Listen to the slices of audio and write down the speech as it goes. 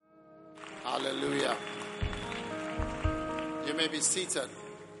Hallelujah. You may be seated.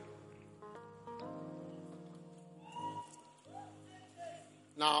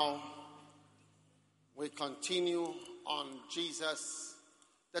 Now, we continue on Jesus.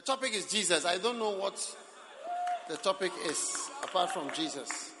 The topic is Jesus. I don't know what the topic is apart from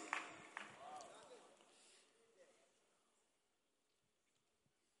Jesus.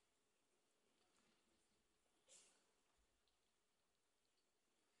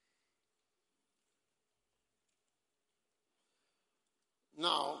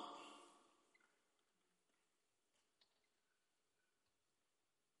 Now,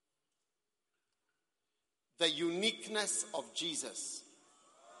 the uniqueness of Jesus.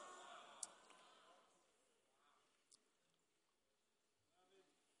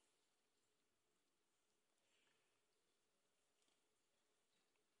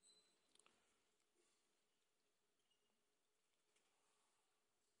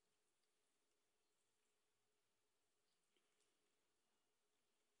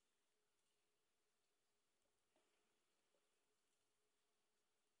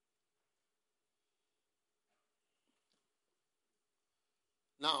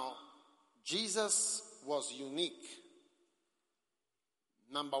 Now, Jesus was unique.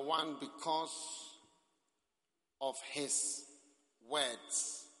 Number one, because of his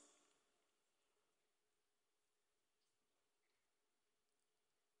words.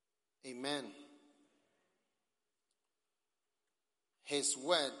 Amen. His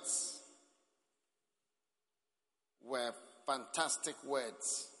words were fantastic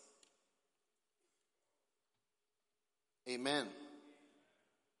words. Amen.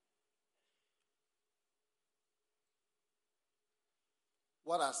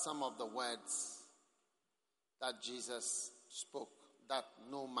 What are some of the words that Jesus spoke that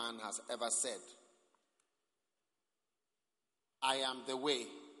no man has ever said? I am the way.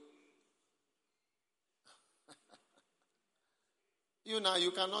 You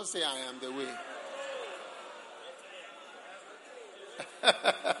cannot say I am the way.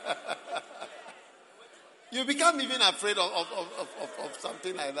 You become even afraid of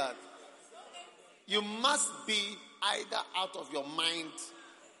something like that. You must be either out of your mind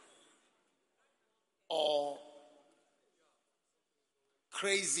or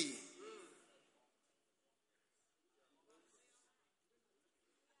crazy.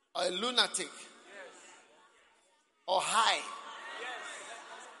 Or a lunatic. Or high.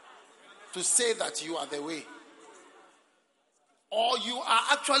 To say that you are the way. Or you are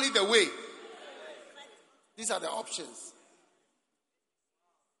actually the way. These are the options.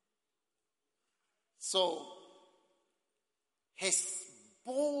 So, his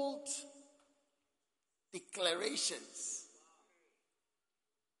bold declarations,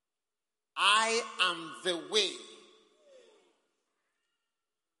 I am the way.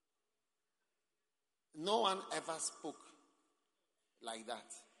 No one ever spoke like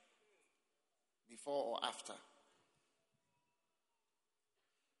that before or after.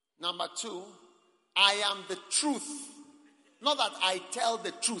 Number two, I am the truth. Not that I tell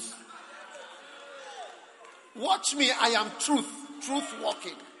the truth. Watch me, I am truth. Truth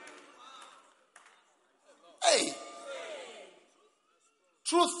walking. Hey.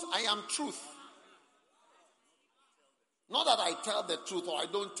 Truth, I am truth. Not that I tell the truth or I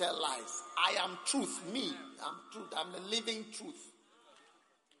don't tell lies. I am truth. Me, I'm truth. I'm the living truth.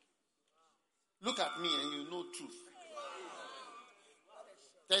 Look at me and you know truth.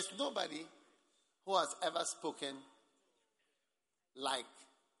 There's nobody who has ever spoken like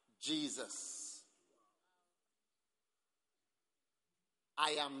Jesus.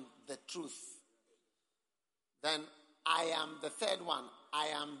 I am the truth. Then I am the third one. I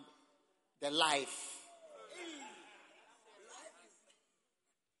am the life.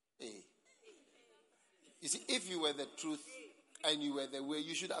 Hey. You see, if you were the truth and you were the way,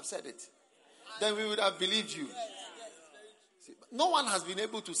 you should have said it. Then we would have believed you. See, no one has been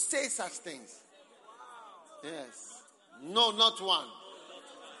able to say such things. Yes. No, not one.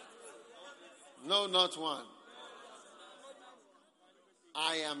 No, not one.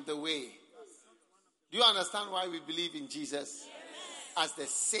 I am the way. Do you understand why we believe in Jesus as the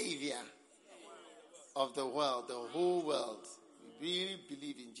Savior of the world, the whole world? We really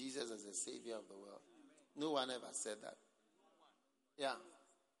believe in Jesus as the Savior of the world. No one ever said that. Yeah.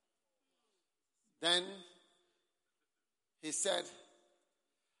 Then he said,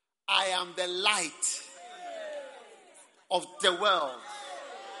 I am the light of the world.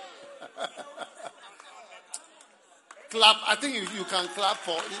 Clap. I think you can clap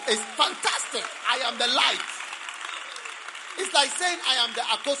for it. It's fantastic. I am the light. It's like saying I am the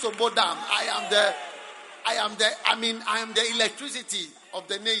Akosobo Dam. I am the electricity of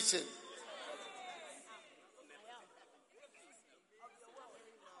the nation.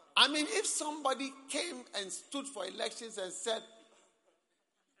 I mean, if somebody came and stood for elections and said,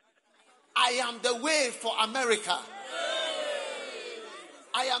 I am the way for America.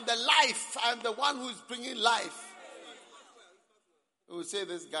 I am the life. I am the one who is bringing life. We would say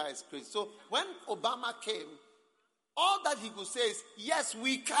this guy is crazy. So when Obama came, all that he could say is, yes,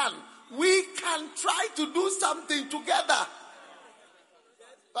 we can. We can try to do something together.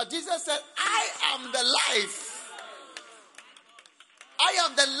 But Jesus said, I am the life. I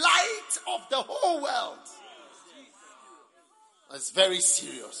am the light of the whole world. It's very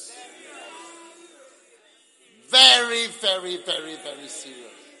serious. Very, very, very, very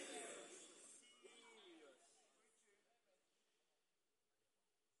serious.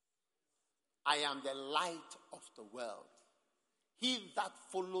 I am the light of the world. He that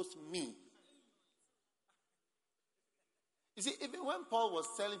follows me. You see, even when Paul was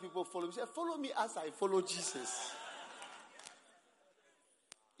telling people follow me, he said, follow me as I follow Jesus.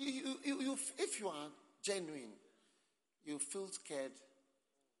 If you are genuine, you feel scared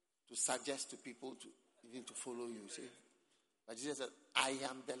to suggest to people to even to follow you. See? But Jesus said, I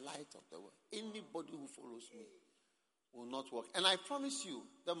am the light of the world. Anybody who follows me will not walk. And I promise you,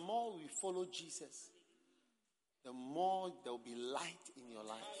 the more we follow Jesus, the more there will be light in your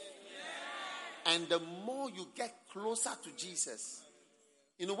life. And the more you get closer to Jesus.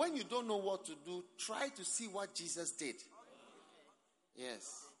 You know, when you don't know what to do, try to see what Jesus did.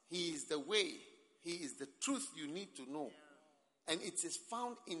 Yes. He is the way. He is the truth you need to know. And it is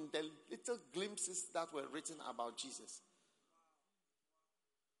found in the little glimpses that were written about Jesus.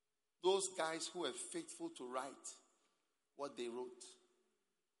 Those guys who were faithful to write what they wrote.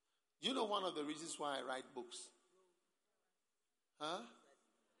 Do you know one of the reasons why I write books? Huh?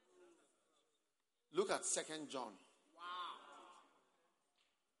 Look at 2 John.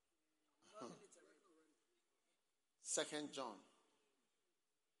 Wow. 2 John.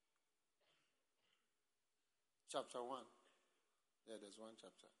 Chapter 1. Yeah, there's one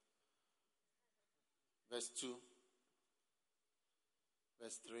chapter. Verse 2.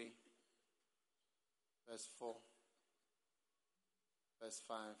 Verse 3. Verse 4. Verse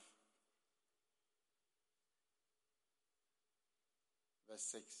 5. Verse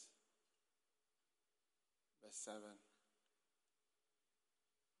 6. Verse 7.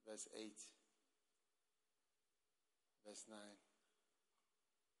 Verse 8. Verse 9.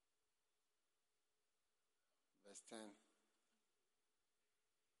 Verse 10.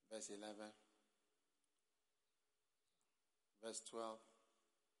 Verse 11. Verse 12.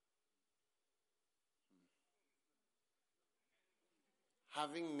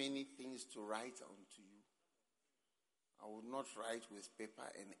 Having many things to write unto you, I will not write with paper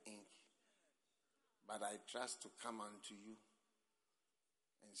and ink, but I trust to come unto you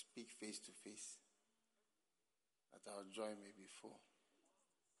and speak face to face, that our joy may be full.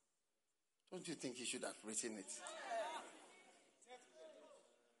 Don't you think he should have written it?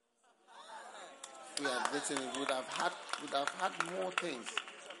 If we had written it, we would have had more things.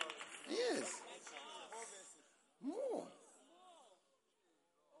 Yes. More.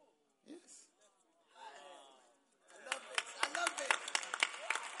 Yes. I love it.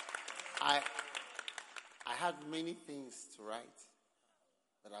 I had many things to write,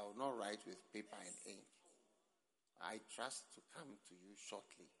 but I will not write with paper and ink. I trust to come to you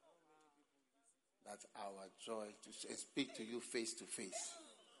shortly, that our joy, to speak to you face to face,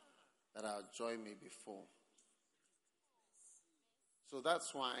 that our joy may be full. So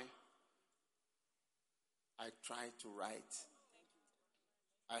that's why I try to write.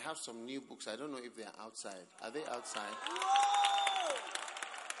 I have some new books. I don't know if they're outside. Are they outside?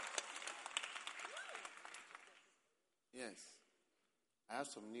 Yes. I have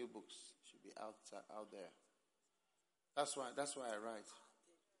some new books. Should be out there. That's why I write.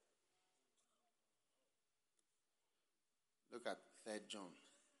 Look at 3 John.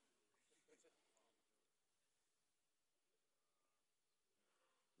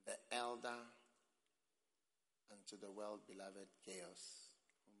 The elder unto the well-beloved Chaos,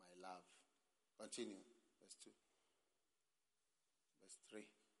 whom I love. Continue. Verse 2. Verse 3.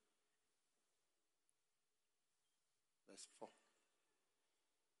 Verse 4.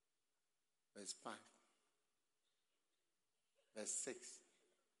 Verse 5. Verse 6.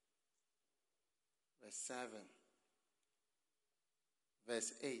 Verse 7.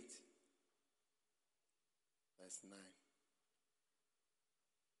 Verse 8. Verse 9.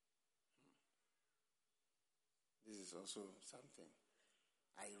 This is also something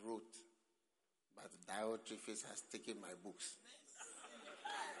I wrote, but Diotrephes has taken my books.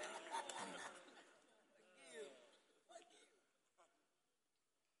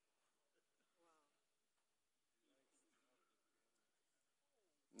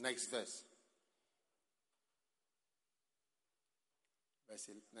 Next verse.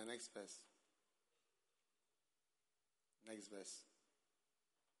 The next verse. Next verse.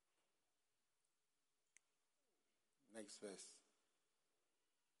 Next verse.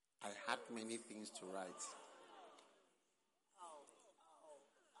 I had many things to write.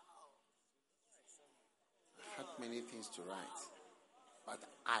 I had many things to write, but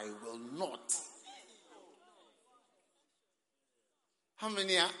I will not. How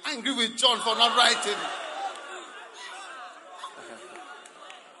many are angry with John for not writing?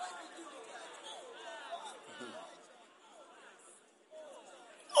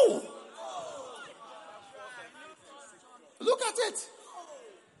 Oh! Look at it.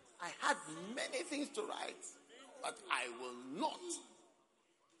 I had many things to write, but I will not.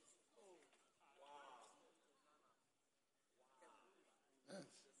 Yes.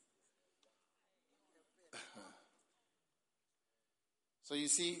 So you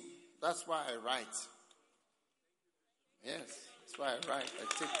see, that's why I write. Yes, that's why I write. I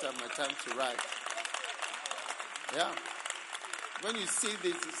take my time to write. Yeah. When you see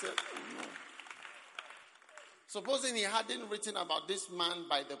this, you say, oh no. Supposing he hadn't written about this man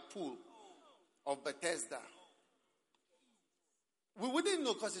by the pool of Bethesda, we wouldn't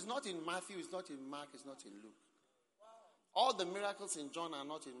know, because it's not in Matthew, it's not in Mark, it's not in Luke. All the miracles in John are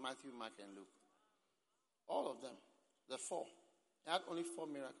not in Matthew, Mark, and Luke. All of them. The four. He had only 4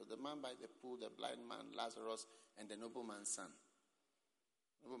 miracles. The man by the pool, the blind man, Lazarus, and the nobleman's son.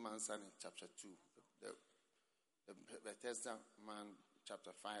 Nobleman's son in chapter 2. The Bethesda man,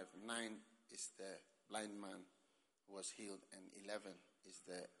 chapter 5. 9 is the blind man who was healed, and 11 is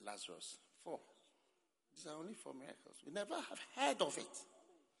the Lazarus. 4. These are only 4 miracles. We never have heard of it.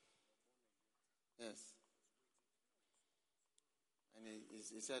 Yes. And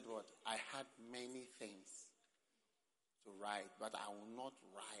he said what? I had many things to write, but I will not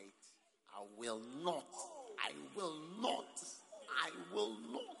write. I will not. I will not. I will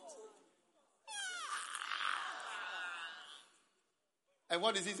not. And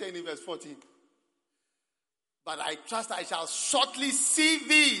what is he saying in verse 14? But I trust I shall shortly see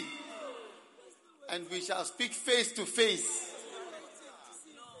thee, and we shall speak face to face.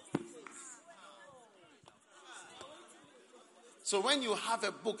 So when you have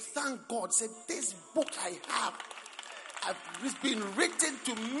a book, thank God, say, this book I have, it's been written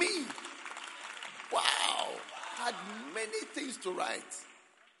to me. Wow. Had many things to write.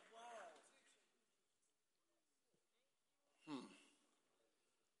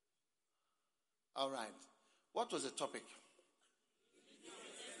 All right. What was the topic?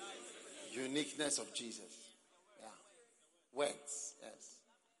 Uniqueness of Jesus. Yeah. Words. Yes.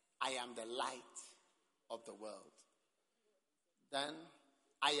 I am the light of the world. Then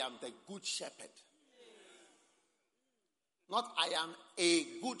I am the good shepherd. Not I am a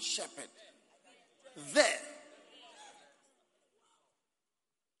good shepherd. There.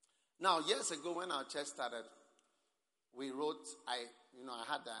 Now, years ago when our church started, we wrote, I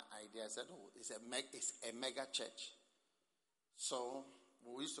had that idea. I said, it's a mega church. So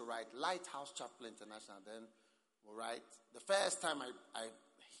we used to write Lighthouse Chapel International. Then we write, the first time I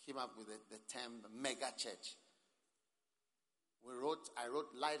came up with the term mega church. I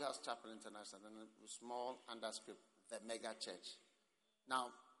wrote Lighthouse Chapel International, and a small underscript, the mega church.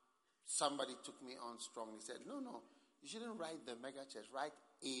 Now, somebody took me on strong. He said, no, you shouldn't write the mega church. Write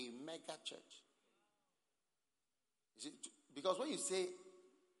a mega church. You see, because when you say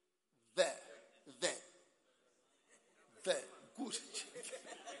the good,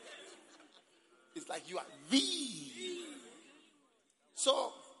 it's like you are the.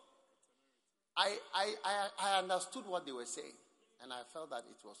 So, I understood what they were saying, and I felt that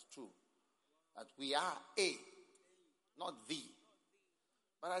it was true. That we are a, not the.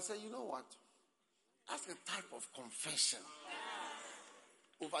 But I said, you know what? That's a type of confession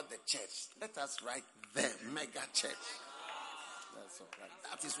over the church. Let us write the mega church. That's all right.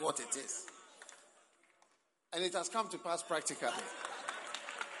 That is what it is. And it has come to pass practically.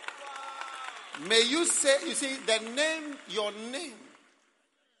 May you say, you see, your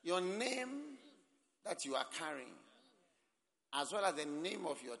name that you are carrying, as well as the name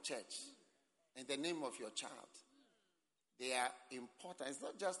of your church and the name of your child, they are important. It's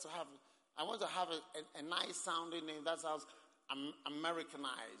not just to have, I want to have a nice sounding name that sounds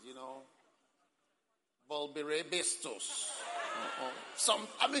Americanized, Bulberebistos.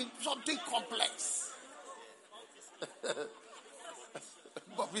 Something complex.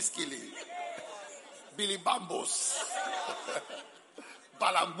 Bobby Skilly. Billy Bambos.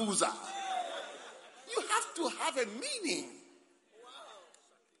 Balambuza. You have to have a meaning.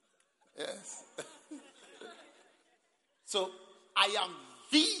 Yes. So, I am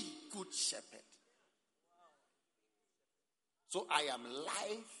the good shepherd. So I am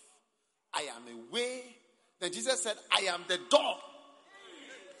life. I am a way. Then Jesus said, I am the door.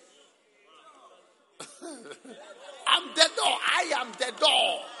 I'm the door. I am the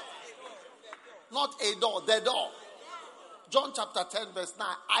door. Not a door, the door. John chapter 10 verse 9.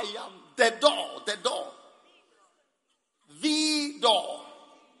 I am the door, the door. The door.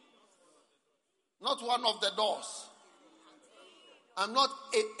 Not one of the doors. I'm not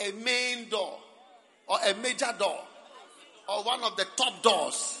a main door or a major door or one of the top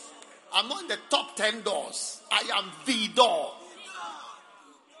doors. I'm not in the top 10 doors. I am the door.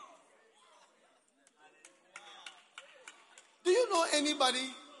 Do you know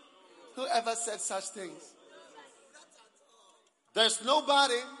anybody who ever said such things? There's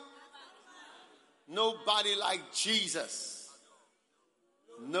nobody like Jesus.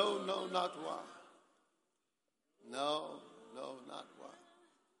 No, not one. No, not one.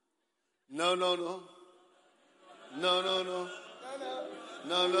 No. No.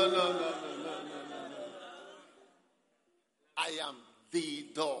 I am the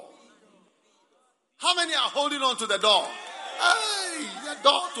door. How many are holding on to the door? Hey, the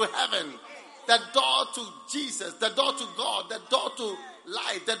door to heaven, the door to Jesus, the door to God, the door to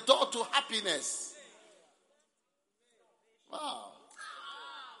life, the door to happiness. Wow.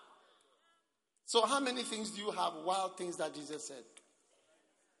 So how many things do you have? Wild things that Jesus said.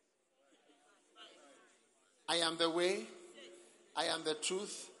 I am the way. I am the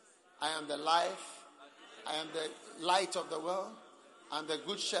truth. I am the life. I am the light of the world. I am the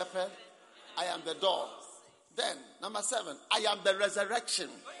good shepherd. I am the door. Then, number 7, I am the resurrection.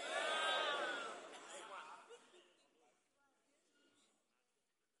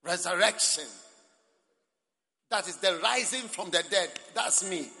 Resurrection. That is the rising from the dead. That's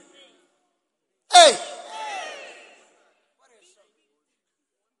me. Hey!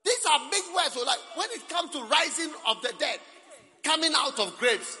 These are big words. So like when it comes to rising of the dead, coming out of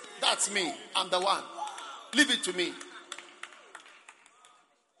graves, that's me. I'm the one. Leave it to me.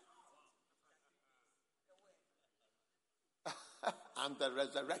 I'm the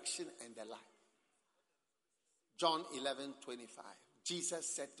resurrection and the life. John 11:25. Jesus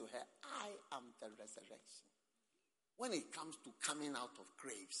said to her, I am the resurrection. When it comes to coming out of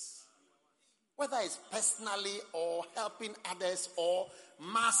graves, whether it's personally or helping others or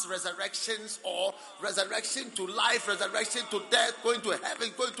mass resurrections or resurrection to life, resurrection to death, going to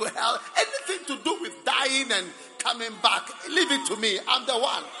heaven, going to hell, anything to do with dying and coming back, leave it to me. I'm the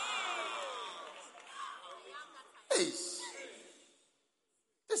one. Hey,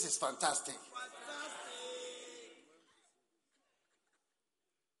 this is fantastic.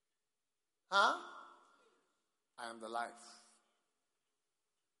 Huh? I am the life.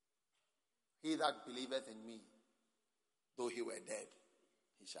 He that believeth in me, though he were dead,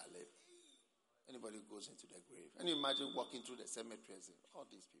 he shall live. Anybody who goes into the grave. And you imagine walking through the cemetery and saying, all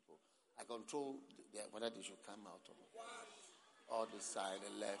these people, I control whether they should come out or not. All the side,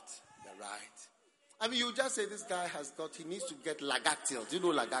 the left, the right. I mean, you just say this guy he needs to get Lagactil. Do you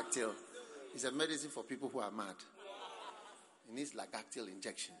know Lagactil? It's a medicine for people who are mad. He needs Lagactil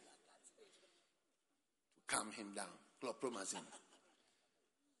injection to calm him down. Chlorpromazine.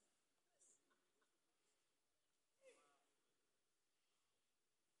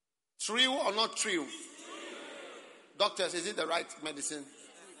 True or not true? Doctors, is it the right medicine?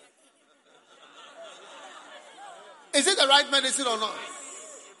 Is it the right medicine or not?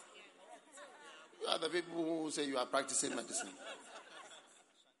 You are the people who say you are practicing medicine.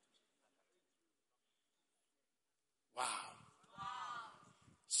 Wow.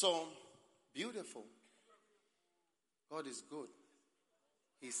 So beautiful. God is good.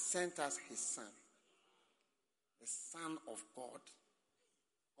 He sent us his son. The Son of God.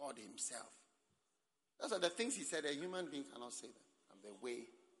 God himself. Those are the things he said. A human being cannot say that. I'm the way.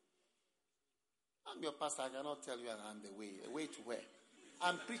 I'm your pastor. I cannot tell you I'm the way. A way to where?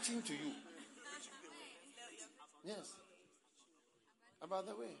 I'm preaching to you. Yes. About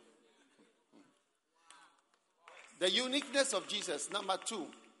the way. The uniqueness of Jesus. Number 2,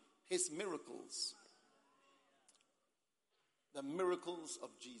 his miracles. The miracles of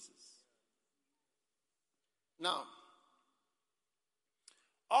Jesus. Now,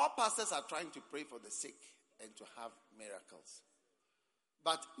 all pastors are trying to pray for the sick and to have miracles.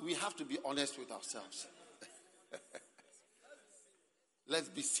 But we have to be honest with ourselves. Let's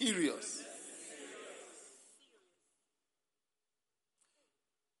be serious.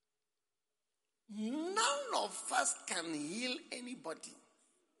 None of us can heal anybody.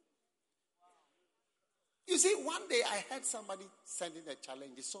 You see, one day I heard somebody sending a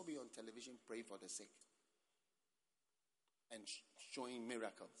challenge. They saw me on television praying for the sick. and showing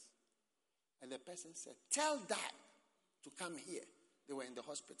miracles. And the person said, tell that to come here. They were in the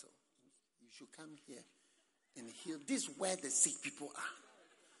hospital. You should come here and heal. This is where the sick people are.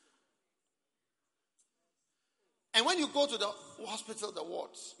 And when you go to the hospital, the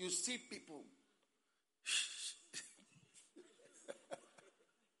wards, you see people.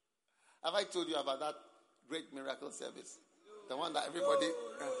 Have I told you about that great miracle service? The one that everybody...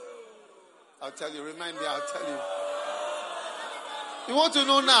 I'll tell you. Remind me. I'll tell you. You want to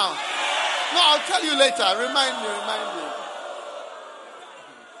know now? No, I'll tell you later. Remind me.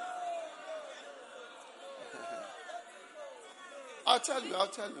 I'll tell you.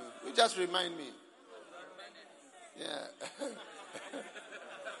 You just remind me. Yeah.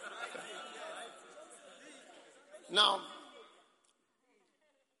 Now,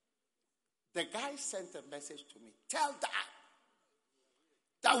 the guy sent a message to me. Tell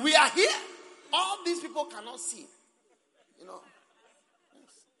that we are here. All these people cannot see. You know.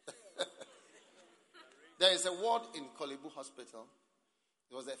 Yes. There is a ward in Kolebu Hospital.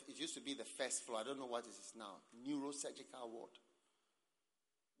 It used to be the first floor. I don't know what it is now. Neurosurgical ward.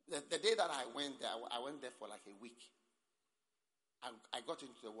 The day that I went there, I went there for like a week. I got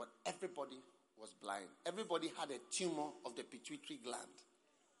into the ward. Everybody was blind. Everybody had a tumor of the pituitary gland.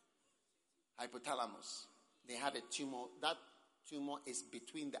 Hypothalamus. They had a tumor. That tumor is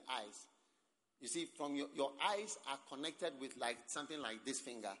between the eyes. You see, from your eyes are connected with like something like this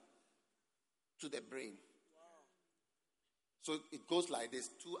finger to the brain. Wow. So it goes like this.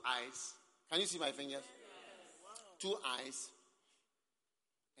 2 eyes. Can you see my fingers? Wow. 2 eyes.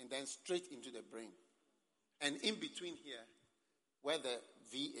 And then straight into the brain. And in between here, where the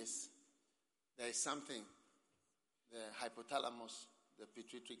V is, there is something. The hypothalamus, the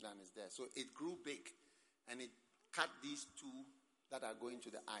pituitary gland is there. So it grew big. And it cut these 2 that are going to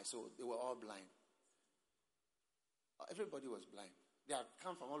the eye. So they were all blind. Everybody was blind. They have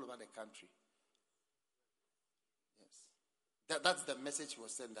come from all over the country. Yes. That's the message he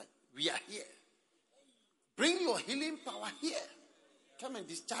was saying, that we are here. Bring your healing power here. Come and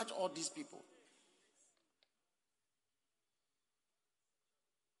discharge all these people.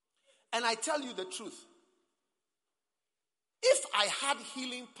 And I tell you the truth. If I had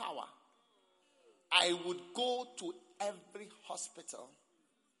healing power, I would go to every hospital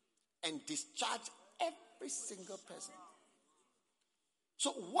and discharge every single person.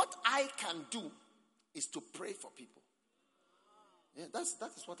 So what I can do is to pray for people. Yeah, that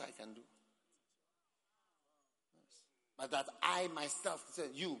is what I can do. But that I myself say,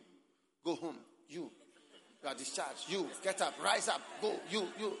 you, go home. You are discharged. You, get up, rise up, go. You,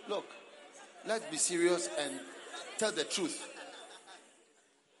 look. Let's be serious and tell the truth.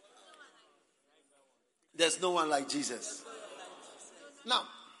 There's no one like Jesus. Now,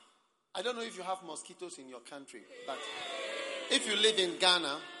 I don't know if you have mosquitoes in your country, but if you live in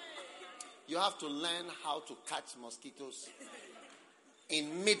Ghana, you have to learn how to catch mosquitoes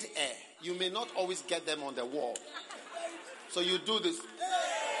in mid-air. You may not always get them on the wall. So you do this.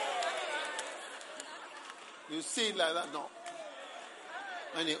 You see it like that? No.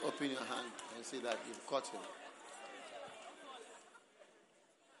 When you open your hand, you see that you've caught him.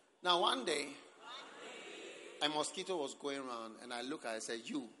 Now one day, a mosquito was going around, and I look at it and said,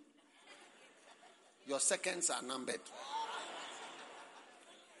 your seconds are numbered.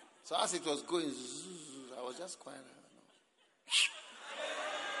 So as it was going, I was just quiet.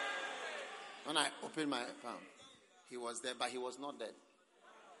 When I opened my palm, he was there, but he was not dead.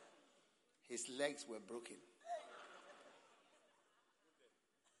 His legs were broken.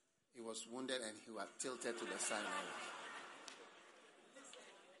 He was wounded and he was tilted to the side.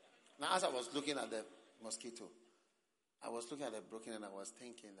 Now, as I was looking at the mosquito, I was looking at the broken and I was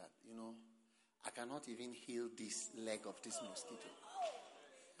thinking that, I cannot even heal this leg of this mosquito.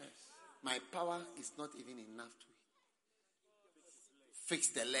 Yes. My power is not even enough to fix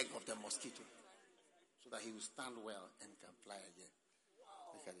the leg of the mosquito so that he will stand well and can fly again.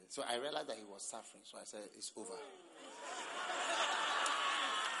 Look at it. So I realized that he was suffering. So I said, it's over.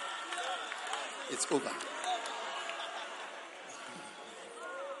 It's over.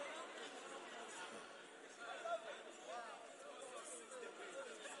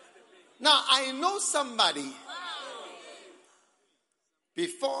 Now, I know somebody,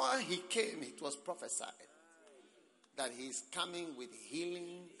 before he came, it was prophesied that he is coming with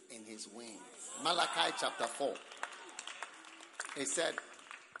healing in his wings. Malachi chapter 4. He said,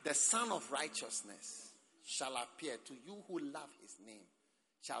 the Son of Righteousness shall appear. To you who love his name,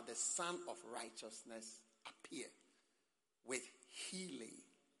 shall the Son of Righteousness appear with healing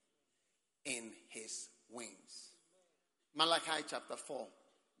in his wings. Malachi chapter 4.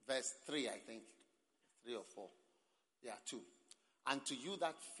 Verse 3, I think. 3 or 4. Yeah, 2. And to you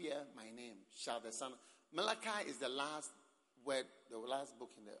that fear my name shall the Son. Malachi is the last word, the last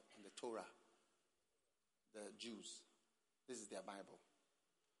book in the Torah. The Jews. This is their Bible.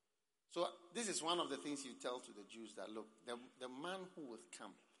 So this is one of the things you tell to the Jews that, look, the man who will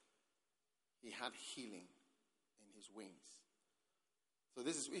come, he had healing in his wings. So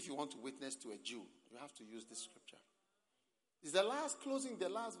this is, if you want to witness to a Jew, you have to use this scripture. It's the last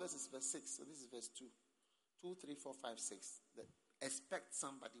verse is verse 6. So this is verse 2. 2, 3, 4, 5, 6. Expect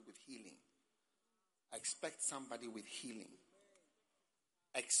somebody with healing. Expect somebody with healing.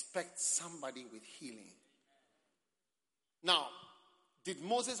 Expect somebody with healing. Now, did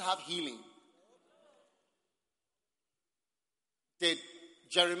Moses have healing? Did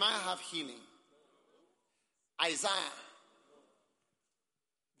Jeremiah have healing? Isaiah?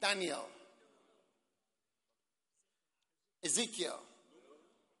 Daniel? Ezekiel?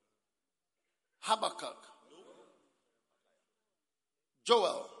 Habakkuk?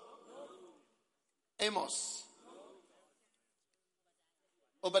 Joel? Amos?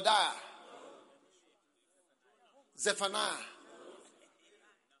 Obadiah? Zephaniah?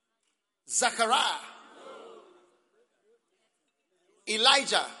 Zechariah?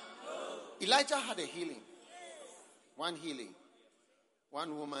 Elijah? Elijah had a healing. One healing.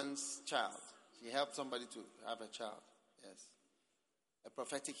 One woman's child. She helped somebody to have a child. Yes. A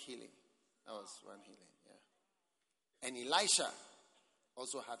prophetic healing. That was one healing. Yeah. And Elisha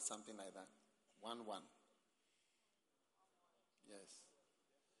also had something like that. 1. Yes.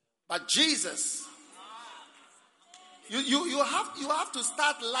 But Jesus, you have to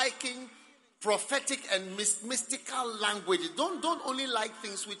start liking prophetic and mystical language. Don't only like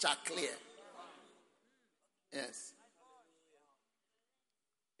things which are clear. Yes.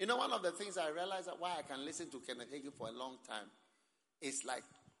 You know, one of the things I realized that why I can listen to Kenneth Hagin for a long time is like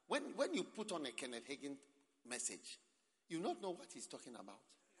when you put on a Kenneth Hagin message, you don't know what he's talking about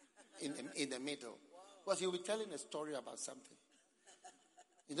in the middle. Because he'll be telling a story about something.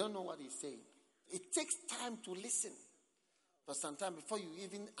 You don't know what he's saying. It takes time to listen for some time before you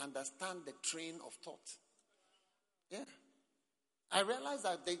even understand the train of thought. Yeah. I realize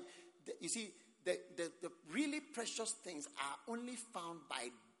that you see, the really precious things are only found by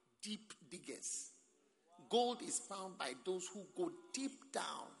deep diggers. Gold is found by those who go deep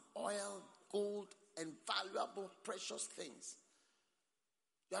down. Oil, gold, and valuable, precious things.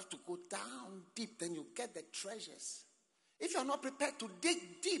 You have to go down deep, then you get the treasures. If you're not prepared to dig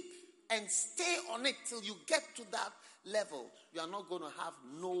deep and stay on it till you get to that level, you are not going to have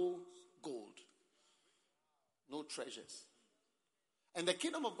no gold, no treasures. And the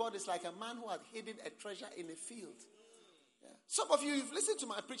kingdom of God is like a man who had hidden a treasure in a field. Yeah. Some of you, you've listened to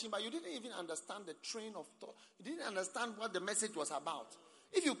my preaching, but you didn't even understand the train of thought. You didn't understand what the message was about.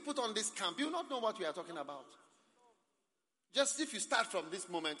 If you put on this camp, you will not know what we are talking about. Just if you start from this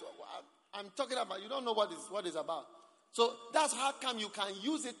moment, I'm talking about, you don't know what is about. So that's how come you can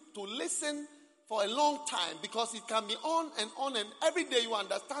use it to listen for a long time, because it can be on, and every day you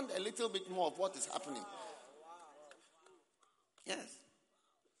understand a little bit more of what is happening. Yes.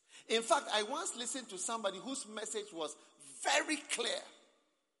 In fact, I once listened to somebody whose message was very clear.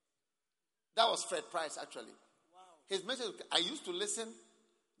 That was Fred Price, actually. His message, I used to listen,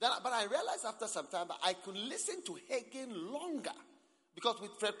 but I realized after some time that I could listen to Hagin longer. Because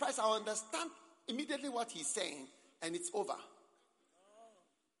with Fred Price, I understand immediately what he's saying, and it's over.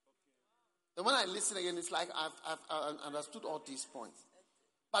 And when I listen again, it's like I've understood all these points.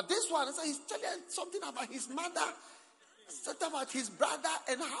 But this one, he's telling something about his mother, something about his brother,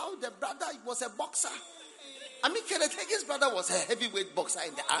 and how the brother was a boxer. I mean, Kenneth Hagin's brother was a heavyweight boxer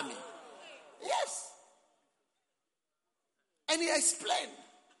in the army. Yes. And he explained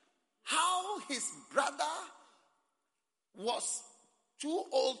how his brother was too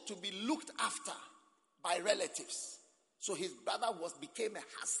old to be looked after by relatives. So his brother became a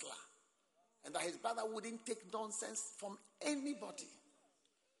hustler. And that his brother wouldn't take nonsense from anybody.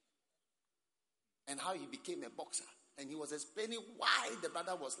 And how he became a boxer. And he was explaining why the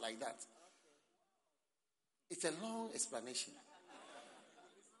brother was like that. It's a long explanation.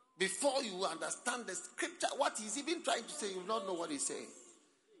 Before you understand the scripture, what he's even trying to say, you will not know what he's saying.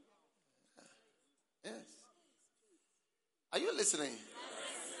 Yes. Are you listening?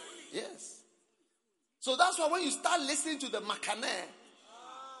 Yes. So that's why when you start listening to the Makaneh,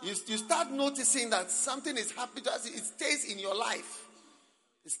 you start noticing that something is happening. It stays in your life.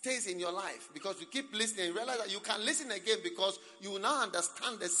 It stays in your life because you keep listening. You realize that you can listen again because you now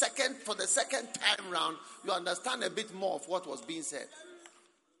understand for the second time round, you understand a bit more of what was being said.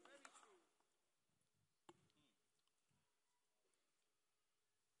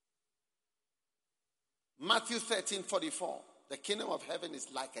 Matthew 13:44. The kingdom of heaven is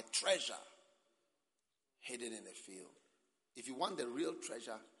like a treasure hidden in a field. If you want the real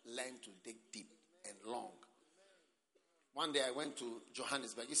treasure, learn to dig deep and long. One day I went to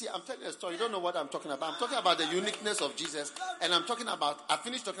Johannesburg. You see, I'm telling a story. You don't know what I'm talking about. I'm talking about the uniqueness of Jesus. And I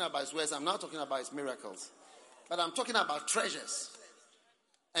finished talking about his words. I'm now talking about his miracles. But I'm talking about treasures.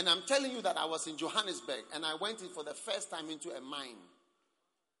 And I'm telling you that I was in Johannesburg. And I went in for the first time into a mine.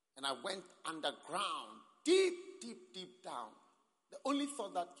 And I went underground. Deep, deep, deep down. The only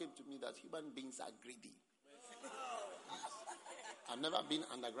thought that came to me that human beings are greedy. I've never been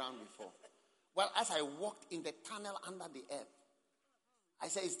underground before. Well, as I walked in the tunnel under the earth, I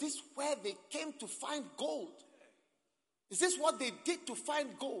said, is this where they came to find gold? Is this what they did to find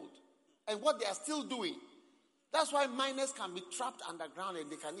gold? And what they are still doing? That's why miners can be trapped underground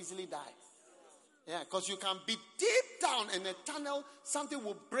and they can easily die. Yeah, because you can be deep down in a tunnel, something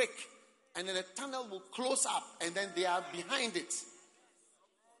will break, and then the tunnel will close up, and then they are behind it.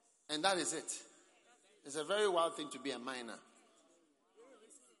 And that is it. It's a very wild thing to be a miner.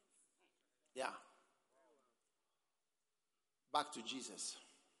 Yeah. Back to Jesus.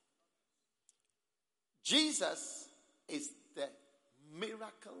 Jesus is the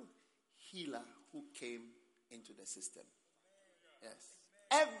miracle healer who came into the system. Yes.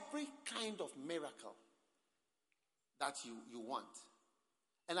 Every kind of miracle that you want.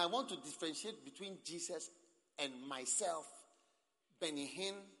 And I want to differentiate between Jesus and myself, Benny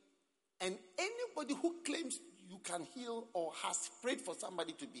Hinn, and anybody who claims you can heal or has prayed for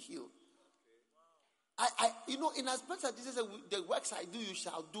somebody to be healed. In as much as Jesus said, the works I do, you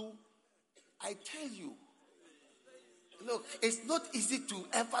shall do. I tell you, look, it's not easy to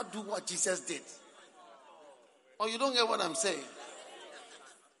ever do what Jesus did. Or you don't get what I'm saying.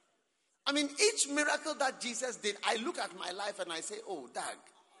 I mean, each miracle that Jesus did, I look at my life and I say, oh, Doug,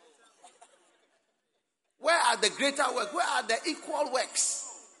 where are the greater works? Where are the equal works?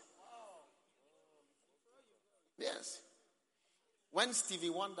 Yes. When Stevie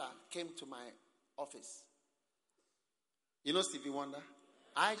Wonder came to my office, you know Stevie Wonder?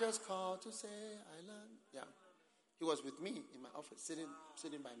 I just called to say I love. Yeah. He was with me in my office,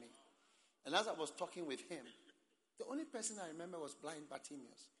 sitting by me. And as I was talking with him, the only person I remember was blind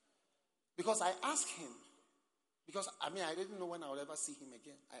Bartimaeus. Because I asked him, I didn't know when I would ever see him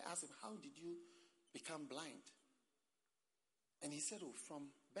again. I asked him, how did you become blind? And he said, oh, from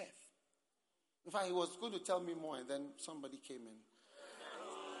birth. In fact, he was going to tell me more, and then somebody came in.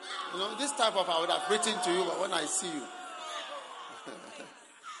 This type of I would have written to you, but when I see you.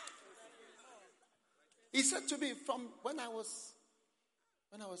 He said to me, from when I was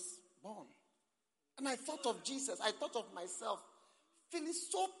born. And I thought of Jesus. I thought of myself feeling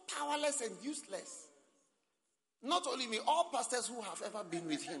so powerless and useless. Not only me, all pastors who have ever been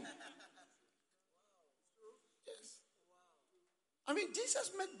with him. Yes. I mean,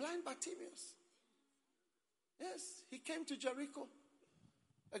 Jesus met blind Bartimaeus. Yes, he came to Jericho.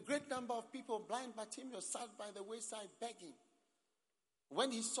 A great number of people, blind Bartimaeus, sat by the wayside begging.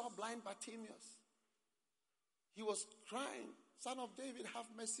 When he saw blind Bartimaeus, he was crying, Son of David, have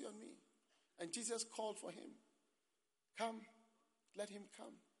mercy on me. And Jesus called for him. Come, let him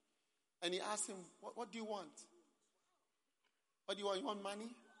come. And he asked him, what do you want? What do you want? You want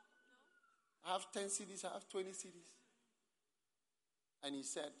money? I have 10 CDs, I have 20 CDs. And he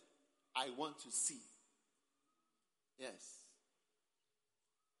said, I want to see. Yes.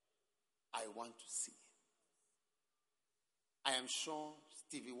 I want to see. I am sure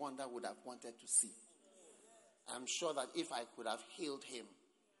Stevie Wonder would have wanted to see. I'm sure that if I could have healed him,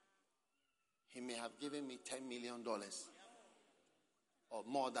 he may have given me $10 million. Or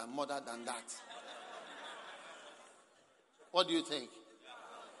more than that. What do you think?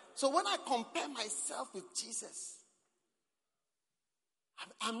 So when I compare myself with Jesus,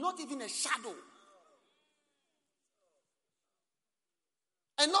 I'm not even a shadow.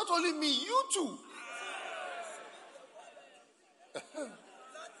 And not only me, you too.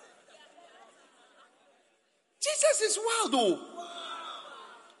 Jesus is wild though.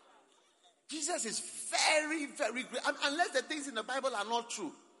 Jesus is very, very great. Unless the things in the Bible are not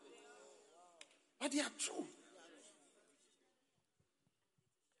true. But they are true.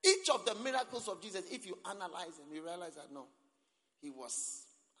 Each of the miracles of Jesus, if you analyze them, you realize that no, he was,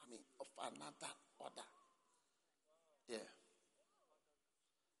 of another order. Yeah.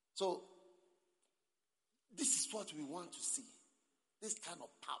 So, this is what we want to see. This kind of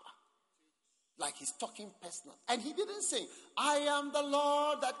power. Like he's talking personal. And he didn't say, I am the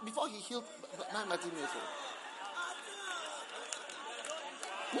Lord that, before he healed Bartimaeus.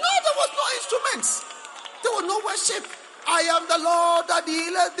 No, there was no instruments. There was no worship. I am the Lord that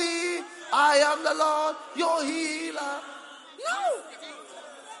healeth thee. I am the Lord, your healer. No,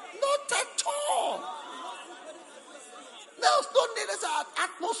 not at all. There's no need. There's an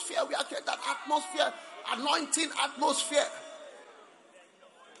atmosphere. We are creating that atmosphere, anointing atmosphere.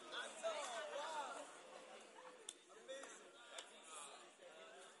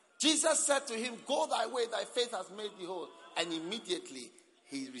 Jesus said to him, go thy way, thy faith has made thee whole. And immediately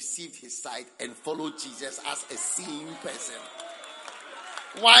he received his sight and followed Jesus as a seeing person.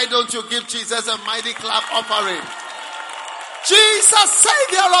 Why don't you give Jesus a mighty clap offering? Jesus,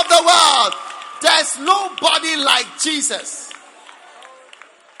 Savior of the world. There's nobody like Jesus.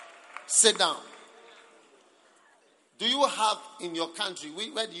 Sit down. Do you have in your country,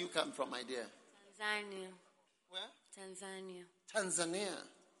 where do you come from, my dear? Tanzania. Where? Tanzania.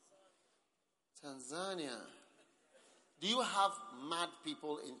 Do you have mad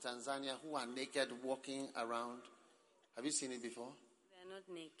people in Tanzania who are naked walking around? Have you seen it before? They're not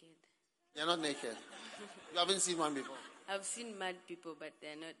naked. They're not naked. You haven't seen one before? I've seen mad people, but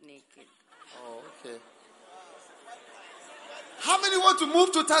they're not naked. Oh, okay. How many want to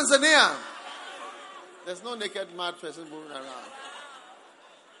move to Tanzania? There's no naked mad person moving around.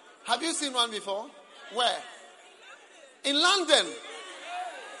 Have you seen one before? Where? In London.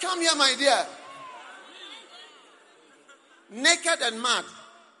 Come here, my dear. Naked and mad.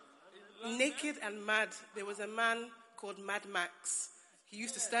 Naked and mad. There was a man called Mad Max. He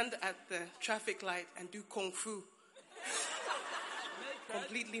used to stand at the traffic light and do kung fu.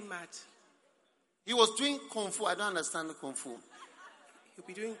 Completely mad. He was doing kung fu. I don't understand the kung fu. He'll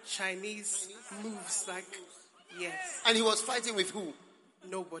be doing Chinese moves like, yes. And he was fighting with who?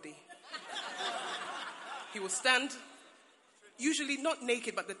 Nobody. He will stand, usually not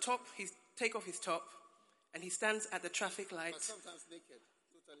naked, but the top, he take off his top, and he stands at the traffic light. But sometimes naked.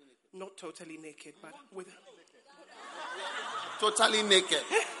 Totally naked. Not totally naked, but with... Totally naked.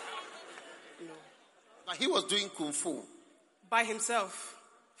 No. But he was doing kung fu. By himself,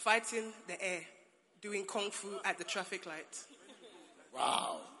 fighting the air, doing kung fu at the traffic light.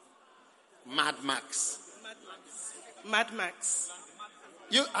 Wow. Mad Max. Mad Max.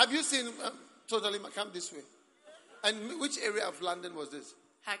 Have you seen Totally come this way? And which area of London was this?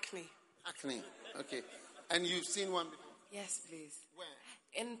 Hackney. Hackney. Okay. And you've seen one before? Yes, please. Where?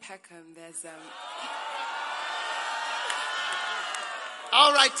 In Peckham, there's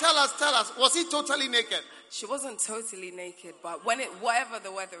All right, tell us. Was he totally naked? She wasn't totally naked, but whatever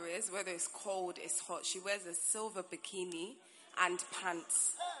the weather is, whether it's cold, it's hot, she wears a silver bikini and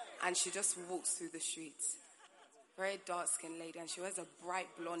pants, and she just walks through the streets. Very dark-skinned lady, and she wears a bright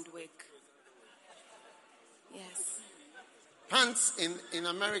blonde wig. Yes. Pants in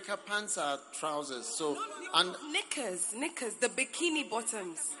America, pants are trousers. So and Knickers, the bikini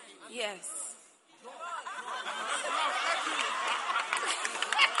bottoms. Yes.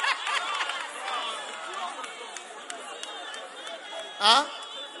 Huh?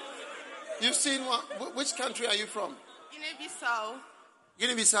 You've seen one? Which country are you from? Guinea-Bissau.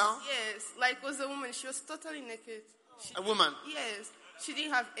 Guinea-Bissau? Yes, like was a woman. She was totally naked. A woman? Yes, she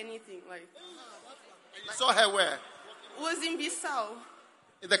didn't have anything. Like, You saw her where? was in Bissau.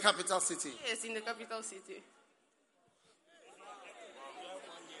 In the capital city? Yes, in the capital city.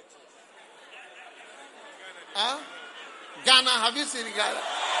 Huh? Ghana, have you seen Ghana?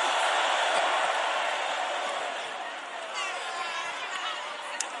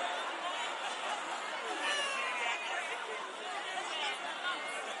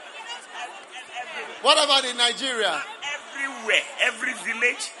 What about in Nigeria? Everywhere, every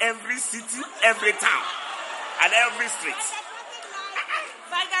village, every city, every town, and every street.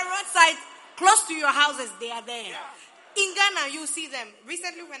 By the roadside, close to your houses, they are there. In Ghana, you see them.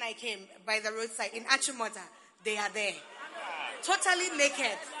 Recently when I came by the roadside in Achimota, they are there. Totally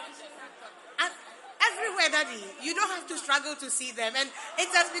naked. And everywhere, Daddy, you don't have to struggle to see them. And it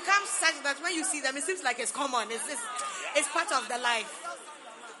has become such that when you see them, it seems like it's common. It's part of the life.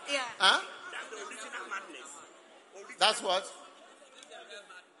 Yeah. Huh? That's what?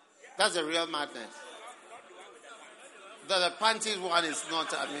 That's the real madness. The panties one is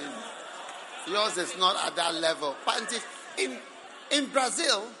not, yours is not at that level. Panties. In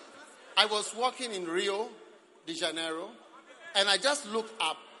Brazil, I was walking in Rio de Janeiro, and I just looked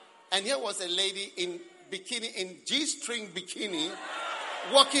up, and here was a lady in bikini, in G-string bikini,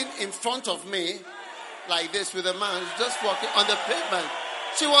 walking in front of me, like this with a man, just walking on the pavement.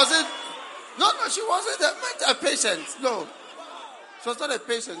 She wasn't a patient. No. She was not a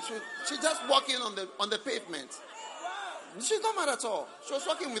patient. She just walking on the pavement. She's not mad at all. She was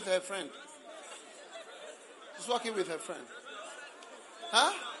walking with her friend. She's walking with her friend.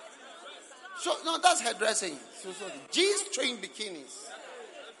 Huh? So, no, that's hairdressing. So G-string bikinis.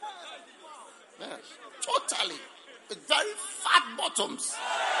 Yes, totally. With very fat bottoms.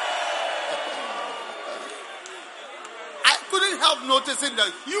 I couldn't help noticing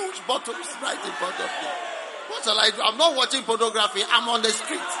the huge bottoms right in front of me. What shall I do? I'm not watching pornography. I'm on the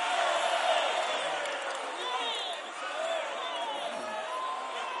street.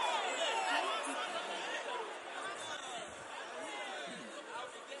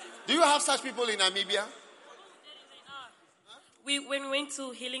 Do you have such people in Namibia? When we went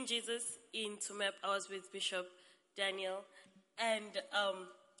to Healing Jesus in Tumep, I was with Bishop Daniel, and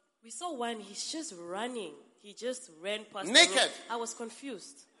we saw one. He's just running. He just ran past. Naked. I was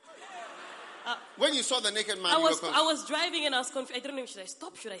confused. When you saw the naked man, I you were confused. was driving and I was confused. I don't know. Should I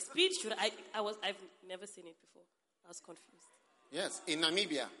stop? Should I speed? I've never seen it before. I was confused. Yes, in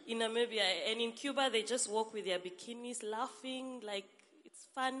Namibia. In Namibia and in Cuba, they just walk with their bikinis, laughing like it's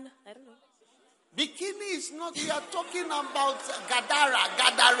fun. I don't know. Bikini is not, we are talking about Gadaric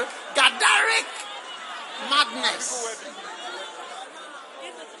madness.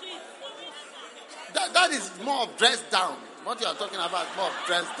 That is more of dressed down. What you are talking about is more of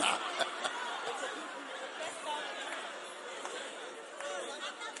dressed down.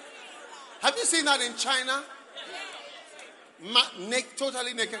 Have you seen that in China?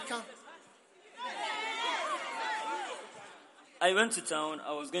 Totally naked camp. I went to town.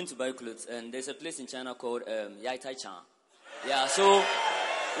 I was going to buy clothes, and there's a place in China called Yai Tai Chan. Yeah, so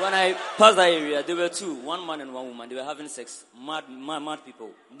when I passed that area, there were two, one man and one woman. They were having sex, mad people,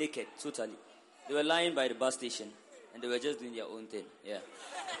 naked, totally. They were lying by the bus station, and they were just doing their own thing. Yeah,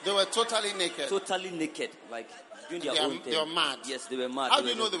 they were totally naked. Totally naked, like doing their own thing. They were mad. Yes, they were mad. How do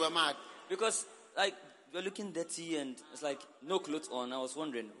you know they were mad? Because like they were looking dirty, and it's like no clothes on. I was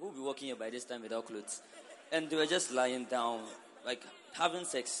wondering who will be walking here by this time without clothes, and they were just lying down. Like having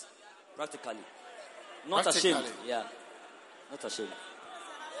sex, practically. Not ashamed. Yeah. Not ashamed.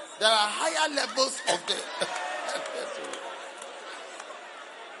 There are higher levels of the...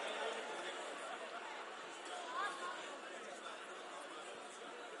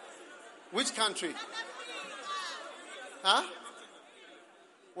 Which country? Huh?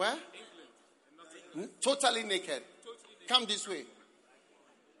 Where? Totally naked. Come this way.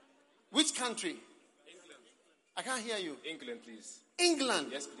 Which country? I can't hear you. England, please. England?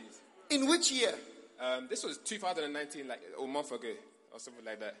 Yes, please. In which year? This was 2019, like a month ago, or something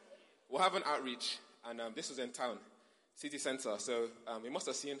like that. We'll have an outreach, and this was in town, city center. So we must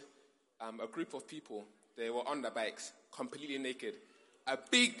have seen a group of people. They were on their bikes, completely naked. A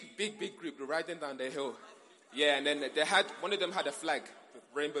big group riding down the hill. Yeah, and then one of them had a flag,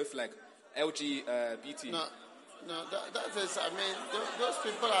 rainbow flag, LGBT. No, that is, I mean, those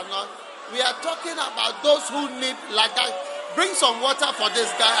people are not... We are talking about those who need, like, bring some water for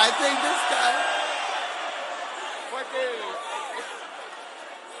this guy. I think this guy.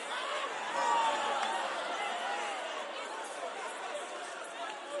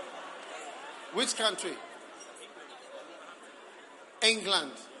 Which country?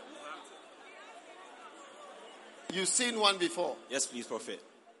 England. You've seen one before? Yes, please, Prophet.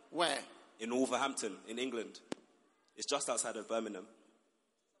 Where? In Wolverhampton, in England. It's just outside of Birmingham.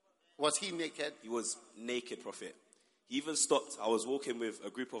 Was he naked? He was naked, Prophet. He even stopped. I was walking with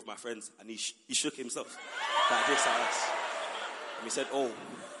a group of my friends, and he shook himself like this at us. And he said, "Oh,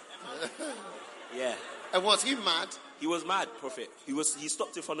 yeah." And was he mad? He was mad, Prophet. He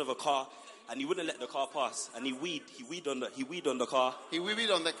stopped in front of a car, and he wouldn't let the car pass. And he weed on the car. He weed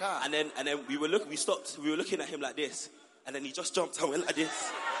on the car. And then we stopped. We were looking at him like this, and then he just jumped and went like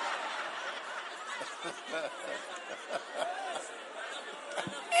this.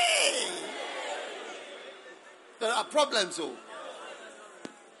 There are problems, though.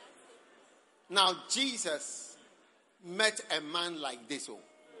 Now, Jesus met a man like this,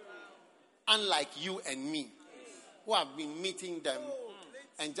 unlike you and me, who have been meeting them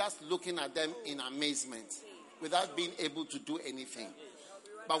and just looking at them in amazement without being able to do anything.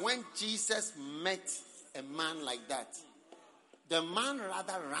 But when Jesus met a man like that, the man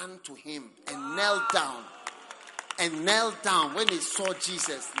rather ran to him and knelt down. And knelt down when he saw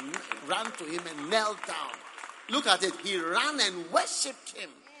Jesus. Ran to him and knelt down. Look at it. He ran and worshipped him.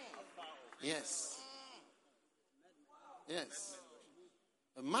 Yes. Yes.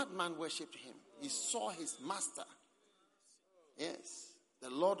 The madman worshipped him. He saw his master. Yes. The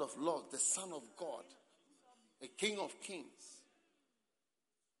Lord of Lords, the Son of God, the King of Kings.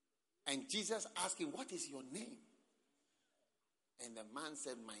 And Jesus asked him, "What is your name?" And the man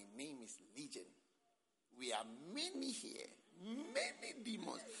said, "My name is Legion. We are many here, many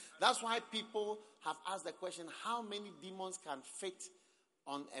demons." That's why people have asked the question, how many demons can fit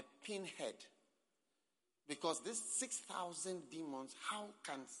on a pinhead. Because these 6,000 demons, how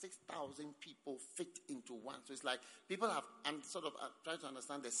can 6,000 people fit into one? So it's like people have tried to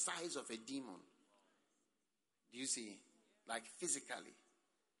understand the size of a demon. Do you see? Like physically.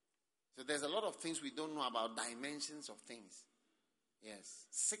 So there's a lot of things we don't know about dimensions of things. Yes.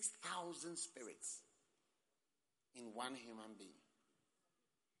 6,000 spirits in one human being.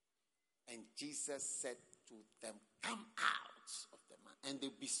 And Jesus said to them, come out of the man. And they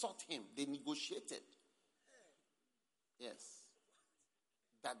besought him. They negotiated. Yes.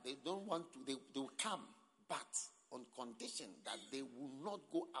 That they don't want to, they will come, but on condition that they will not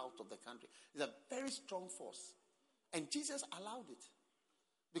go out of the country. It's a very strong force. And Jesus allowed it.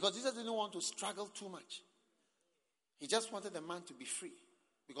 Because Jesus didn't want to struggle too much. He just wanted the man to be free.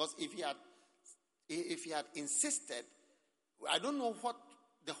 Because if he had insisted, I don't know what,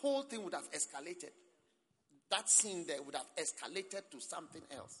 the whole thing would have escalated. That scene there would have escalated to something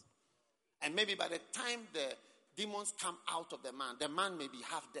else. And maybe by the time the demons come out of the man may be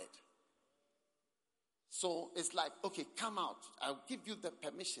half dead. So it's like, okay, come out. I'll give you the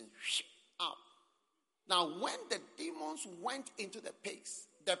permission. Out. Now, when the demons went into the pigs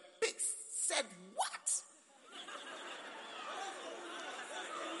said, what?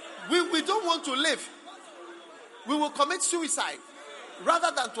 We don't want to live. We will commit suicide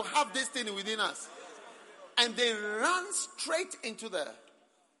rather than to have this thing within us. And they ran straight into the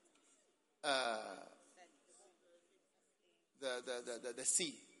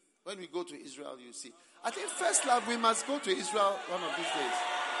sea. When we go to Israel, you see. I think first love, we must go to Israel one of these days.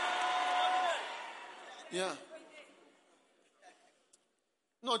 Yeah.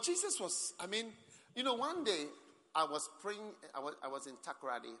 No, Jesus was, one day I was praying, I was in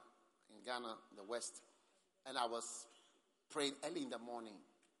Takoradi in Ghana, the West, and I was praying early in the morning,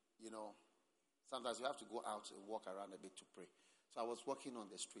 Sometimes you have to go out and walk around a bit to pray. So I was walking on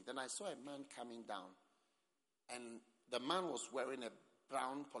the street, and I saw a man coming down, and the man was wearing a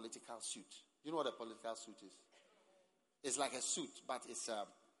brown political suit. You know what a political suit is? It's like a suit, but it's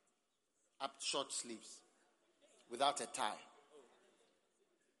up short sleeves without a tie.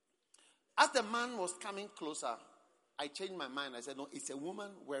 As the man was coming closer, I changed my mind. I said, no, it's a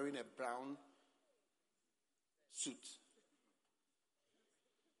woman wearing a brown suit.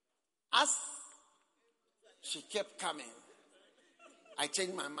 As she kept coming, I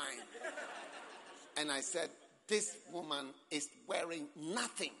changed my mind. And I said, this woman is wearing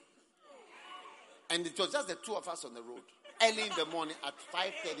nothing. And it was just the two of us on the road. Early in the morning at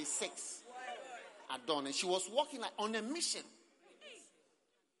 5:36 at dawn. And she was walking like on a mission.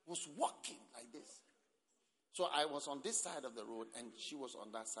 Was walking like this. So I was on this side of the road and she was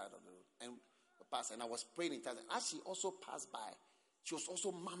on that side of the road. And passed, and I was praying in tongues. And as she also passed by, she was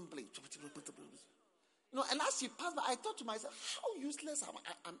also mumbling. And as she passed by, I thought to myself, how useless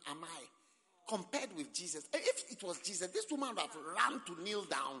am I compared with Jesus? If it was Jesus, this woman would have run to kneel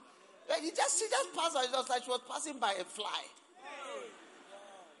down. She just passed by, just like she was passing by a fly.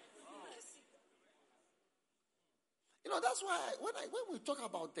 That's why when we talk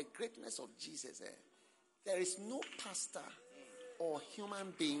about the greatness of Jesus, there is no pastor or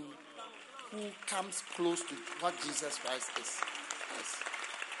human being who comes close to what Jesus Christ is.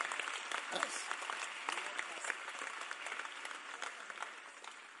 Yes.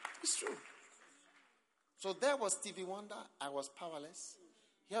 It's true. So there was Stevie Wonder, I was powerless.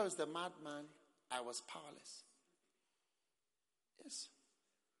 Here is the madman, I was powerless. Yes.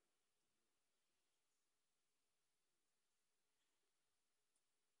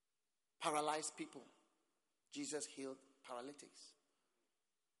 Paralyzed people. Jesus healed paralytics.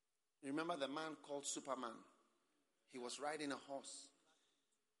 Remember the man called Superman? He was riding a horse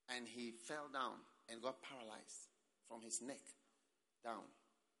and he fell down and got paralyzed from his neck down.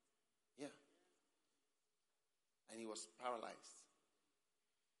 Yeah. And he was paralyzed.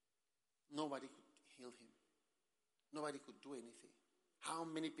 Nobody could heal him. Nobody could do anything. How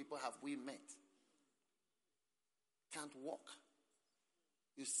many people have we met? Can't walk.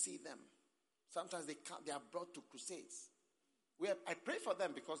 You see them. Sometimes they are brought to crusades. I pray for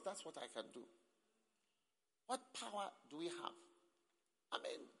them because that's what I can do. What power do we have?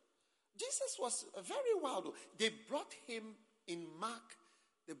 Jesus was very wild. They brought him in Mark.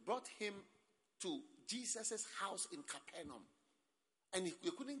 They brought him to Jesus' house in Capernaum. And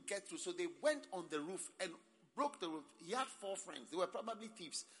they couldn't get through. So they went on the roof and broke the roof. He had 4 friends. They were probably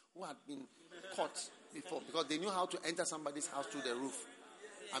thieves who had been caught before because they knew how to enter somebody's house through the roof.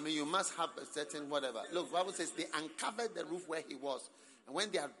 You must have a certain whatever. Look, the Bible says they uncovered the roof where he was. And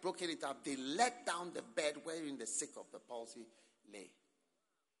when they had broken it up, they let down the bed wherein the sick of the palsy lay.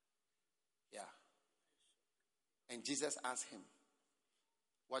 Yeah. And Jesus asked him,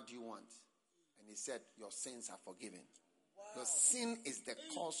 what do you want? And he said, your sins are forgiven. Your sin is the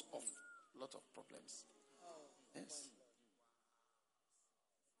cause of a lot of problems. Yes.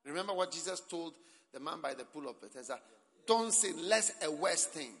 Remember what Jesus told the man by the pool of Bethesda? Don't sin lest a worse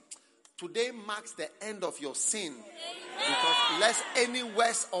thing. Today marks the end of your sin. Because lest any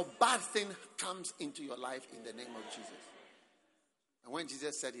worse or bad thing comes into your life in the name of Jesus. And when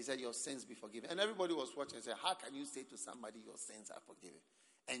Jesus said, he said, your sins be forgiven. And everybody was watching and said, how can you say to somebody your sins are forgiven?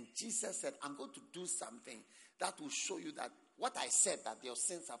 And Jesus said, I'm going to do something that will show you that what I said, that your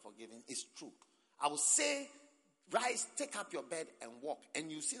sins are forgiven, is true. I will say, rise, take up your bed and walk.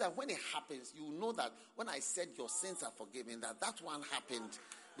 And you see that when it happens, you know that when I said your sins are forgiven, that one happened.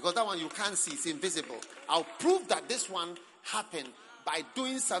 Because that one you can't see, it's invisible. I'll prove that this one happened by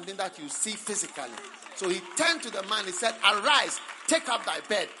doing something that you see physically. So he turned to the man, he said, arise, take up thy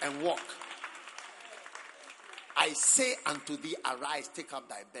bed and walk. I say unto thee, arise, take up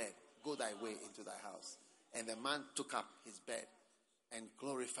thy bed, go thy way into thy house. And the man took up his bed and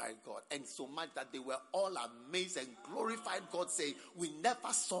glorified God. And so much that they were all amazed and glorified God, saying, we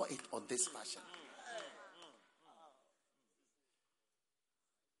never saw it on this fashion.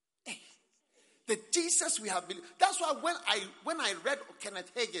 Hey, the Jesus we have believed. That's why when I read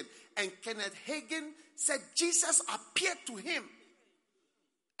Kenneth Hagin, and Kenneth Hagin said Jesus appeared to him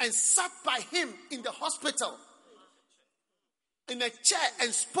and sat by him in the hospital in a chair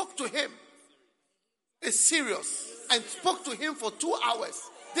and spoke to him. It's serious. And spoke to him for 2 hours.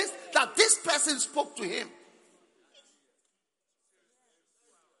 This person spoke to him.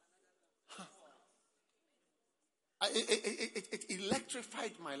 It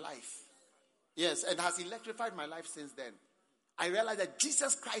electrified my life. Yes, and has electrified my life since then. I realized that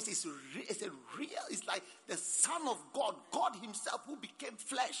Jesus Christ is like the Son of God, God himself who became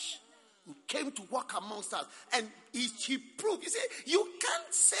flesh. Who came to walk amongst us. And he proved. You see, you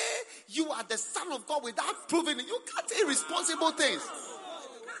can't say you are the Son of God without proving it. You can't say irresponsible things.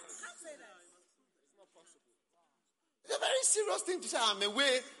 It's a very serious thing to say, I'm the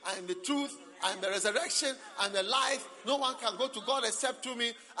way, I'm the truth, I'm the resurrection, I'm the life. No one can go to God except through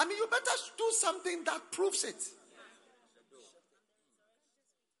me. I mean, you better do something that proves it.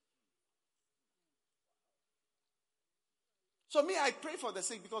 So me, I pray for the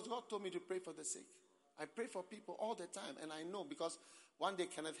sick because God told me to pray for the sick. I pray for people all the time. And I know because one day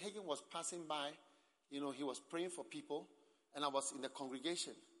Kenneth Hagin was passing by. He was praying for people. And I was in the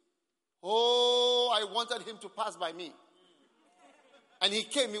congregation. Oh, I wanted him to pass by me. And he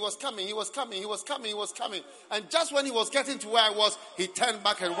came, he was coming. And just when he was getting to where I was, he turned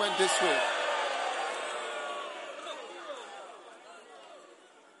back and went this way.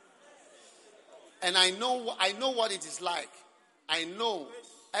 And I know what it is like. I know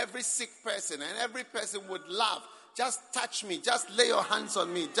every sick person and every person would laugh. Just touch me. Just lay your hands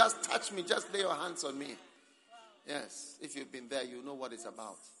on me. Just touch me. Just lay your hands on me. Yes. If you've been there, you know what it's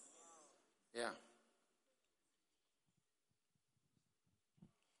about. Yeah.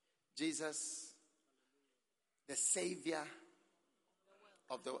 Jesus, the Savior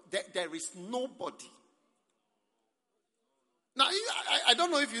of the world. There is nobody. Now, I don't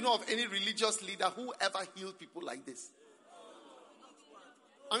know if you know of any religious leader who ever healed people like this.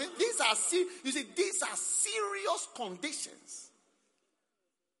 I mean, these are serious conditions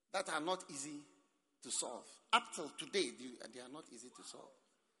that are not easy to solve. Up till today, they are not easy to solve.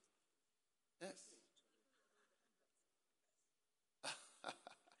 Yes.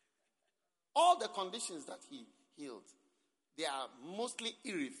 All the conditions that he healed, they are mostly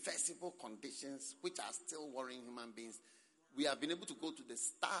irreversible conditions which are still worrying human beings. We have been able to go to the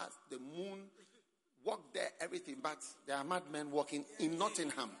stars, the moon, walk there, everything. But there are madmen walking in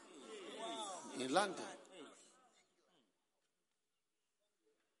Nottingham, in London.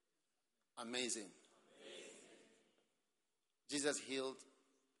 Amazing. Jesus healed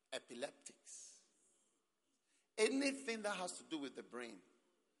epileptics. Anything that has to do with the brain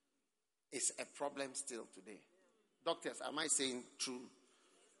is a problem still today. Doctors, am I saying true?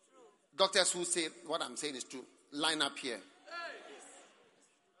 Doctors who say what I'm saying is true, line up here.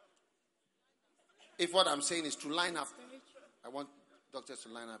 If what I'm saying is true, line up. I want doctors to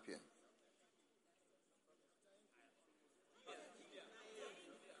line up here.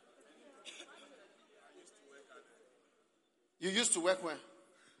 You used to work where?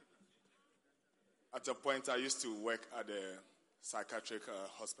 At a point, I used to work at a psychiatric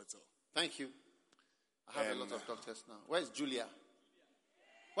hospital. Thank you. I have a lot of doctors now. Where is Julia?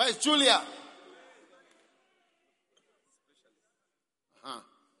 Where is Julia?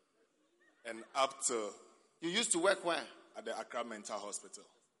 And up to... You used to work where? At the Accra Mental Hospital,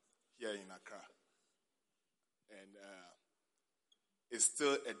 here in Accra. And it's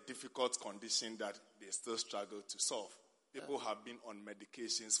still a difficult condition that they still struggle to solve. People have been on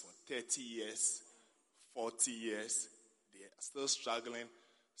medications for 30 years, 40 years. They are still struggling.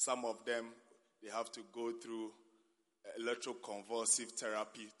 Some of them, they have to go through electroconvulsive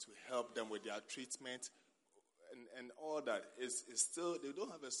therapy to help them with their treatment and all that. It's still, they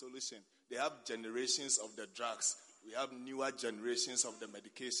don't have a solution. They have generations of the drugs. We have newer generations of the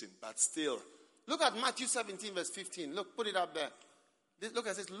medication, but still. Look at Matthew 17, verse 15. Look, put it up there. Look,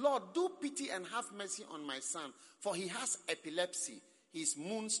 it says, Lord, do pity and have mercy on my son, for he has epilepsy. He is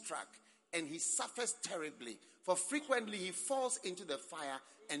moonstruck, and he suffers terribly. For frequently he falls into the fire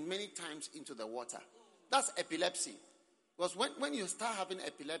and many times into the water. That's epilepsy. Because when you start having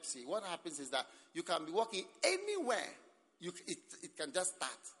epilepsy, what happens is that you can be walking anywhere. It can just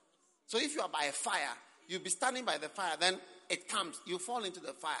start. So if you are by a fire, you'll be standing by the fire, then it comes, you fall into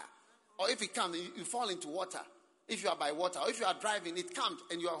the fire. Or if it comes, you fall into water. If you are by water, or if you are driving, it comes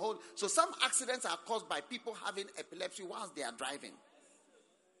and you are holding. So some accidents are caused by people having epilepsy whilst they are driving.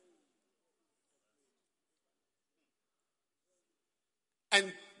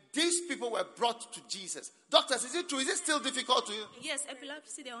 And these people were brought to Jesus. Doctors, is it true? Is it still difficult to you? Yes,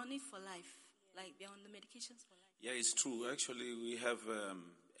 epilepsy, they're on it for life. Like, they're on the medications for life. Yeah, it's true. Actually, we have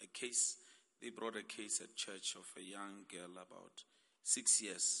a case. They brought a case at church of a young girl about 6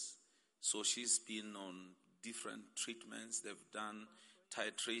 years. So she's been on different treatments. They've done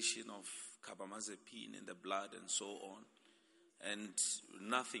titration of carbamazepine in the blood and so on. And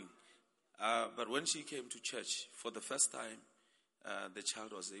nothing. But when she came to church for the first time, the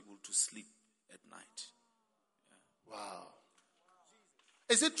child was able to sleep at night. Yeah. Wow.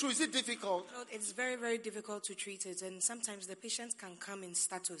 Is it true? Is it difficult? No, it's very, very difficult to treat it. And sometimes the patients can come in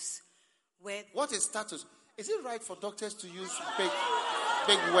status. What is status? Is it right for doctors to use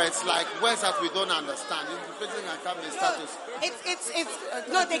big words, like words that we don't understand? The patient can come in status.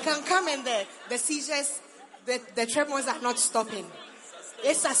 No, they can come and the seizures, the tremors are not stopping.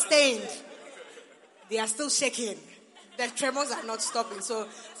 It's sustained. They are still shaking. The tremors are not stopping. So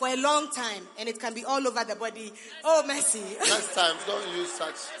for a long time, and it can be all over the body. Oh, mercy. Next time, don't use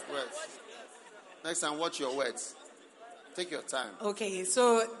such words. Next time, watch your words. Take your time. Okay,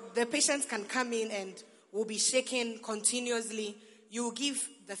 so the patients can come in and will be shaking continuously. You give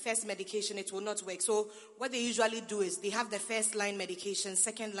the first medication, it will not work. So what they usually do is they have the first line medication,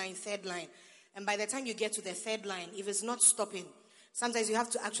 second line, third line. And by the time you get to the third line, if it's not stopping, sometimes you have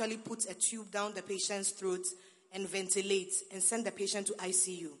to actually put a tube down the patient's throat and ventilate and send the patient to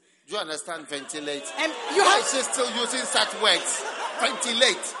ICU. Do you understand ventilate? And Why is she still using such words?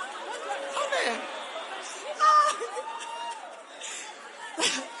 Ventilate.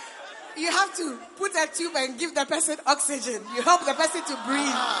 You have to put a tube and give the person oxygen. You help the person to breathe.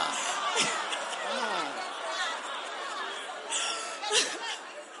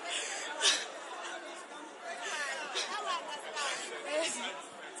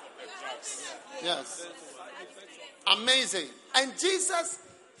 Yes. Amazing. And Jesus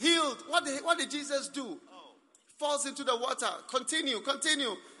healed. What did Jesus do? Falls into the water. Continue.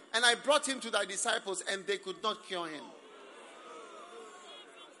 And I brought him to thy disciples and they could not cure him.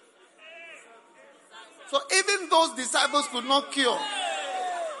 So even those disciples could not cure.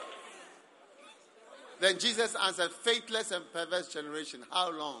 Then Jesus answered, faithless and perverse generation,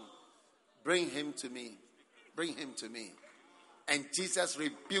 how long? Bring him to me. Bring him to me. And Jesus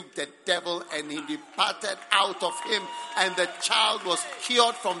rebuked the devil and he departed out of him. And the child was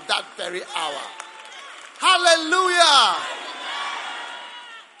cured from that very hour. Hallelujah.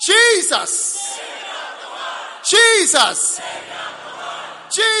 Jesus. Jesus.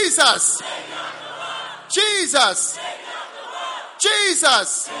 Jesus. Jesus.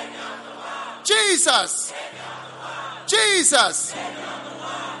 Jesus. Jesus. Jesus.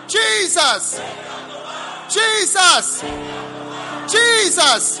 Jesus. Jesus.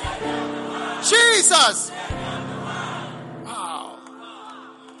 Jesus. Jesus. Wow.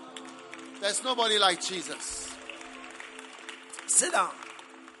 There's nobody like Jesus. Sit down.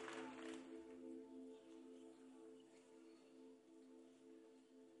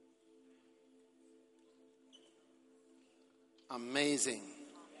 Amazing.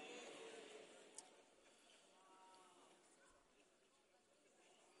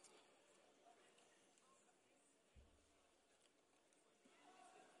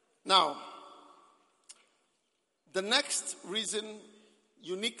 Now, the next reason,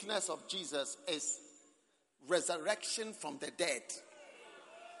 uniqueness of Jesus, is resurrection from the dead.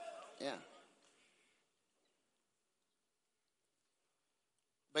 Yeah.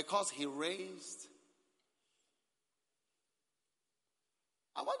 Because he raised.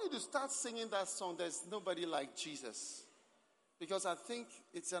 I want you to start singing that song, There's Nobody Like Jesus. because I think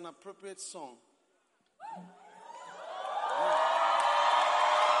it's an appropriate song.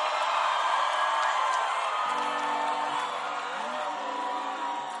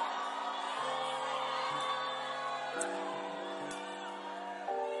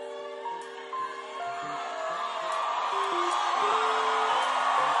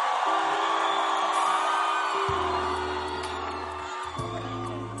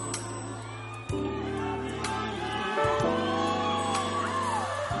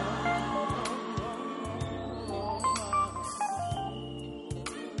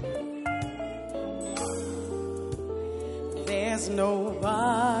 There's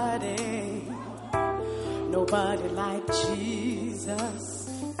nobody like Jesus.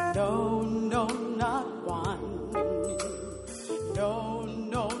 No, no, not one. No,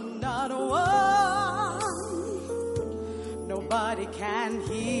 no, not one. Nobody can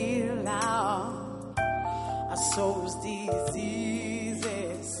heal our soul's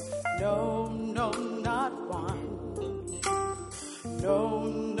diseases. No, no, not one. No,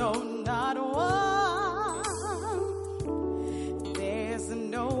 no, not one.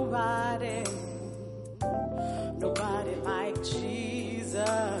 Nobody like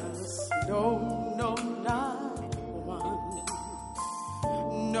Jesus. No, no, not one.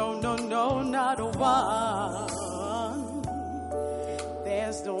 No, no, no, not one.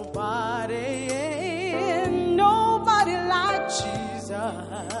 There's nobody like Jesus.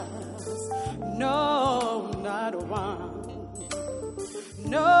 No, not one.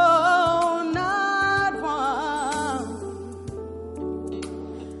 No, not one.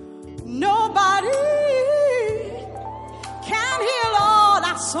 Nobody can heal all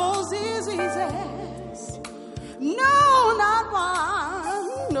our soul's diseases. No, not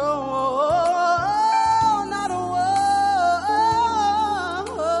one. No, not one.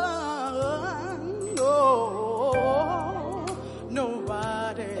 No,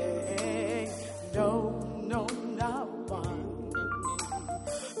 nobody. No, no, not one.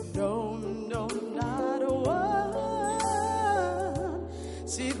 No, no, not one.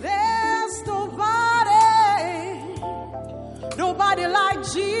 See, there's nobody like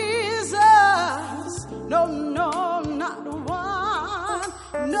Jesus. No, no, not one.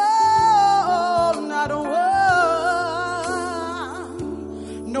 No, not one.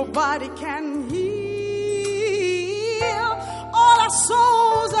 Nobody can heal all our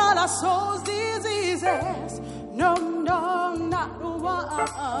souls' diseases. No, no, not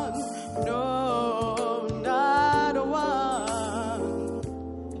one. No, not one.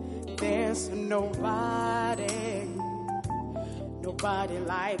 There's nobody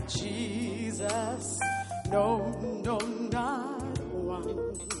like Jesus. No, no, not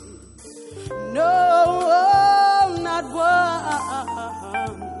one. No, not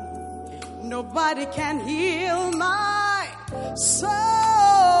one. Nobody can heal my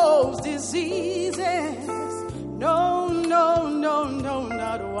soul's diseases. No, no, no, no,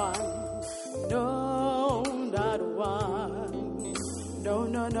 not one. No, not one. No,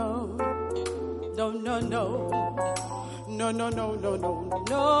 no, no. No, no, no. No, no, no, no, no,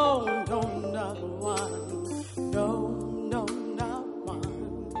 no, no, not one. No, no, not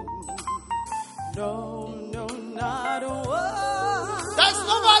one. No, no, not one. There's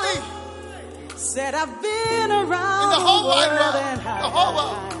nobody. Said I've been around in the whole wide world. And the whole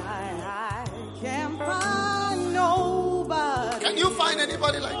world. I can't find nobody. Can you find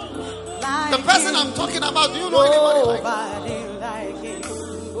anybody like you? Like the person I'm talking about, do you know anybody like him?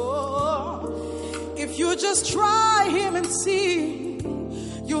 If you just try him and see,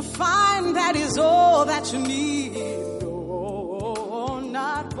 you'll find that is all that you need. No,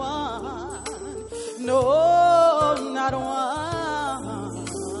 not one. No, not one.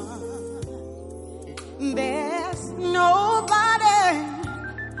 There's nobody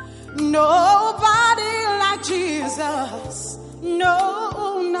like Jesus.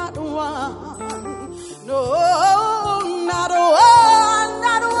 No, not one. No, not one,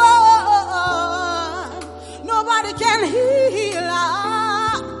 not one. Nobody can heal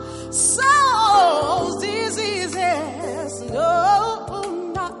our soul's diseases.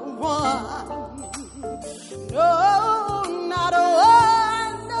 No, not one. No, not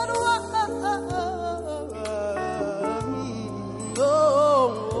one, not one.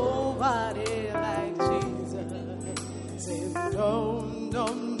 Nobody like Jesus. Say no, no,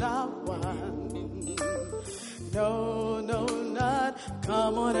 not one. No, no, not.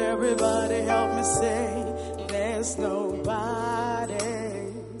 Come on, everybody, help me say. There's nobody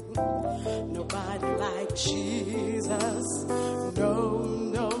like Jesus. No,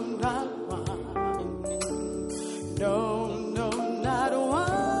 no, not one. No, no, not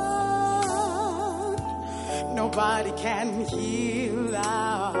one. Nobody nobody can heal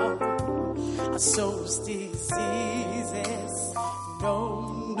our soul's diseases.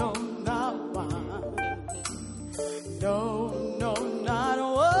 No, no, not one. No, no, not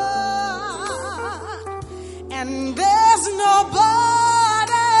one. And there's nobody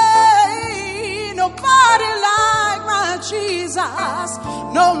like my Jesus.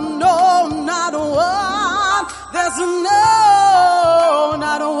 No, no, not one. There's not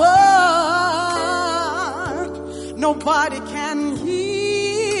one. Nobody can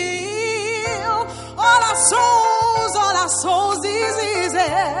heal all our souls'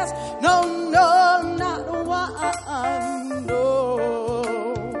 diseases. No, no, not one. No.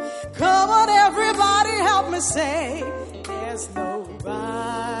 Come on, everybody, help me say, there's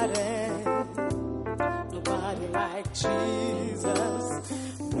nobody like Jesus.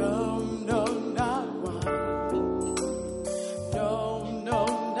 No, no, not one. No, no,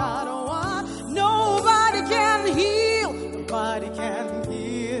 not one. Nobody can heal. Nobody can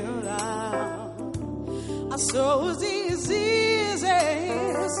heal our soul's diseases.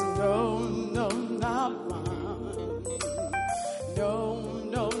 No, no, not one. No,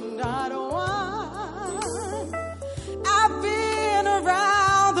 no, not one. I've been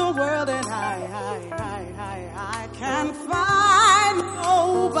around the world and I can't find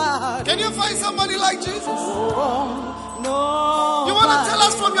nobody. Can you find somebody like Jesus? Oh, no. You want to tell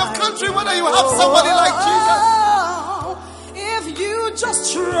us from your country whether you have somebody like Jesus? If you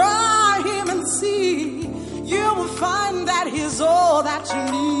just try him and see, you will find that he's all that you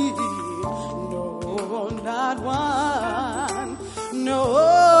need. No, not one.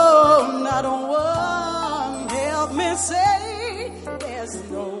 No, not one. Help me say, there's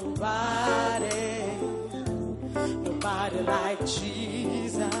nobody like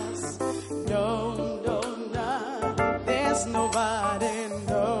Jesus. No, no, no. There's nobody.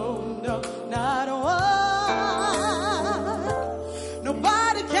 No, no, not one.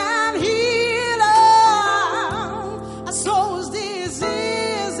 Nobody can heal our soul's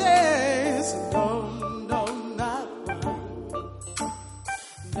diseases. No, no, not one.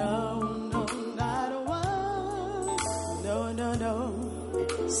 No, no, not one. No, no, no.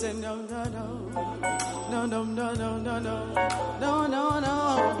 Say no, no, no. No, no, no, no, no, no. No, no,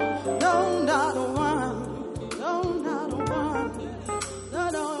 no. No, not one. No, not one. No,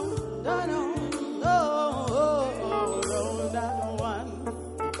 no, no, no. No, no, not one.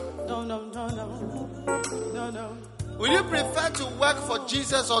 No, no, no, no. No, no. Will you prefer to work for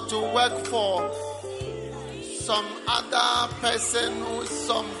Jesus or to work for some other person who is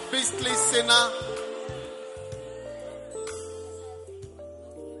some beastly sinner?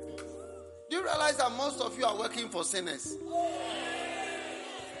 Do you realize that most of you are working for sinners?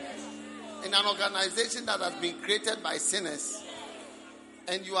 In an organization that has been created by sinners,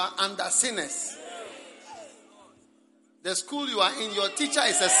 and you are under sinners. The school you are in, your teacher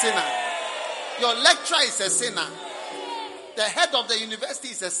is a sinner. Your lecturer is a sinner. The head of the university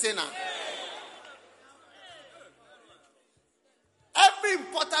is a sinner. Every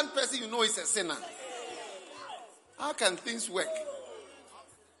important person you know is a sinner. How can things work?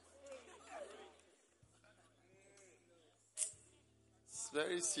 It's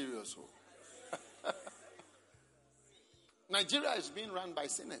very serious. Nigeria is being run by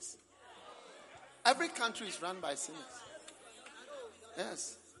sinners. Every country is run by sinners.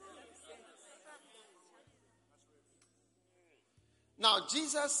 Yes. Now,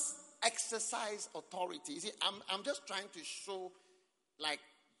 Jesus exercised authority. See, I'm just trying to show, like,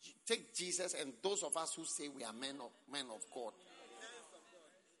 take Jesus and those of us who say we are men of God.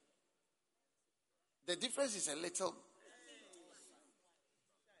 The difference is a little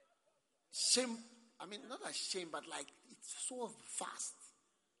shame. I mean, not a shame, but like it's so vast.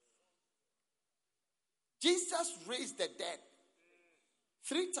 Jesus raised the dead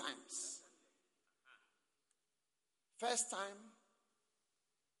 3 times. First time,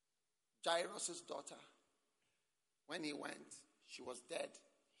 Jairus' daughter, when he went, she was dead.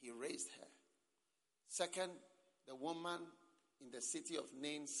 He raised her. Second, the woman in the city of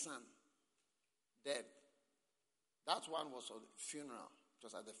Nain's son, dead. That one was at the funeral. It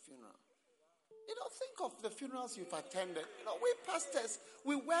was at the funeral. You know, think of the funerals you've attended. You know, we pastors,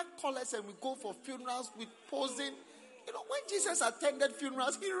 we wear collars and we go for funerals with posing. You know, when Jesus attended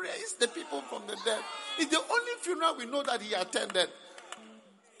funerals, he raised the people from the dead. It's the only funeral we know that he attended.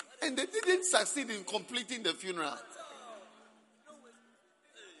 And they didn't succeed in completing the funeral.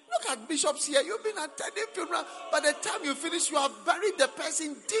 Look at bishops here. You've been attending funeral. By the time you finish, you have buried the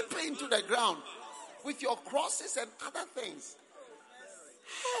person deeper into the ground with your crosses and other things.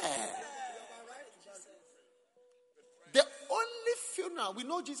 Hey. The only funeral, we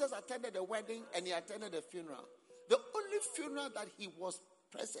know Jesus attended a wedding and he attended a funeral. The funeral that he was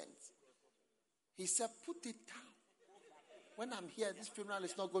present, he said, put it down. When I'm here, this funeral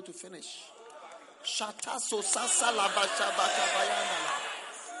is not going to finish.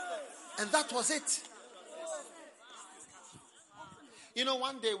 And that was it. You know,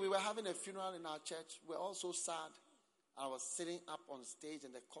 one day we were having a funeral in our church. We were all so sad. I was sitting up on stage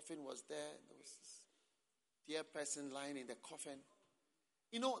and the coffin was there. There was this dear person lying in the coffin.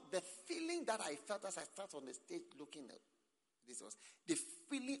 You know, the feeling that I felt as I sat on the stage looking at this was the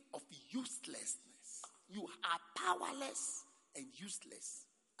feeling of uselessness. You are powerless and useless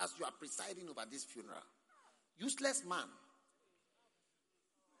as you are presiding over this funeral. Useless man.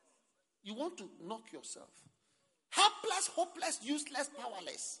 You want to knock yourself. Helpless, hopeless, useless,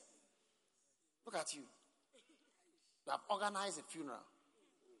 powerless. Look at you. You have organized a funeral.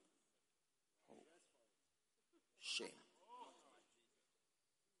 Oh, shame.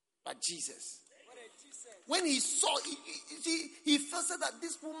 But Jesus, when he saw, he felt that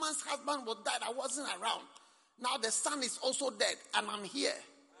this woman's husband was dead. I wasn't around. Now the son is also dead, and I'm here.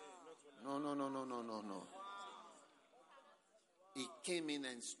 No. He came in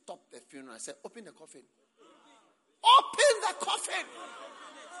and stopped the funeral. I said, open the coffin. Open the coffin.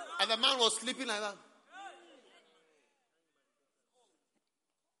 And the man was sleeping like that.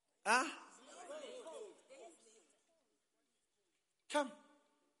 Huh? Come.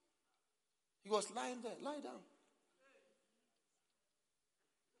 He was lying there. Lie down.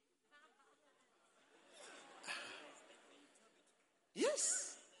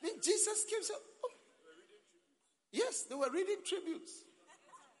 Yes. Then Jesus came and said, oh. Yes, they were reading tributes.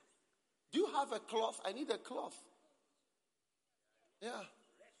 Do you have a cloth? I need a cloth. Yeah.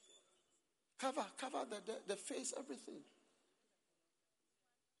 Cover the face, everything.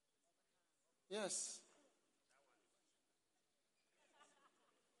 Yes.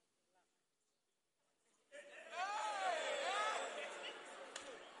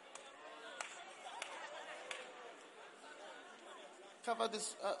 Cover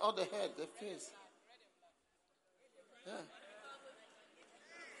this, all the head, the face. Yeah.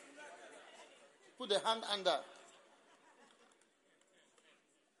 Put the hand under.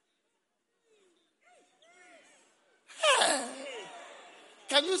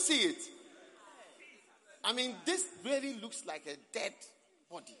 Can you see it? I mean, this really looks like a dead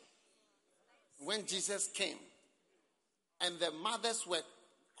body. When Jesus came, and the mothers were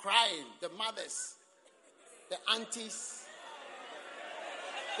crying, the mothers, the aunties,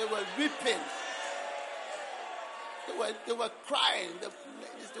 they were weeping. They were crying. The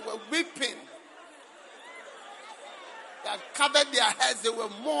ladies, they were weeping. They had covered their heads. They were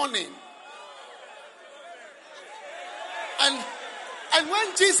mourning. And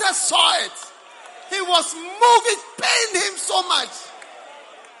when Jesus saw it, he was moved. It pained him so much.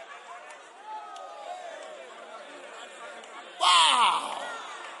 Wow.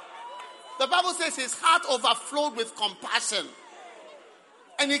 The Bible says his heart overflowed with compassion.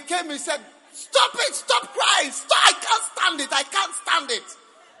 And he came and said, stop it, stop crying. Stop. I can't stand it. I can't stand it.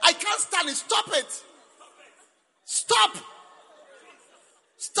 I can't stand it. Stop it. Stop.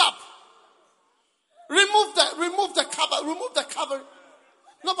 Stop. Remove the cover. Remove the cover.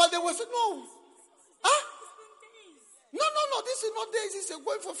 No, but they were saying, no. Huh? No. This is not days. This is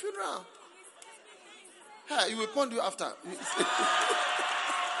going for funeral. Hey, he will pond you after.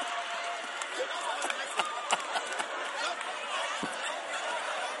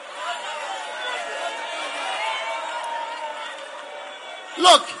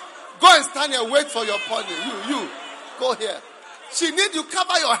 Look, go and stand here. Wait for your pony. You, go here. She need you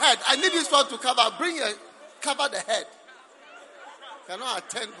cover your head. I need this one to cover. Cover the head. Cannot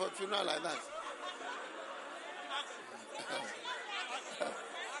attend for a funeral like that.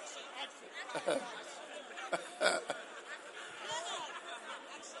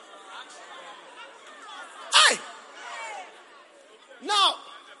 Hey! Now,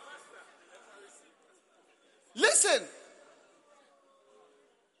 listen.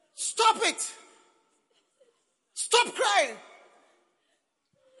 Stop it. Stop crying.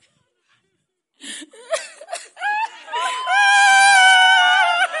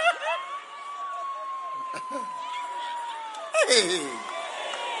 Hey.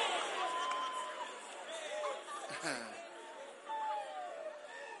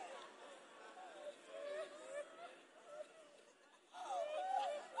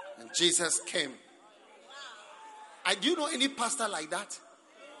 And Jesus came. Do you know any pastor like that?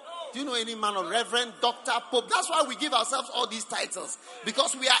 Do you know any man of reverend, doctor, pope? That's why we give ourselves all these titles.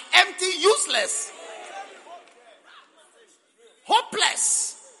 Because we are empty, useless,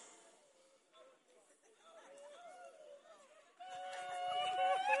 hopeless.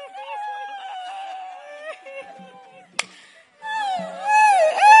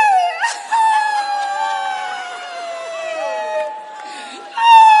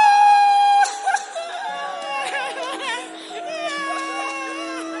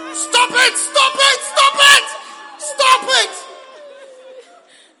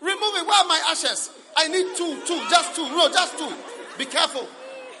 fishes. I need two, just two. No, just two. Be careful.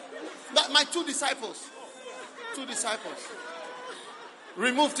 My 2 disciples. 2 disciples.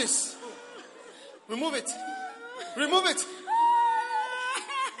 Remove this. Remove it. Remove it.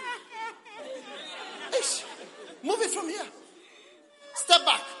 Ish. Move it from here. Step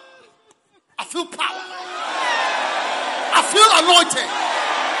back. I feel power. I feel anointing.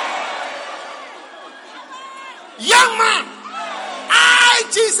 Young man,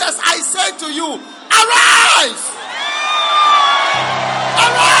 Jesus, I say to you, arise.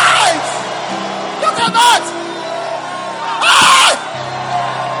 Arise. Look at that.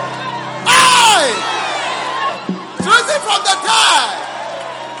 Risen from the dead.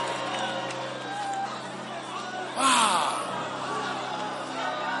 Wow.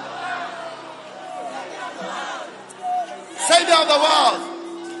 Savior of the world.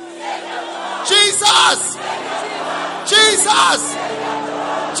 Jesus. Jesus.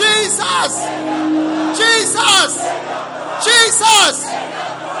 Jesus. Jesus. Jesus.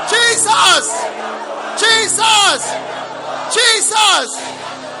 Jesus. Jesus. Jesus.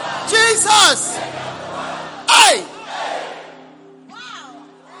 Jesus. Hey.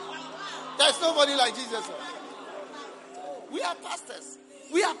 There's nobody like Jesus. We are pastors.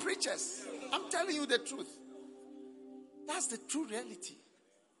 We are preachers. I'm telling you the truth. That's the true reality.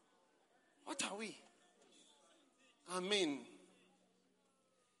 What are we? I mean,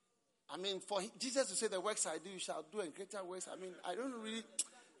 for Jesus to say the works I do, you shall do, and greater works. I don't really,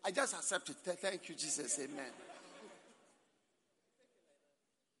 I just accept it. Thank you, Jesus. Amen.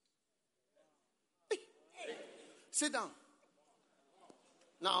 Sit down.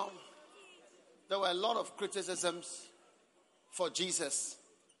 Now, there were a lot of criticisms for Jesus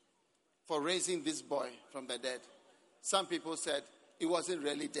for raising this boy from the dead. Some people said he wasn't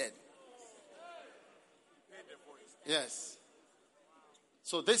really dead. Yes.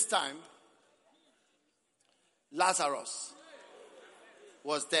 So this time, Lazarus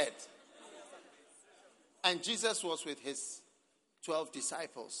was dead. And Jesus was with his 12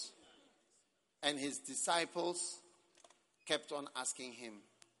 disciples. And his disciples kept on asking him,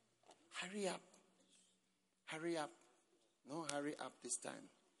 hurry up. Hurry up. No, hurry up this time.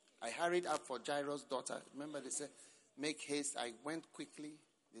 I hurried up for Jairus' daughter. Remember, they said, make haste. I went quickly.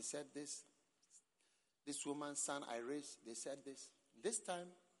 They said this. This woman's son I raised. They said this. This time,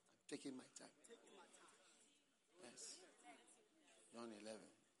 I'm taking my time. Yes. John 11.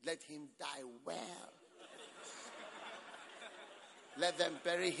 Let him die well. Let them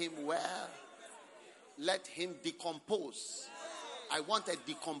bury him well. Let him decompose. I want a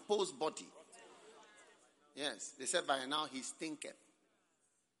decomposed body. Yes. They said by now he stinketh.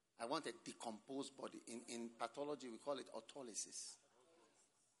 I want a decomposed body. In pathology, we call it autolysis.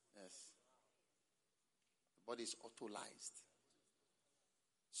 Yes. The body is autolyzed.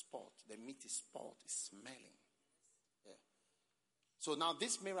 Spot. The meat is spot. It's smelling. Yeah. So now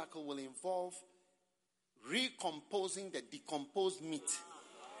this miracle will involve recomposing the decomposed meat.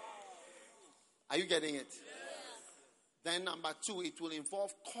 Are you getting it? Then number 2, it will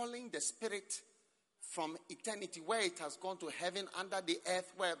involve calling the spirit from eternity, where it has gone to heaven, under the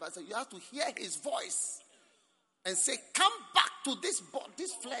earth, wherever. So you have to hear his voice and say, come back to this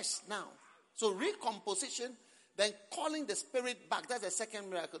flesh now. So recomposition, then calling the spirit back. That's the second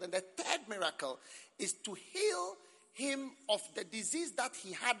miracle. Then the third miracle is to heal him of the disease that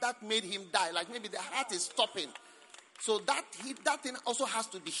he had that made him die. Like maybe the heart is stopping. So that thing also has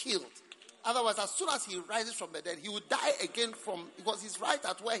to be healed. Otherwise, as soon as he rises from the dead, he will die again because he's right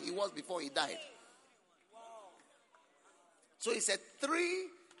at where he was before he died. So it's a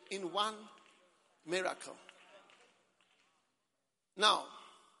 3-in-1 miracle. Now,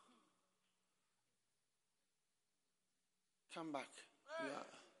 come back. Yeah.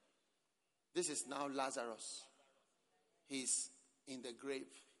 This is now Lazarus. He's in the grave.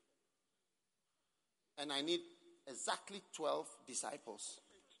 And I need exactly 12 disciples.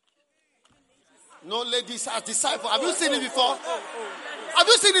 No ladies as disciples. Have you seen it before? Have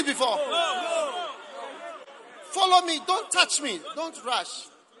you seen it before? Follow me. Don't touch me. Don't rush.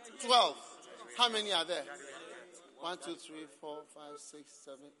 12. How many are there? 1, 2, 3, 4, 5, 6,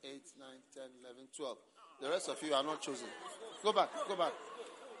 7, 8, 9, 10, 11, 12. The rest of you are not chosen. Go back. Go back.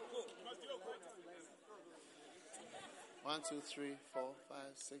 1, 2, 3, 4, 5,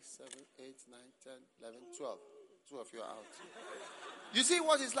 6, 7, 8, 9, 10, 11, 12. 2 of you are out. You see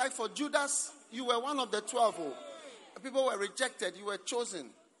what it's like for Judas? You were one of the 12. People were rejected. You were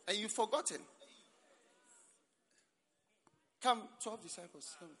chosen. And you've forgotten. Come, 12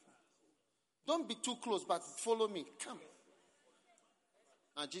 disciples. Come. Don't be too close, but follow me. Come.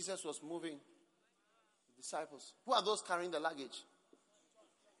 And Jesus was moving the disciples. Who are those carrying the luggage?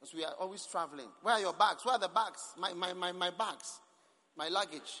 Because we are always traveling. Where are your bags? Where are the bags? My bags. My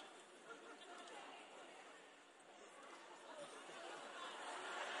luggage.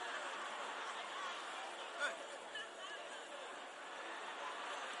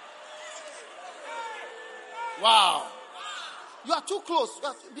 Wow. You are too close. You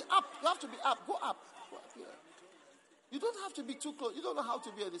have to be up. You have to be up. Go up. Go up here. You don't have to be too close. You don't know how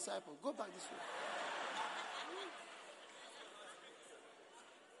to be a disciple. Go back this way.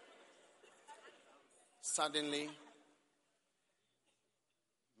 Suddenly,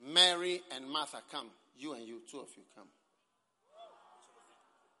 Mary and Martha come. You and you, two of you come.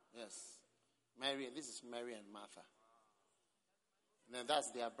 Yes. Mary, this is Mary and Martha. And then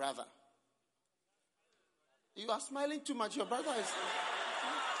that's their brother. You are smiling too much. Your brother is...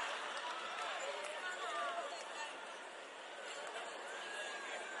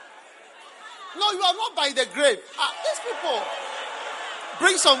 No, you are not by the grave. These people.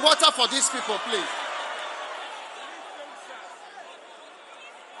 Bring some water for these people, please.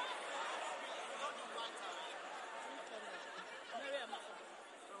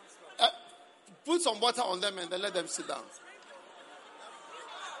 Put some water on them and then let them sit down.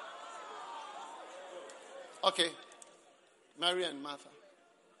 Okay. Mary and Martha.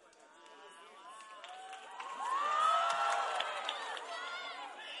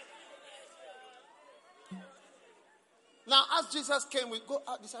 Now, as Jesus came, we go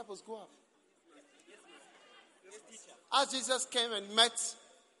out, disciples, go up. As Jesus came and met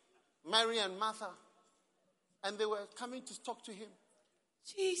Mary and Martha, and they were coming to talk to him.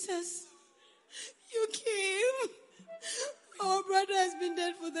 Jesus, you came. Our brother has been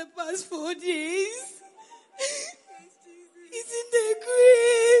dead for the past 4 days. He's in the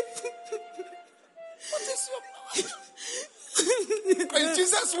grave. What is your power? And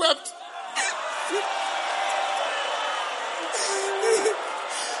Jesus wept.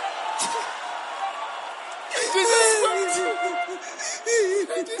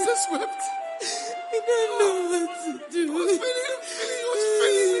 Jesus wept. I don't know what to do.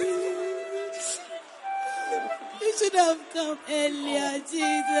 You should have come earlier,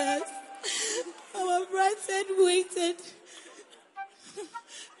 Jesus. Our brother waited.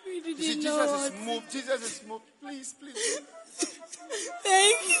 We didn't know. Jesus is moved. Jesus is moved. Please.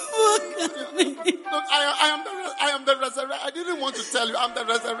 Thank you for coming. Look, I am the resurrection. I didn't want to tell you I'm the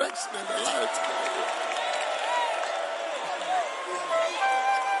resurrection and the life.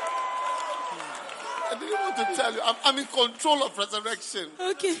 I didn't want to tell you. I'm in control of resurrection.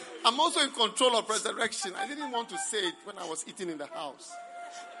 Okay. I'm also in control of resurrection. I didn't want to say it when I was eating in the house.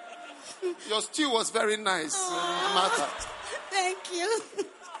 Your stew was very nice, Martha. Thank you.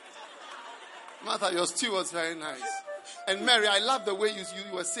 Martha, your stew was very nice. And Mary, I love the way you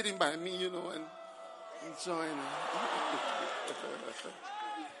were sitting by me, and enjoying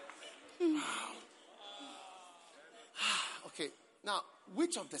it. Okay, now,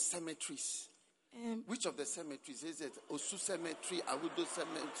 which of the cemeteries? Which of the cemeteries? Is it Osu Cemetery, Awudo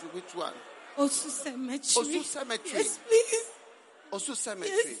Cemetery? Which one? Osu Cemetery. Osu Cemetery. Yes, please. Osu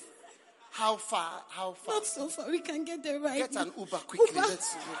Cemetery. Yes. How far? Not so far. We can get there right Get now. an Uber quickly. Uber.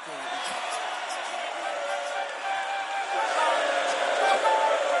 Let's get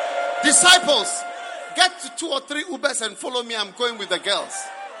Disciples, get to 2 or 3 Ubers and follow me. I'm going with the girls.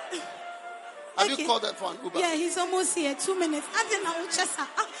 Have you called that for an Uber? Yeah, he's almost here. 2 minutes.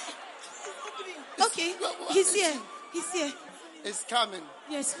 Okay, he's here. He's here. It's coming.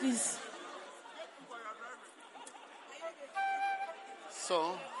 Yes, please.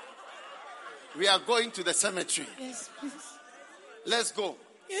 So, we are going to the cemetery. Yes, please. Let's go.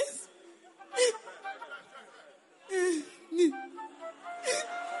 Yes.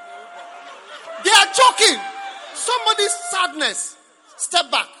 They are joking. Somebody's sadness.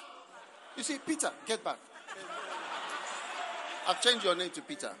 Step back. You see, Peter, get back. I've changed your name to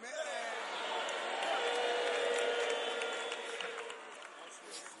Peter.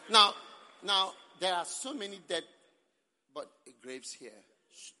 Now, there are so many dead graves here.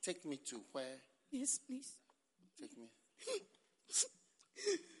 Take me to where? Yes, please. Take me.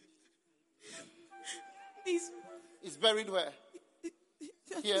 Please. It's buried where?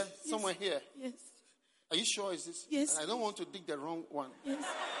 Here? Yes. Somewhere here? Yes. Are you sure is this? Yes. I don't want to dig the wrong one. Yes.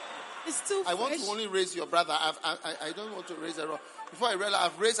 It's too I want to only raise your brother. I don't want to raise a robber. Before I realize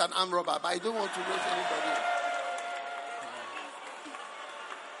I've raised an armed robber, but I don't want to raise anybody.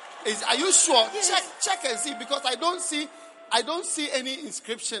 Are you sure? Yes. Check and see, because I don't see any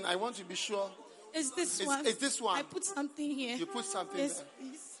inscription. I want to be sure. It's this one. It's this one. I put something here. You put something yes, there.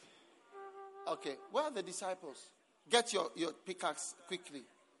 Please. Okay. Where are the disciples? Get your pickaxe quickly.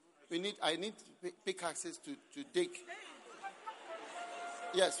 I need pickaxes to dig.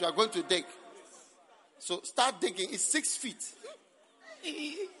 Yes, we are going to dig. So start digging. It's 6 feet.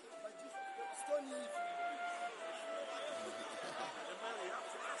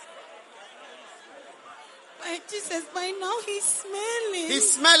 My Jesus, by now he's smelling.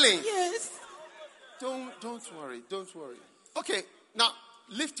 He's smelling. Yes. Don't worry. Don't worry. Okay, now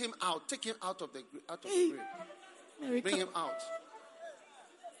lift him out. Take him out of the grave. Bring him out.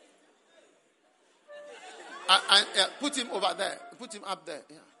 And put him over there. Put him up there.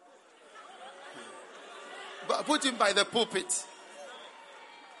 Yeah. But put him by the pulpit.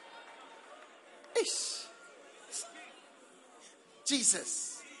 Ish.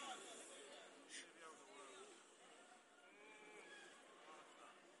 Jesus.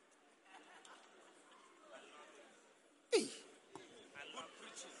 Hey.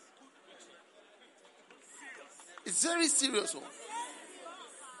 It's very serious.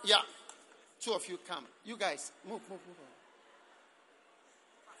 Yeah. 2 of you come. You guys, move on.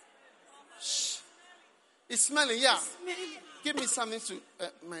 Shh. It's smelling, yeah. Give me something to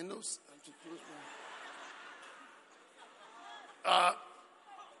my nose. To close my...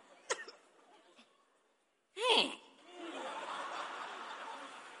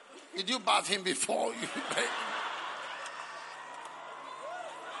 Did you bath him before?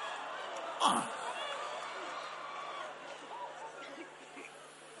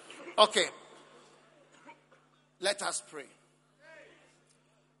 Okay. Let us pray.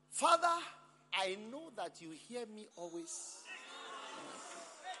 Father, I know that you hear me always.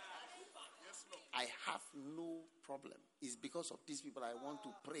 I have no problem. It's because of these people I want to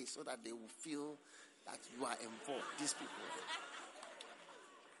pray so that they will feel that you are involved. These people.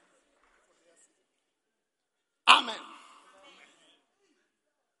 Amen.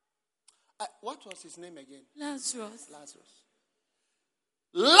 What was his name again? Lazarus.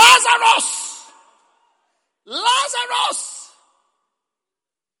 Lazarus!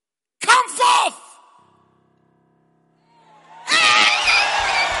 Come forth!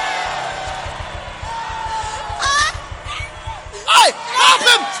 Help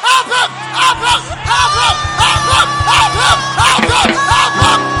him!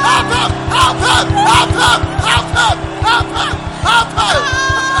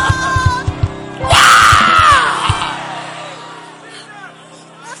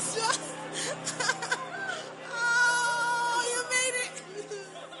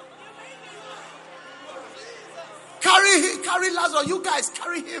 Carry Lazarus. You guys,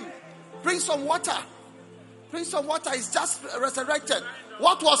 carry him. Bring some water. He's just resurrected.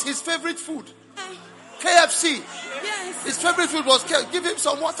 What was his favorite food? KFC. Yes. His favorite food was KFC. Give him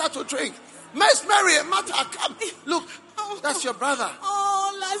some water to drink. Miss Mary, Martha, come. Look, that's your brother.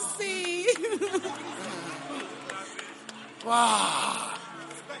 Oh, let's see. Wow.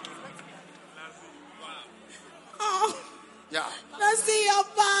 Oh. Yeah. Let's see your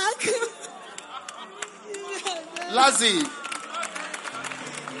back. Lazzy.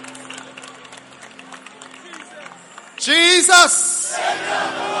 Jesus.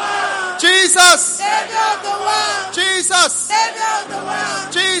 Jesus. Jesus.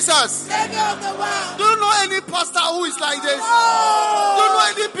 Jesus. Do you know any pastor who is like this? Do you know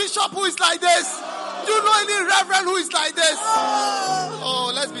any bishop who is like this? Do you know any reverend who is like this?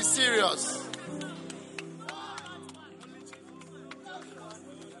 Oh, let's be serious.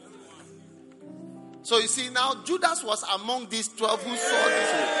 So you see now, Judas was among these 12 who saw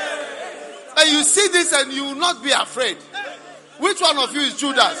this. And you see this and you will not be afraid. Which one of you is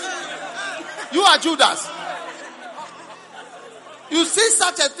Judas? You are Judas. You see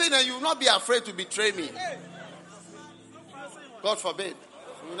such a thing and you will not be afraid to betray me. God forbid.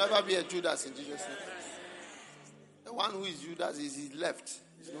 You will never be a Judas in Jesus' name. The one who is Judas is his left.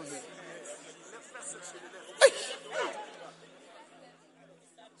 He's not here. Hey.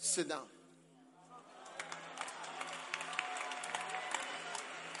 Sit down.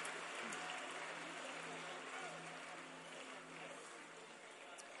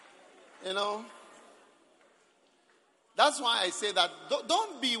 You know, that's why I say that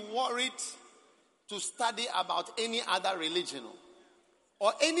don't be worried to study about any other religion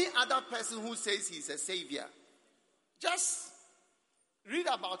or any other person who says he's a savior. Just read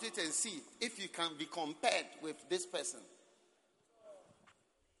about it and see if you can be compared with this person.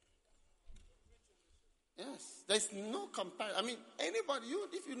 Yes, there's no comparison. I mean, anybody,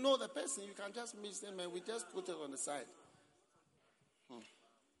 if you know the person, you can just mix them and we just put it on the side.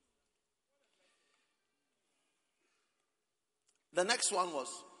 The next one was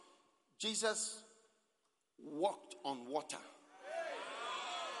Jesus walked on water.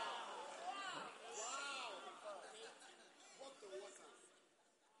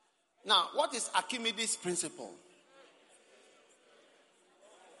 Now, what is Archimedes' principle?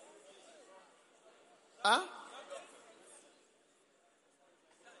 Huh?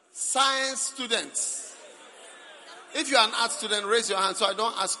 Science students. If you are an art student, raise your hand so I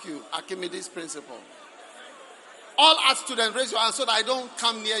don't ask you Archimedes principle. All art students, raise your hand so that I don't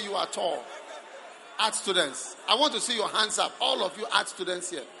come near you at all. Art students. I want to see your hands up. All of you art students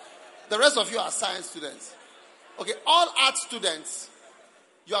here. The rest of you are science students. Okay, all art students,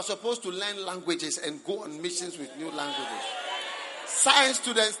 you are supposed to learn languages and go on missions with new languages. Science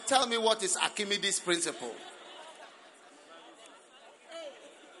students, tell me what is Archimedes principle.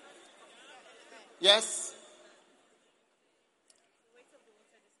 Yes?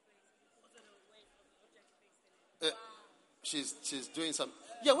 She's doing some.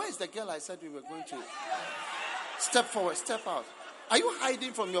 Yeah, where is the girl I said we were going to? Step forward, step out. Are you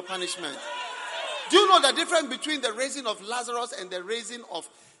hiding from your punishment? Do you know the difference between the raising of Lazarus and the raising of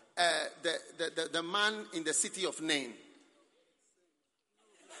the man in the city of Nain?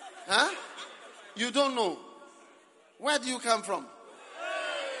 Huh? You don't know. Where do you come from?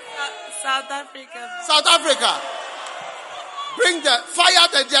 South Africa. South Africa. Bring the fire.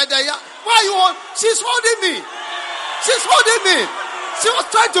 Why are you on? She's holding me. She's holding me. She was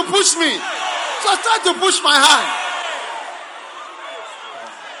trying to push me. She was trying to push my hand.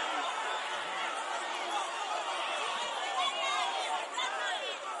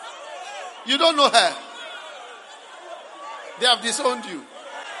 You don't know her. They have disowned you.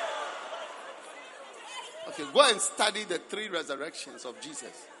 Okay, go and study the 3 resurrections of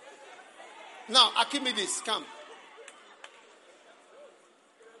Jesus. Now, Archimedes, come.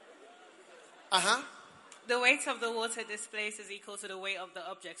 The weight of the water displaced is equal to the weight of the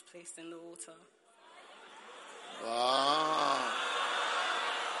objects placed in the water. Wow.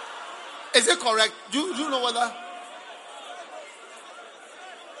 Is it correct? Do you know what that?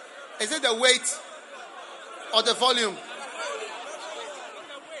 Is it the weight or the volume?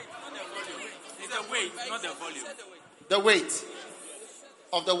 It's the weight, not the volume. The weight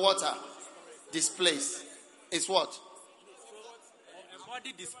of the water displaced is what? A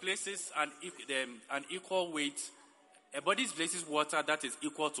body displaces an equal weight. A body displaces water that is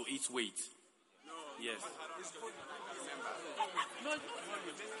equal to its weight. Yes.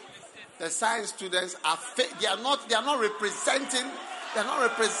 The science students are they are not representing. They're not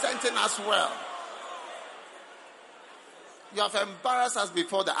representing us well. You have embarrassed us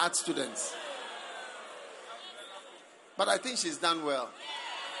before the art students. But I think she's done well.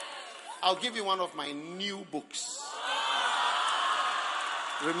 I'll give you one of my new books.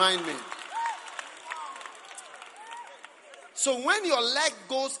 Remind me. So when your leg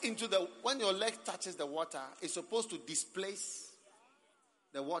when your leg touches the water, it's supposed to displace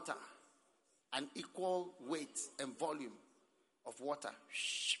the water, an equal weight and volume of water.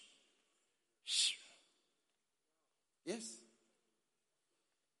 Yes.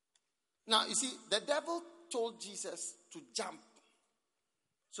 Now, you see, the devil told Jesus to jump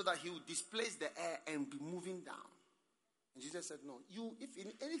so that he would displace the air and be moving down. And Jesus said, no, if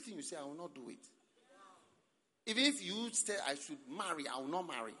anything you say, I will not do it. Even if you say I should marry, I will not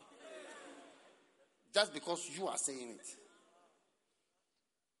marry. Just because you are saying it.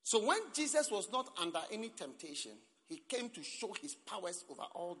 So when Jesus was not under any temptation, he came to show his powers over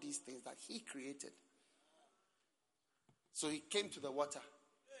all these things that he created. So he came to the water.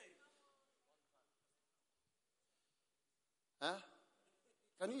 Huh?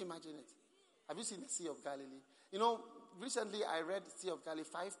 Can you imagine it? Have you seen the Sea of Galilee? You know, recently I read Sea of Galilee,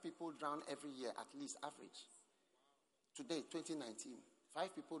 5 people drown every year, at least average. Today, 2019,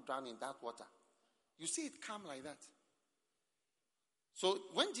 5 people drown in that water. You see it calm like that. So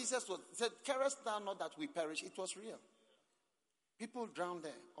when Jesus said, carest thou not that we perish, it was real. People drown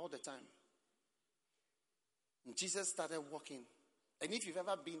there all the time. And Jesus started walking. And if you've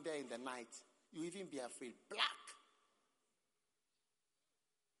ever been there in the night, you even be afraid. Black.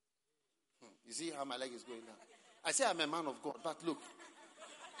 You see how my leg is going down? I say I'm a man of God, but look.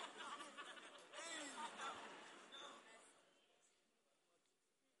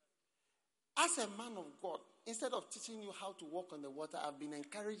 As a man of God, instead of teaching you how to walk on the water, I've been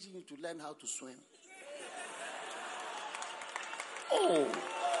encouraging you to learn how to swim. Oh.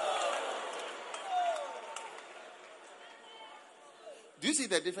 Do you see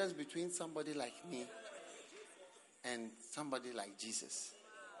the difference between somebody like me and somebody like Jesus?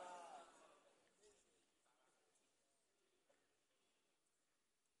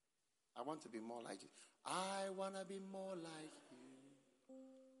 I want to be more like you. I want to be more like you.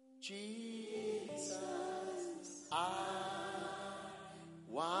 Jesus, I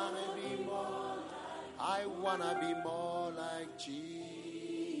want to be more. I want to be more like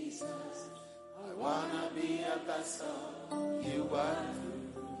Jesus. I want to be a vessel you want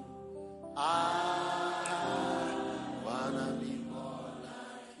to. wanna be more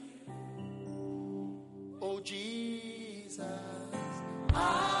like you. Oh Jesus, I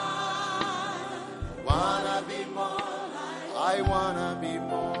wanna be more like, I wanna be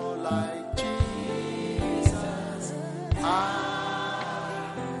more like Jesus. I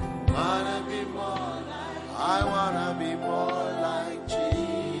wanna be more like, I wanna be more like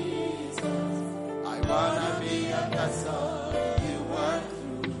Jesus. I wanna be a vessel you work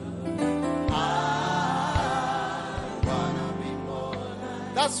through. I wanna be more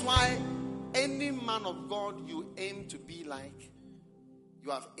like. That's why any man of God you aim to be like,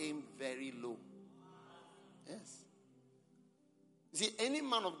 you have aimed very low. Yes. See, any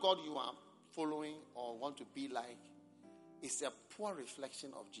man of God you are following or want to be like is a poor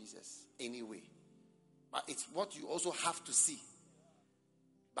reflection of Jesus anyway. But it's what you also have to see.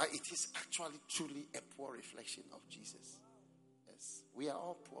 But it is actually truly a poor reflection of Jesus. Yes. We are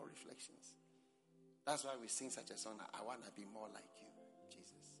all poor reflections. That's why we sing such a song, I want to be more like you,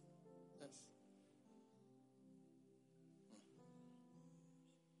 Jesus. Yes.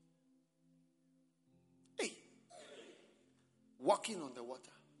 Hey. Walking on the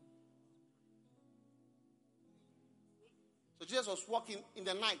water. So Jesus was walking in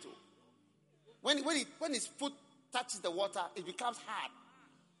the night. When his foot touches the water, it becomes hard.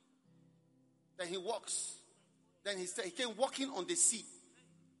 Then he walks. Then he came walking on the sea.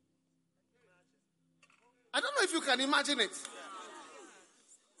 I don't know if you can imagine it.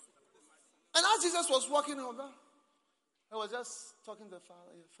 And as Jesus was walking over, I was just talking to the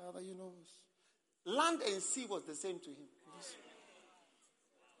Father. Father, you know, land and sea was the same to him.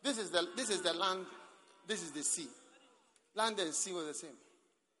 This is the land. This is the sea. Land and sea were the same.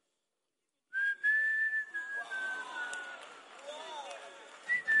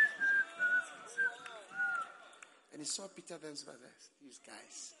 And he saw Peter then said, these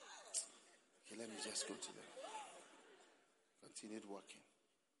guys. Okay, let me just go to them. Continued walking.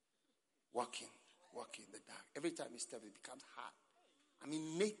 Walking in the dark. Every time he stepped, it becomes hard. I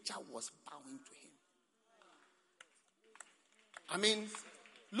mean, nature was bowing to him. I mean,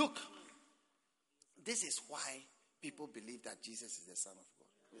 look. This is why people believe that Jesus is the Son of God.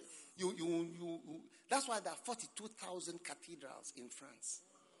 That's why there are 42,000 cathedrals in France.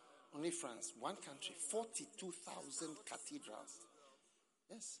 Only France, one country, 42,000 cathedrals.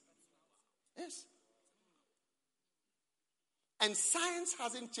 Yes. Yes. And science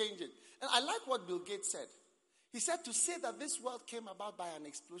hasn't changed it. And I like what Bill Gates said. He said to say that this world came about by an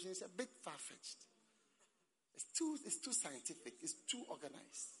explosion is a bit far-fetched. It's too scientific. It's too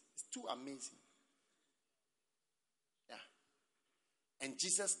organized. It's too amazing. Yeah. And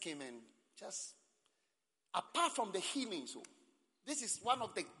Jesus came and just, apart from the healing, so this is one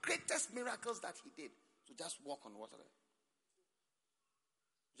of the greatest miracles that he did. To just walk on water.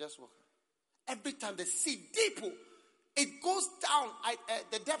 Just walk. Every time the sea deep, it goes down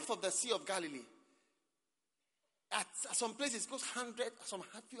at the depth of the Sea of Galilee. At some places, it goes a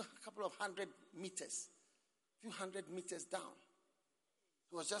couple of 100 meters. A few hundred meters down.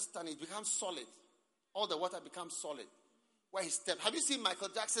 It was just standing. It becomes solid. All the water becomes solid. Where he stepped. Have you seen Michael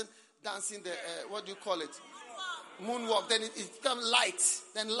Jackson dancing the, what do you call it? Moonwalk. Then it becomes light.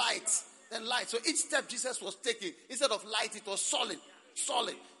 Then light. Then light. So each step Jesus was taking, instead of light, it was solid.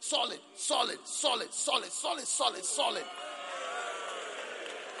 Solid. Solid. Solid. Solid. Solid. Solid. Solid. Solid.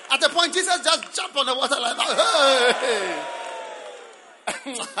 At the point, Jesus just jumped on the water like that. Hey!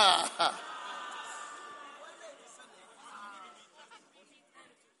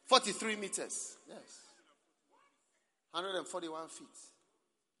 43 meters. Yes. 141 feet.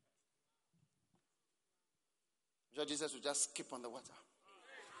 So Jesus would just skip on the water.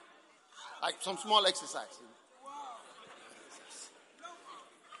 Like some small exercise.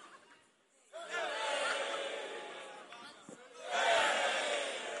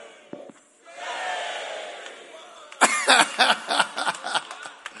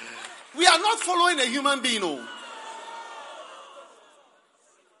 We are not following a human being. No.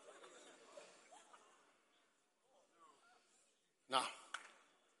 Now,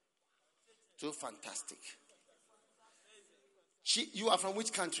 so fantastic. You are from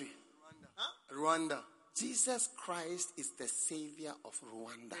which country? Rwanda. Jesus Christ is the Savior of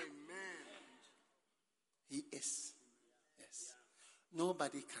Rwanda. Amen. He is. Yes.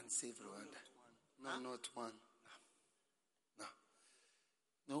 Nobody can save Rwanda. No, not one. No.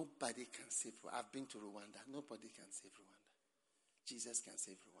 Nobody can save Rwanda. I've been to Rwanda. Nobody can save Rwanda. Jesus can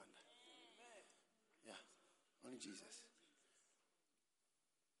save Rwanda. Yeah. Only Jesus.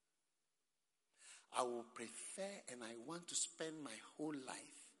 I will prefer and I want to spend my whole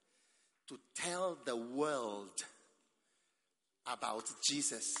life to tell the world about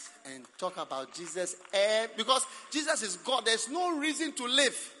Jesus and talk about Jesus because Jesus is God. There's no reason to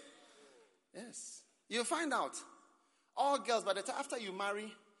live. Yes. You'll find out. All girls, by the time after you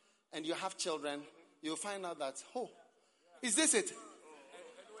marry and you have children, you'll find out that, is this it?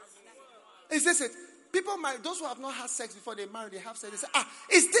 Is this it? People marry, those who have not had sex before they marry, they have sex, they say,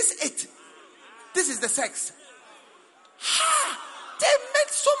 is this it? This is the sex. They make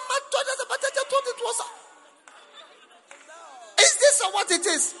so much noise about it. I thought it was. Is this what it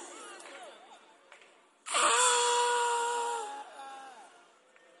is?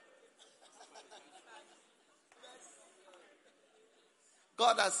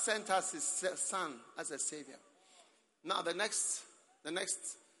 God has sent us his son as a savior. Now the next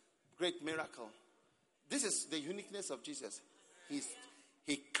great miracle. This is the uniqueness of Jesus.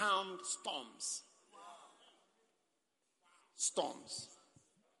 He calmed storms. Storms.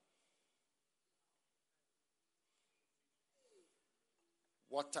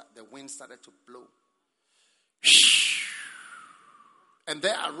 Water, the wind started to blow. And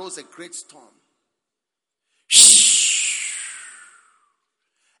there arose a great storm.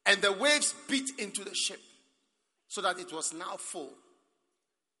 And the waves beat into the ship so that it was now full.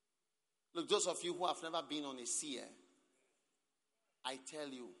 Look, those of you who have never been on a sea, I tell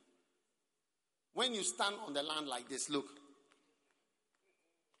you, when you stand on the land like this, look,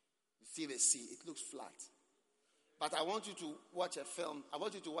 you see the sea, it looks flat. But I want you to watch a film. I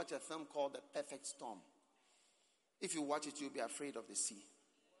want you to watch a film called The Perfect Storm. If you watch it, you'll be afraid of the sea.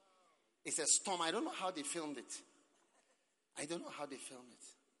 It's a storm. I don't know how they filmed it. I don't know how they filmed it.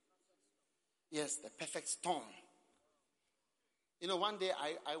 Yes, The Perfect Storm. You know, one day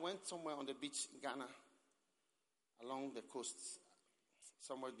I went somewhere on the beach in Ghana, along the coast,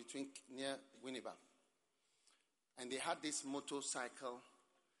 somewhere near Winneba. And they had this motorcycle,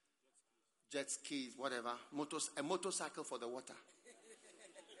 jet skis, whatever, a motorcycle for the water.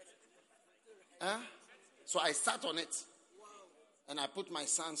 So I sat on it, and I put my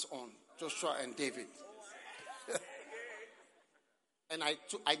sons on, Joshua and David. And I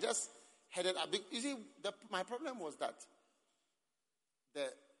just headed up. You see, my problem was that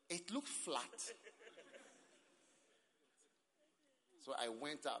it looked flat. So I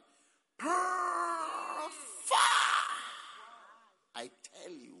went up. I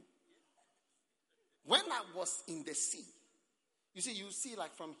tell you, when I was in the sea, you see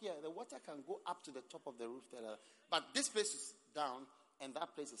like from here, the water can go up to the top of the roof there. But this place is down and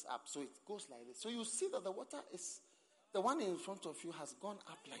that place is up. So it goes like this. So you see that the water the one in front of you has gone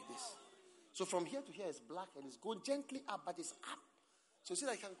up like this. So from here to here is black and it's going gently up, but it's up. So you see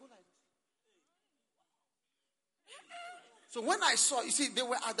that it can go like this. So when I saw, you see, they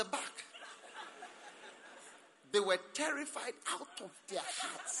were at the back. They were terrified out of their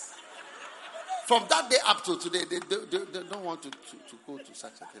hearts. From that day up to today, they don't want to go to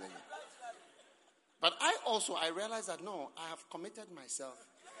such a thing again. But I realized that no, I have committed myself.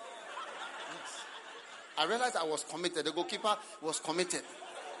 Yes. I realized I was committed. The goalkeeper was committed.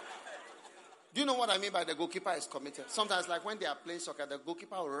 Do you know what I mean by the goalkeeper is committed? Sometimes, like when they are playing soccer, the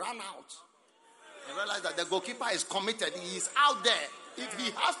goalkeeper will run out. I realize that the goalkeeper is committed. He is out there. If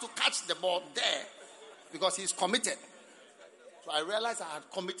he has to catch the ball there, because he's committed. So I realized I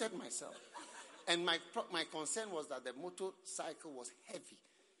had committed myself. And my concern was that the motorcycle was heavy.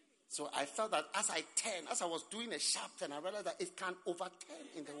 So I felt that as I was doing a sharp turn, I realized that it can overturn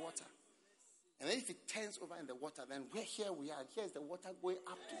in the water. And then if it turns over in the water, then here we are. And here's the water going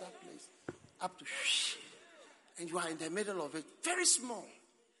up to that place. Up to, and you are in the middle of it, very small.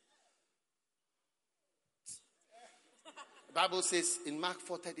 The Bible says in Mark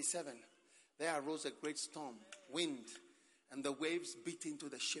 4:37, there arose a great storm, wind, and the waves beat into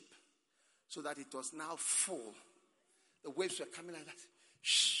the ship, so that it was now full. The waves were coming like that.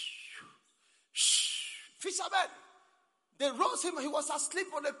 Fishermen, they rose him. He was asleep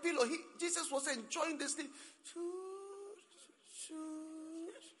on a pillow. Jesus was enjoying the sleep.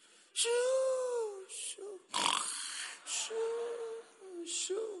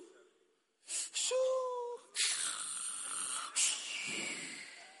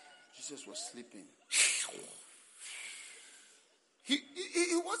 Jesus was sleeping.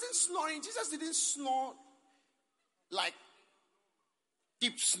 He wasn't snoring. Jesus didn't snore like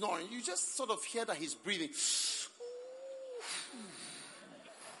deep snoring. You just sort of hear that he's breathing.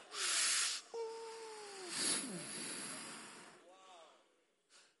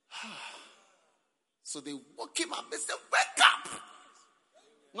 So they woke him up. They said, wake up!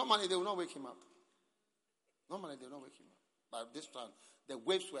 Normally they will not wake him up. But this time, the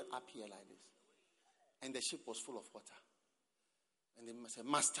waves were up here like this. And the ship was full of water. And they said,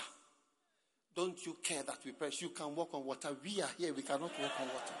 Master, Don't you care that we perish? You can walk on water. We are here. We cannot walk on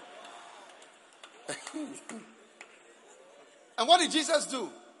water. And what did Jesus do?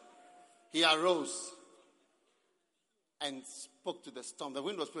 He arose and spoke to the storm. The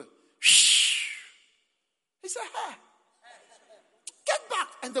wind was blowing. He said, hey, get back.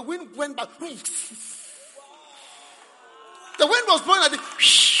 And the wind went back. The wind was blowing at it.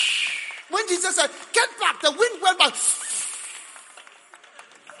 When Jesus said, get back, the wind went back.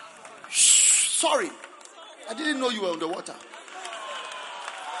 Sorry, I didn't know you were on the water.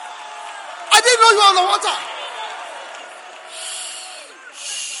 I didn't know you were on the water.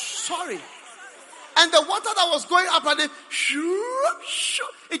 Sorry. And the water that was going up, and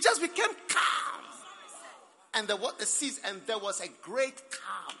it just became calm. And the water ceased, and there was a great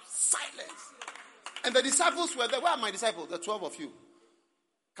calm, silence. And the disciples were there. Where are my disciples? The 12 of you.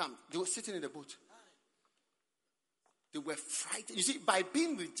 Come. They were sitting in the boat. They were frightened. You see, by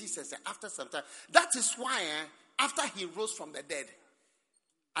being with Jesus after some time, that is why after he rose from the dead,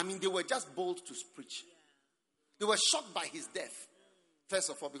 they were just bold to preach. They were shocked by his death, first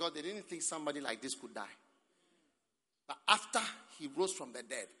of all, because they didn't think somebody like this could die. But after he rose from the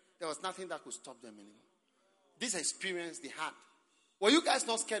dead, there was nothing that could stop them anymore. This experience they had. Were you guys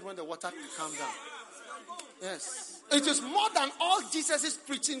not scared when the water calmed down? Yes. It is more than all Jesus'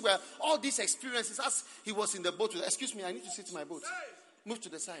 preaching were all these experiences as he was in the boat. Excuse me, I need to sit in my boat. Move to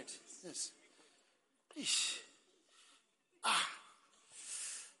the side. Yes. Eesh.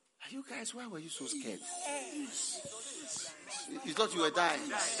 You guys, why were you so scared? You thought you were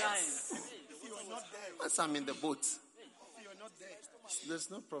dying. Once I'm in the boat, there's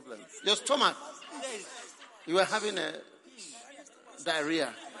no problem. Your stomach, you were having a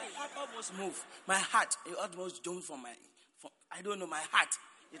diarrhea. My heart almost moved. My heart, it almost jumped from I don't know, my heart.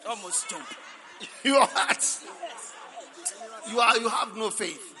 It almost jumped. Your heart. You have no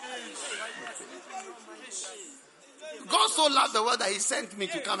faith. God so loved the world that he sent me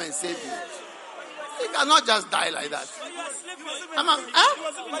to come and save you. You cannot just die like that.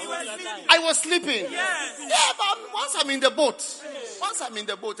 I was sleeping. Yeah, but once I'm in the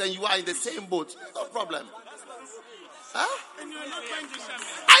boat and you are in the same boat, no problem. Huh?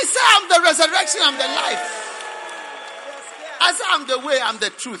 I say I'm the resurrection, I'm the life. I say I'm the way, I'm the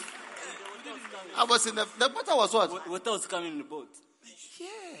truth. I was in the water was what? Water was coming in the boat. Yeah,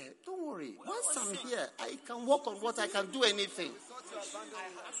 don't worry. Once I'm here, I can walk on water, I can do anything.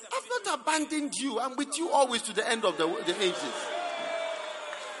 I've not abandoned you. I'm with you always to the end of the ages.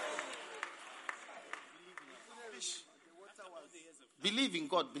 Believe in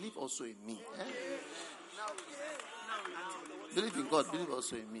God, believe also in me. Eh? Believe in God, believe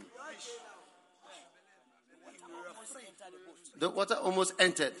also in me. The water almost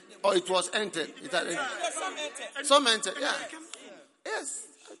entered. Or it was entered. It had entered. Some entered, yeah. Yes,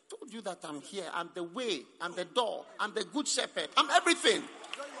 I told you that I'm here. I'm the way. I'm the door. I'm the good shepherd. I'm everything.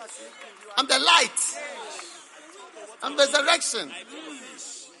 I'm the light. I'm resurrection.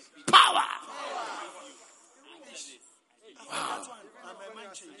 Power. Wow.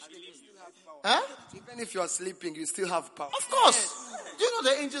 Huh? Even if you are sleeping, you still have power. Of course. Do you know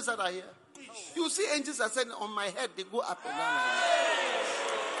the angels that are here? You see angels that said on my head, they go up and down.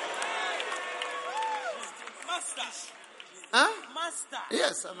 Master. Huh? Master.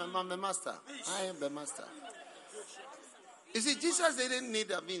 Yes, I'm the master. I am the master. You see, Jesus didn't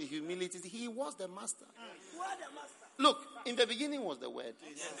need humility. He was the master. Look, in the beginning was the Word.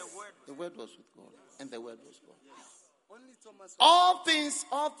 The Word was with God. And the Word was God. All things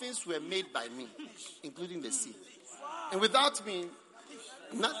were made by me, including the sea. And without me,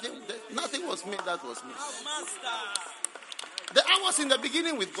 nothing was made that was made. I was in the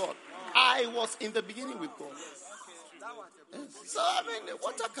beginning with God. I was in the beginning with God. Yes. So,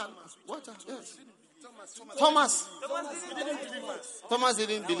 water, yes. Thomas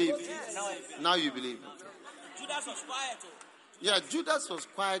didn't believe. Now you believe. Judas was quiet. Yeah, Judas was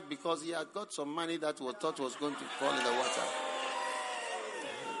quiet because he had got some money that was thought was going to fall in the water.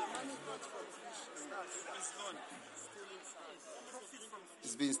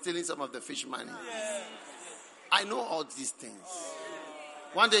 He's been stealing some of the fish money. I know all these things.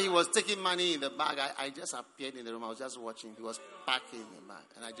 One day he was taking money in the bag. I just appeared in the room. I was just watching. He was packing the bag.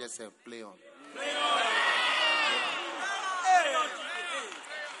 And I just said, play on.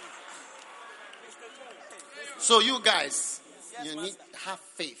 So you guys, you need to have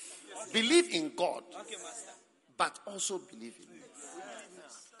faith. Believe in God. But also believe in me.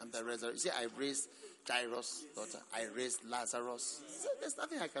 I'm the resurrection. See, I raised Jairus' daughter. I raised Lazarus. So there's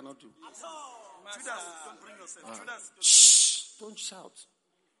nothing I cannot do. Judas, don't bring yourself. Judas, Shh! Don't shout.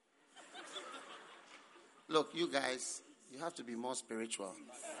 Look, you guys, you have to be more spiritual.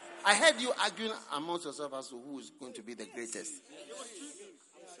 I heard you arguing amongst yourself as to who is going to be the greatest.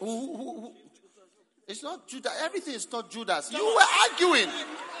 Who? It's not Judas. Everything is not Judas. You were arguing.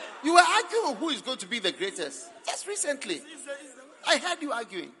 You were arguing who is going to be the greatest. Just recently. I heard you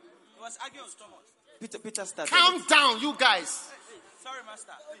arguing. He was arguing with Thomas. Peter started. Calm down, you guys. Sorry,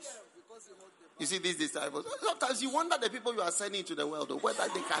 Master. You see these disciples. Sometimes you wonder the people you are sending into the world, whether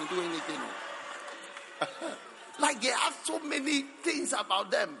they can do anything. Like they have so many things about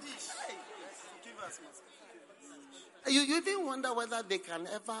them. You even wonder whether they can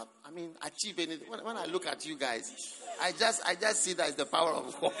ever, achieve anything. When I look at you guys, I just see that it's the power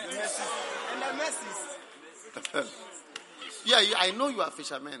of God. And the mercies. Yeah, I know you are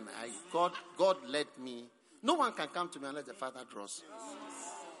fishermen. God led me. No one can come to me unless the Father draws.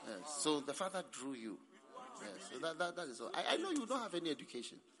 Yes, so the Father drew you. Yes, so that is all. I know you don't have any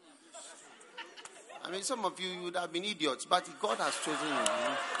education. Some of you would have been idiots, but God has chosen you.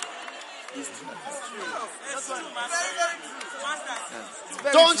 That's true.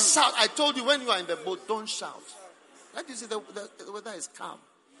 Very true. Don't shout. I told you when you are in the boat, don't shout. Let you see the weather is calm.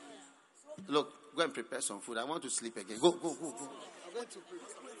 Look, go and prepare some food. I want to sleep again. Go.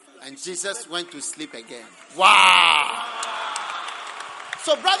 And Jesus went to sleep again. Wow.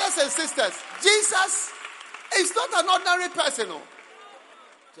 So, brothers and sisters, Jesus is not an ordinary person. No.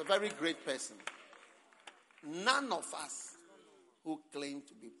 He's a very great person. None of us who claim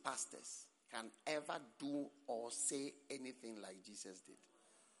to be pastors can ever do or say anything like Jesus did.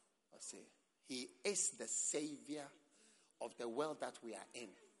 Or say, he is the savior of the world that we are in.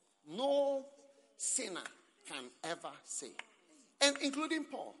 No sinner can ever say. And including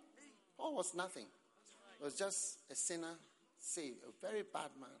Paul. Paul was nothing. He was just a sinner saved, a very bad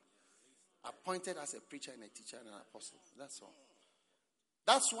man, appointed as a preacher and a teacher and an apostle. That's all.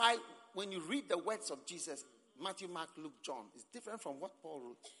 That's why when you read the words of Jesus, Matthew, Mark, Luke, John, it's different from what Paul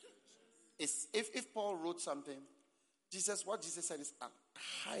wrote. If Paul wrote something, what Jesus said is a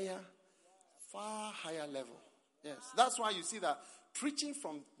higher, far higher level. Yes. That's why you see that preaching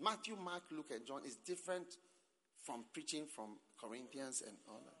from Matthew, Mark, Luke, and John is different from preaching from Corinthians and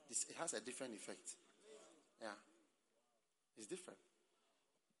all that. It has a different effect. Yeah. It's different.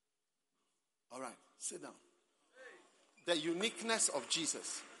 All right. Sit down. The uniqueness of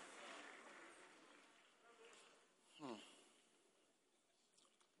Jesus.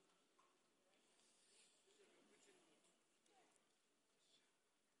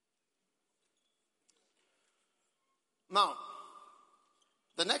 Now,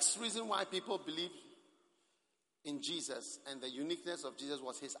 the next reason why people believe in Jesus and the uniqueness of Jesus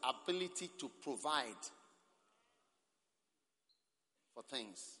was his ability to provide for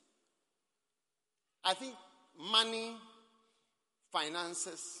things. I think money,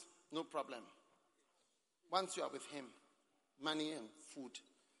 finances, no problem. Once you are with him, money and food,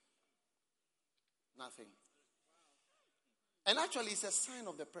 nothing. And actually, it's a sign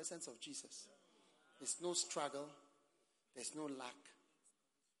of the presence of Jesus. There's no struggle. There's no lack.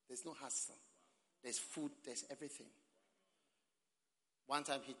 There's no hassle. There's food. There's everything. One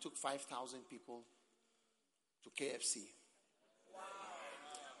time he took 5,000 people to KFC.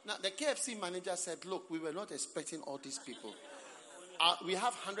 Now, the KFC manager said, look, we were not expecting all these people. We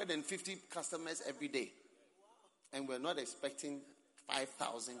have 150 customers every day. And we're not expecting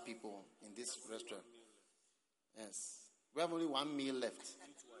 5,000 people in this restaurant. Yes. We have only one meal left.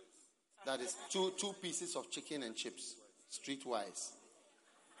 That is two pieces of chicken and chips. Streetwise.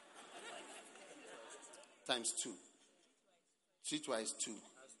 Times 2. Streetwise 2.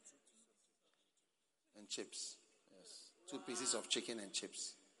 And chips. Yes. 2 pieces of chicken and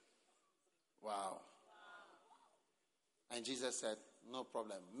chips. Wow. And Jesus said, no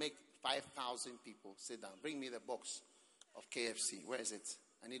problem. Make 5,000 people sit down. Bring me the box of KFC. Where is it?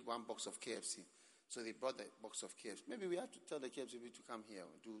 I need 1 box of KFC. So they brought the box of KFC. Maybe we have to tell the KFC people to come here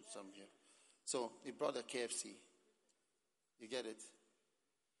or do some here. So they brought the KFC. You get it?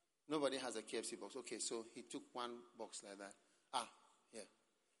 Nobody has a KFC box. Okay, so he took 1 box like that. Here.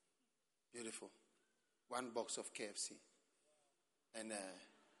 Beautiful. 1 box of KFC. And,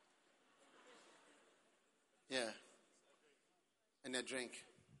 and a drink.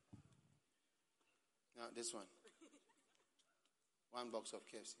 Now, this one. 1 box of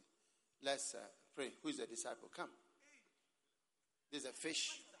KFC. Let's pray. Who is the disciple? Come. There's a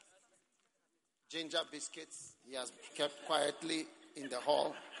fish. Ginger biscuits. He has kept quietly in the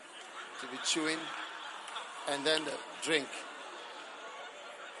hall to be chewing. And then the drink.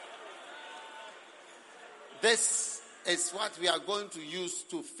 This is what we are going to use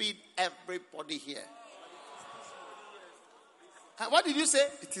to feed everybody here. What did you say?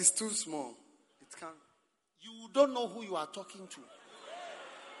 It is too small. It can't. You don't know who you are talking to.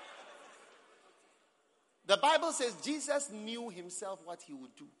 The Bible says Jesus knew himself what he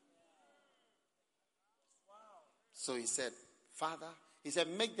would do. So he said, Father, he said,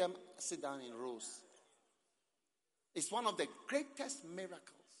 make them sit down in rows. It's one of the greatest miracles.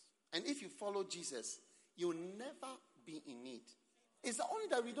 And if you follow Jesus, you'll never be in need. It's only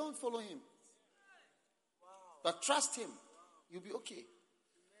that we don't follow him. But trust him. You'll be okay.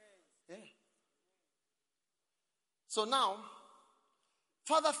 Yeah. So now,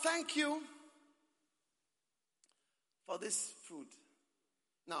 Father, thank you for this food.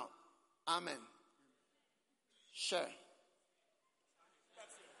 Now, amen. Share.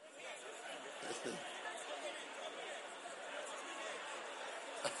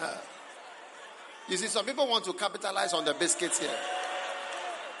 You see, some people want to capitalize on the biscuits here.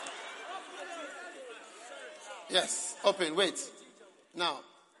 Yes, open, wait. Now.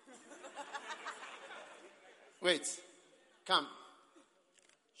 Wait. Come.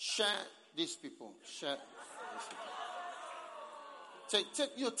 Share these people. Share these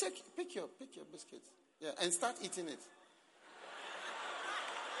people. Pick your biscuits. Yeah, and start eating it.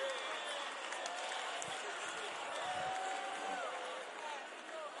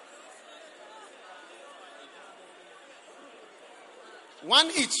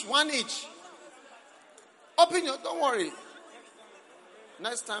 One each. Open your, don't worry.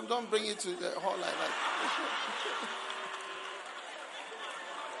 Next time, don't bring it to the hall like that.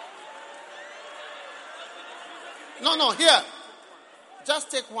 No, here. Just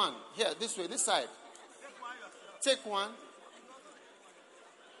take one. Here, this way, this side. Take one.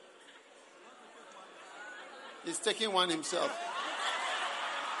 He's taking one himself.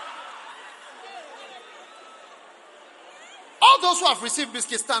 All those who have received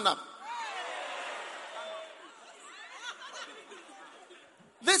biscuits, stand up.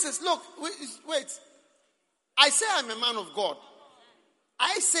 This is, look, wait. I say I'm a man of God.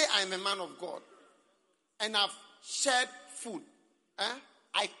 I say I'm a man of God. And I've shared food.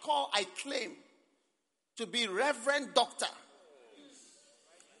 I claim to be Reverend Doctor.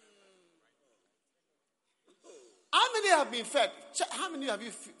 How many have been fed? How many have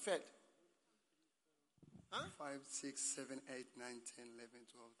you fed? 5, 6, 7, 8, 9, 10, 11,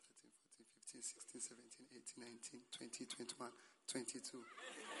 12, 13, 14, 15, 16, 17, 18, 19, 20, 21, 22.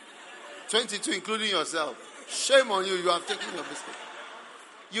 22, including yourself. Shame on you, you have taken your biscuit.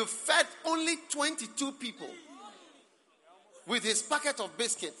 You fed only 22 people with his packet of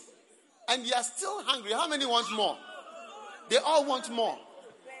biscuits. And you are still hungry. How many want more? They all want more.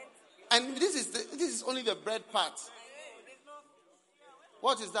 And this is only the bread part.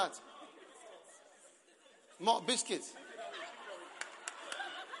 What is that? More biscuits.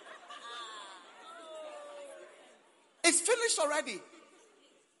 It's finished already.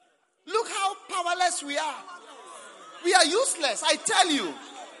 Look how powerless we are. We are useless, I tell you.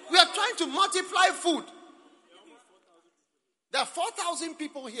 We are trying to multiply food. There are 4,000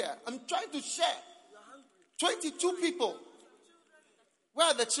 people here. I'm trying to share. 22 people. Where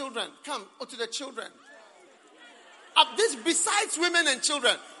are the children? Come to the children. This besides women and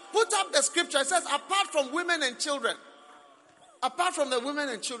children. Put up the scripture. It says, apart from women and children. Apart from the women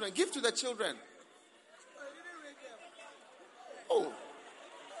and children. Give to the children. Oh.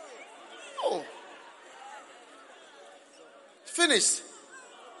 Finish.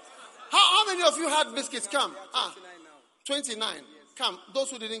 How many of you had biscuits? Come. 29. Come.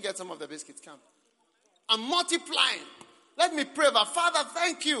 Those who didn't get some of the biscuits, come. I'm multiplying. Let me pray. But Father,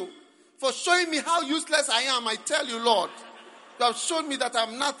 thank you for showing me how useless I am. I tell you, Lord, you have shown me that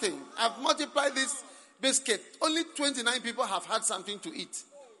I'm nothing. I've multiplied this biscuit. Only 29 people have had something to eat.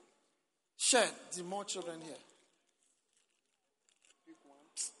 Share. The more children here.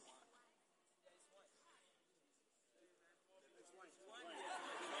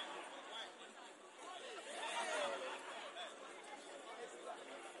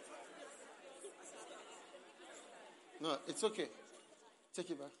 No, it's okay. Take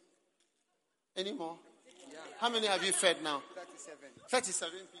it back. Any more? Yeah. How many have you fed now? 37.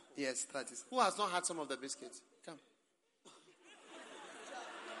 37 people? Yes, 37. Who has not had some of the biscuits? Come.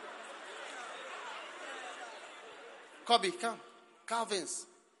 Kobe, come. Calvin's.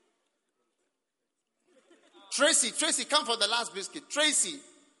 Tracy, come for the last biscuit. Tracy.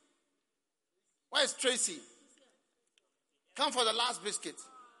 Where's Tracy? Come for the last biscuit.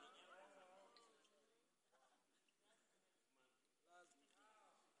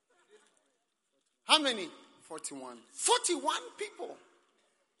 How many? 41. 41 people.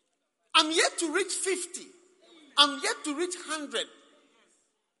 I'm yet to reach 50. I'm yet to reach 100.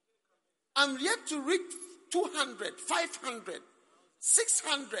 I'm yet to reach 200, 500,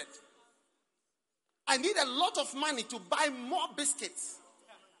 600. I need a lot of money to buy more biscuits.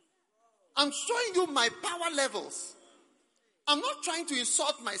 I'm showing you my power levels. I'm not trying to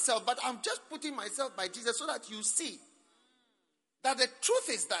insult myself, but I'm just putting myself by Jesus so that you see that the truth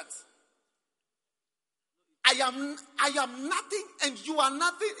is that I am nothing and you are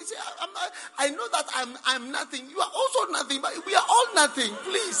nothing. You see, I know that I'm nothing. You are also nothing, but we are all nothing.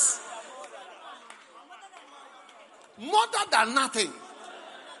 Please. More than nothing.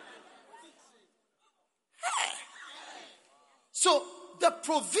 So the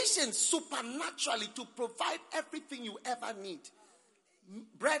provision supernaturally to provide everything you ever need.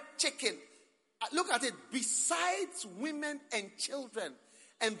 Bread, chicken. Look at it. Besides women and children.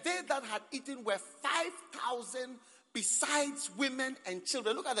 And they that had eaten were 5,000 besides women and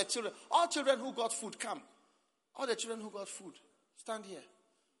children. Look at the children. All children who got food, come. All the children who got food, stand here.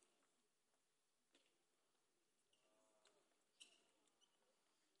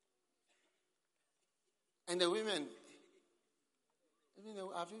 And the women,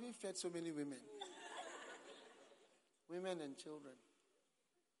 I've even fed so many women. Women and children.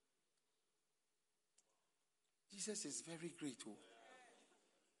 Jesus is very great. Oh.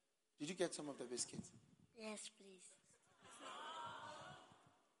 Did you get some of the biscuits? Yes, please.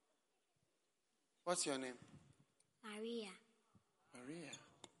 What's your name? Maria. Maria.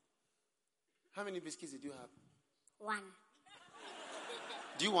 How many biscuits did you have? 1.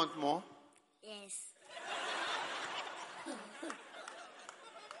 Do you want more? Yes.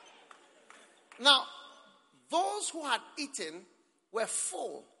 Now, those who had eaten were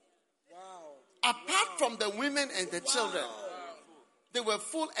full. Wow. Apart from the women and the children. They were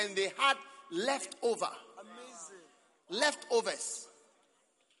full and they had leftover. Amazing. Leftovers.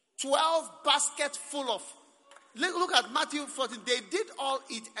 12 baskets full of. Look at Matthew 14. They did all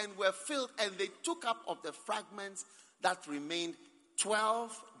eat and were filled, and they took up of the fragments that remained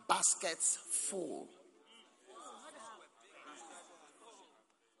 12 baskets full.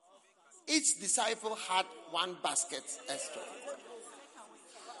 Each disciple had 1 basket extra.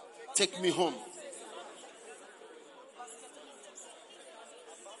 Take me home.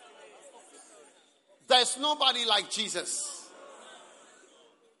 There's nobody like Jesus.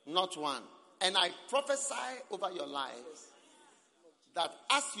 Not one. And I prophesy over your lives that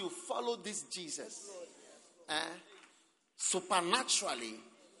as you follow this Jesus, supernaturally,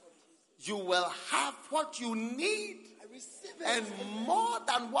 you will have what you need. And more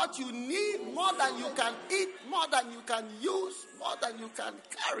than what you need, more than you can eat, more than you can use, more than you can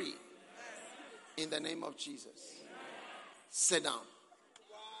carry. In the name of Jesus. Sit down.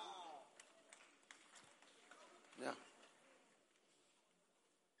 Yeah.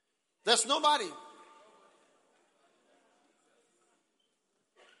 There's nobody.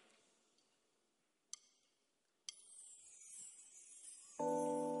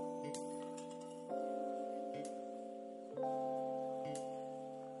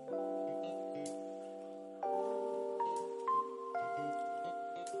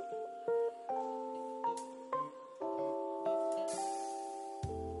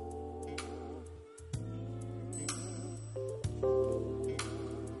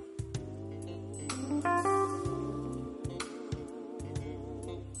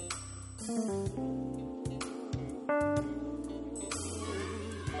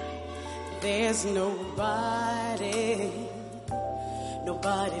 There's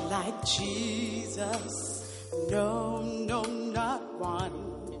nobody like Jesus. No, not one.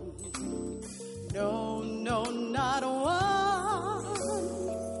 No, not one.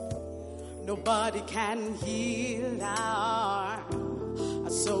 Nobody can heal our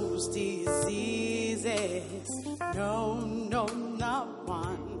soul's diseases. No, not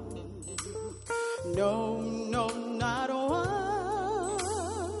one. No, not one.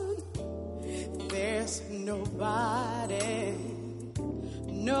 There's nobody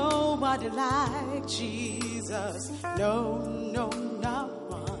like Jesus. No, not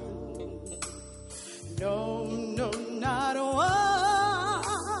one. No, not one.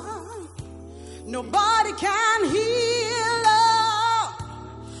 Nobody can heal our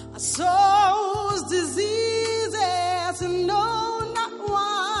soul's diseases. No, not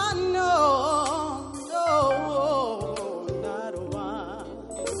one. No, not one.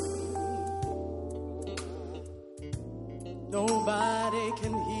 Nobody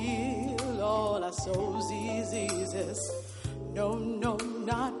can heal all our soul's diseases. No,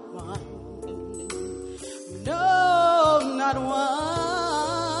 not one. No, not one.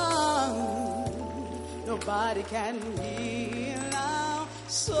 Nobody can heal our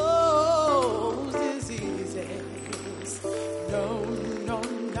soul's diseases. No, not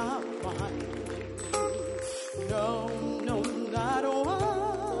one. No, not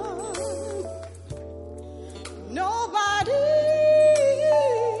one. Nobody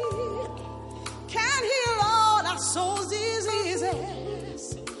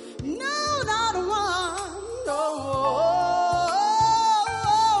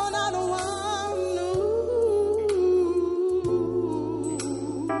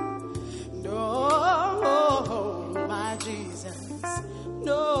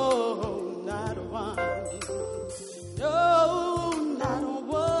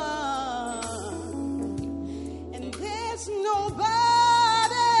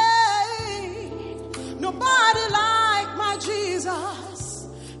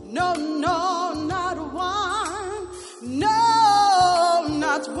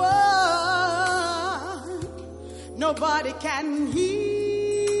not one. Nobody can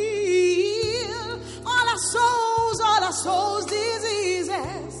heal all our souls'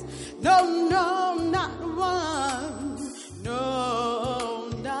 diseases. No, no, not one. No,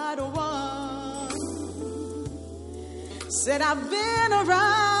 not one. Said I've been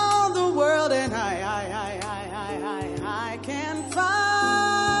around the world and I can't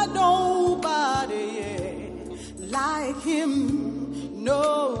find nobody like him.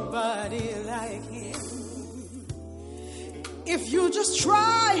 Nobody like him. If you just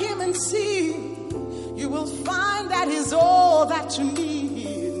try him and see, you will find that he's all that you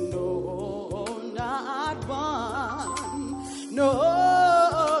need. No, not one.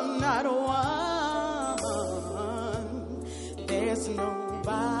 No, not one. There's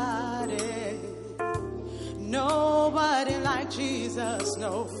nobody like Jesus.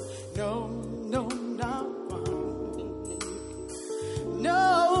 No, no, no, not one.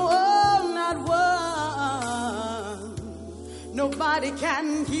 No, not one. Nobody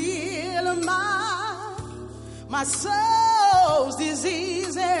can heal my soul's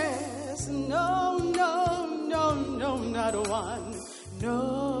diseases. No, no, no, no, not one.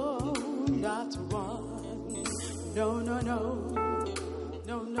 No, not one. No, no, no.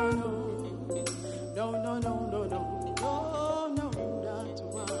 No, no, no. No, no, no, no, no. No, no, not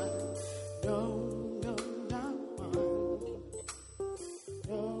one. No, no, not one.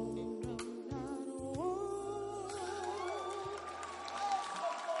 No, no, not one.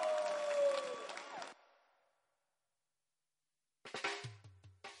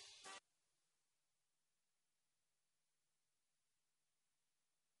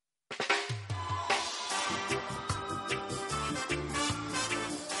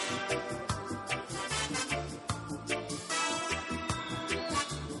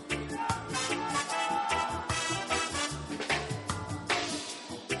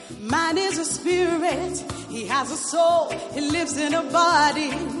 Man is a spirit, he has a soul, he lives in a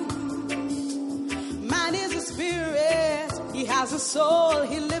body. Man is a spirit, he has a soul,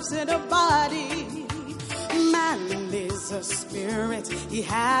 he lives in a body. Man is a spirit, he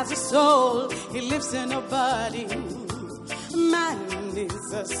has a soul, he lives in a body. Man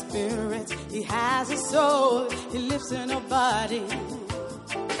is a spirit, he has a soul, he lives in a body.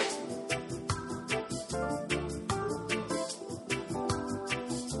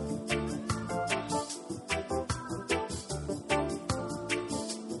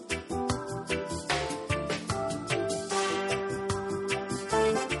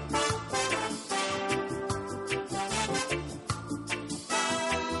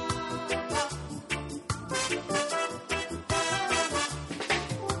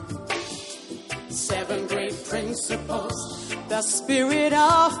 The spirit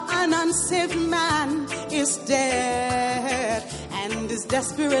of an unsaved man is dead and is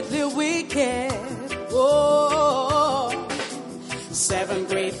desperately wicked. Oh, 7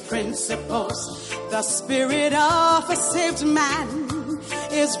 great principles. The spirit of a saved man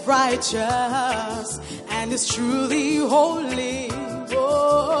is righteous and is truly holy.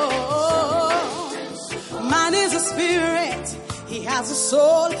 Oh, man is a spirit, he has a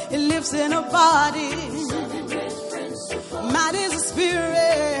soul, he lives in a body. Man is a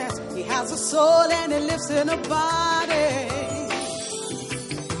spirit, he has a soul and he lives in a body.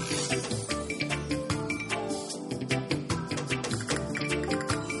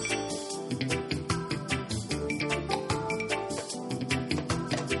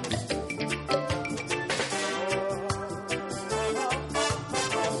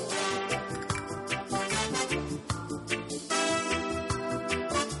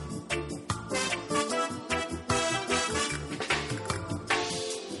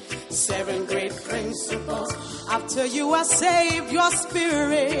 After you are saved, your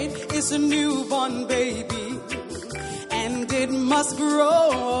spirit is a newborn baby, and it must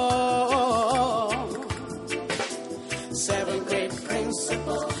grow. 7 great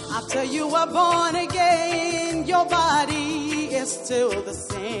principles. After you are born again, your body is still the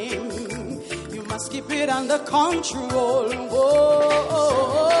same. You must keep it under control.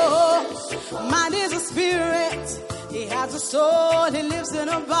 Whoa. Man is a spirit, he has a soul, he lives in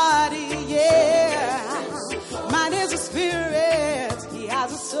a body, yeah. Man is a spirit, he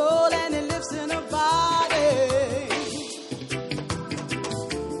has a soul and he lives in a body.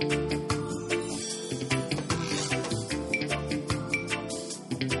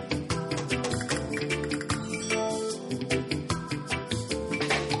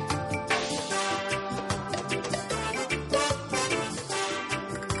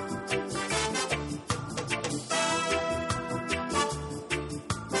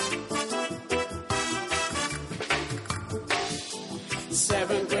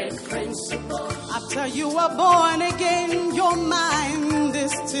 7 great principles. After you are born again, your mind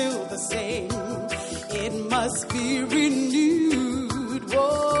is still the same. It must be renewed.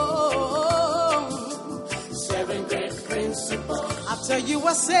 Whoa. 7 great principles. After you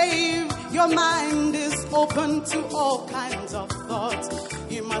are saved, your mind is open to all kinds of thoughts.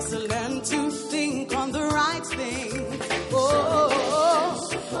 You must learn to think on the right thing. Oh,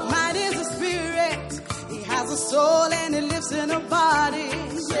 mind is a spirit. He has a soul and it lives in a body.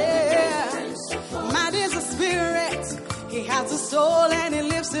 Yeah. Man is a spirit. He has a soul and he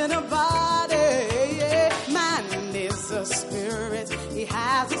lives in a body. Yeah. Man is a spirit. He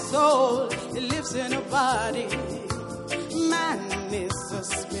has a soul. He lives in a body. Man is a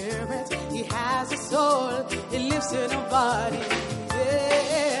spirit. He has a soul. He lives in a body.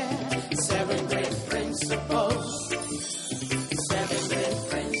 Yeah. 7 great principles. 7 great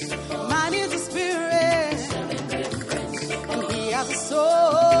principles. Man is a spirit. 7 great principles. And he has a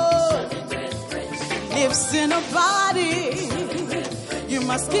soul. 7 great principles. Lives in a body. You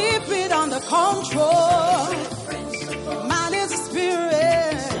must keep it under control. Man is a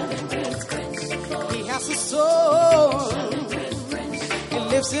spirit. He has a soul. He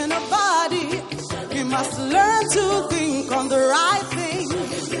lives in a body. You must learn to think on the right thing.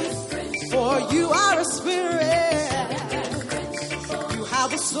 For you are a spirit. You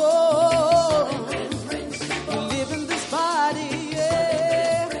have a soul. You live in this body.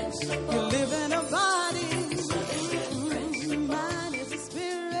 Yeah. You live in a body. Man is a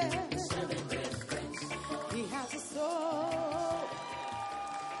spirit. He has a soul.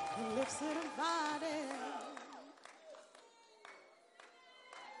 He lives in a body.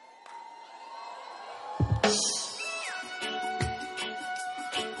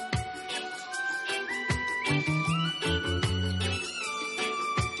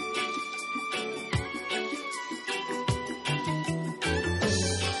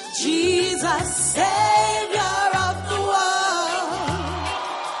 Jesus, Savior of the world.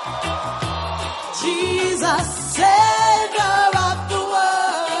 Jesus, Savior of the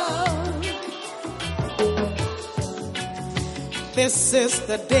world. This is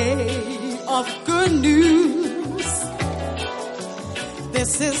the day of good news.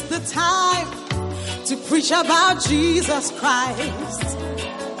 This is the time to preach about Jesus Christ.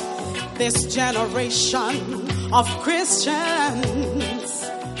 This generation of Christians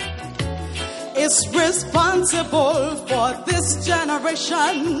is responsible for this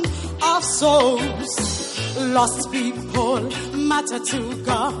generation of souls. Lost people matter to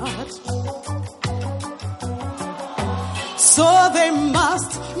God, so they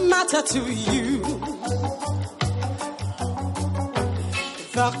must matter to you.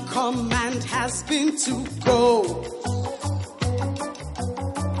 The command has been to go,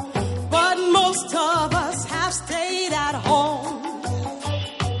 but most of us have stayed at home.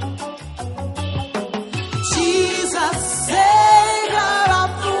 Jesus, Savior of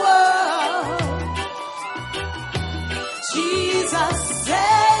the world. Jesus,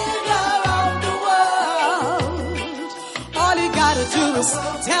 Savior of the world. All you gotta do is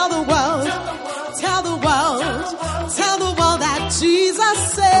tell the world, tell the world, tell the world that Jesus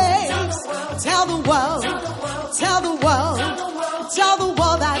saves. Tell the world, tell the world, tell the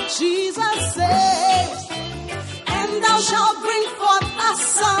world that Jesus saves. And thou shalt bring forth a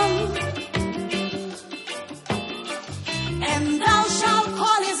son, and thou shalt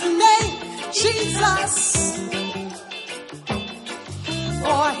call his name Jesus,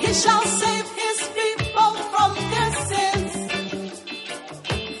 for he shall save his people from their sins.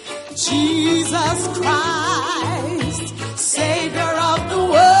 Jesus Christ, Savior of the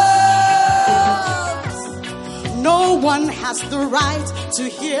world. No one has the right to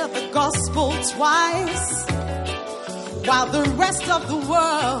hear the gospel twice, while the rest of the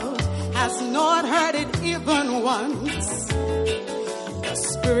world has not heard it even once. The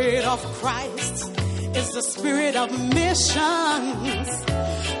Spirit of Christ is the spirit of missions.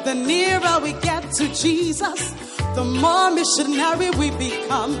 The nearer we get to Jesus, the more missionary we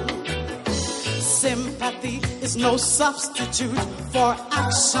become. Sympathy is no substitute for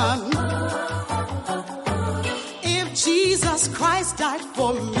action. If Jesus Christ died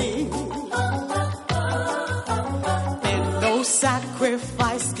for me, then no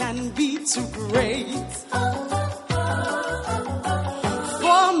sacrifice can be too great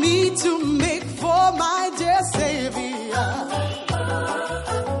for me to make for my dear Savior.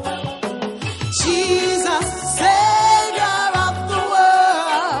 Jesus, Savior of the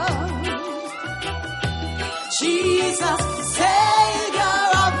world. Jesus, Savior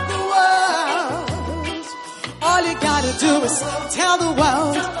of the world. All you gotta do is tell the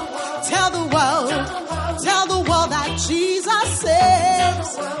world, tell the world, tell the world that Jesus saves.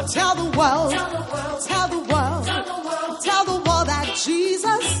 Tell the world, tell the world, tell the world that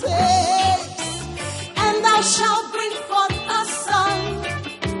Jesus saves, and thou shalt bring forth a son,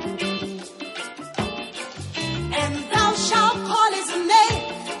 and thou shalt call his name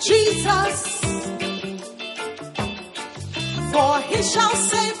Jesus, for he shall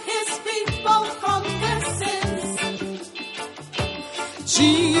save his people from their sins.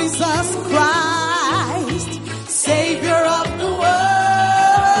 Jesus Christ, Savior of the world.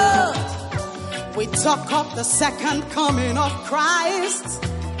 We talk of the second coming of Christ,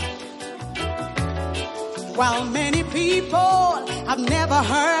 while many people have never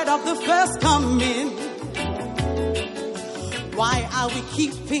heard of the first coming. Why are we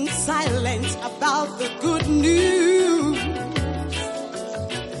keeping silent about the good news?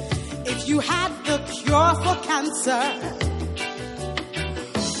 If you had the cure for cancer,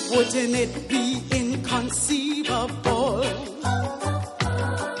 wouldn't it be inconceivable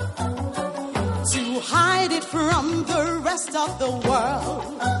to hide it from the rest of the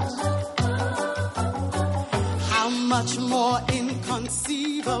world? How much more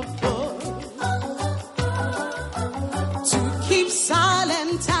inconceivable to keep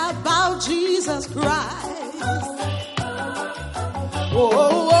silent about Jesus Christ?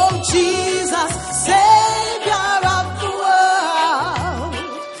 Oh, Jesus, Savior of the world.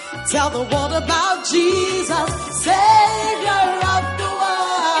 Tell the world about Jesus, Savior of the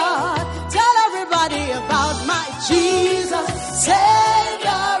world. Tell everybody about my Jesus,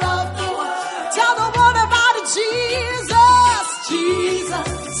 Savior of the world. Tell the world about Jesus, Jesus,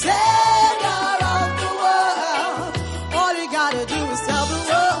 Savior of the world. All you gotta do is tell the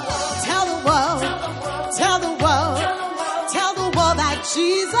world, tell the world, tell the world, tell the world that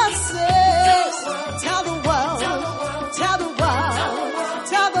Jesus saves. Tell the world, tell the world,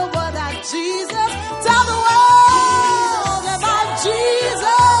 tell the world that Jesus, tell the world about Jesus,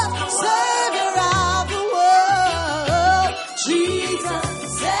 Savior of the world. Jesus,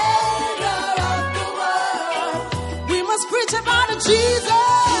 Savior of the world. We must preach about a Jesus,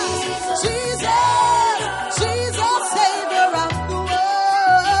 Jesus, Jesus, Savior of the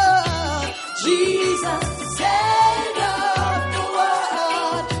world. Jesus, Savior of the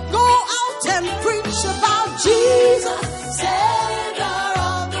world. Go out and preach about Jesus, Savior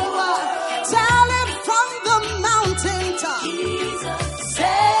of the world. Tell him from the mountaintop, Jesus,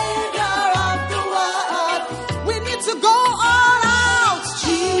 Savior of the world. We need to go all out,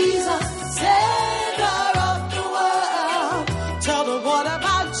 Jesus, Savior of the world. Tell the world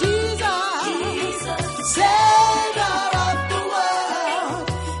about Jesus, Jesus, Savior of the world.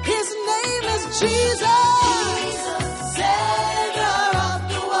 His name is Jesus, Savior of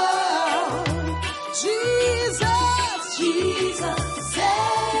the world. Jesus, Jesus,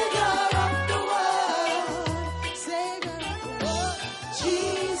 Savior of the world. Savior of the world.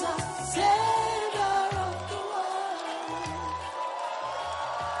 Jesus, Savior of the world.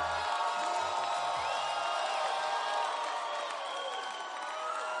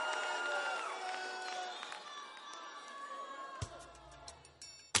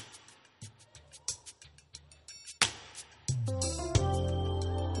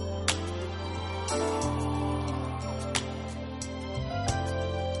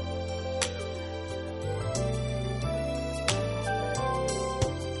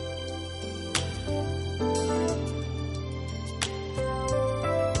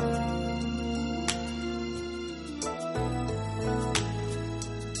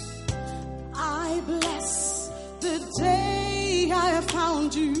 I bless the day I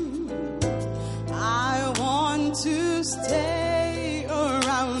found you. I want to stay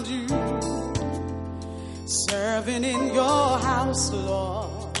around you, serving in your house,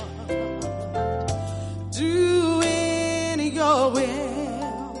 Lord, doing your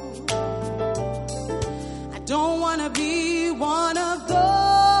will. I don't want to be one of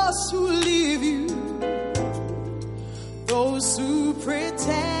those who leave you, those who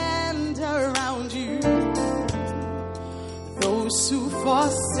pretend around you, those who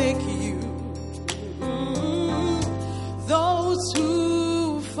forsake you, those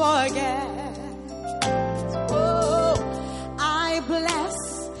who forget. Oh, I bless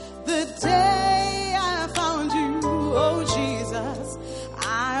the day I found you. Oh, Jesus,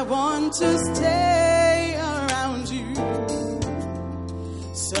 I want to stay around you,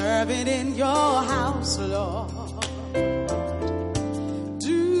 serving in your house, Lord,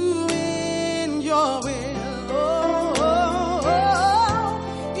 doing your will. Oh, oh,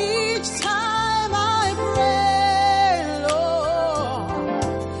 oh. Each time I pray, Lord,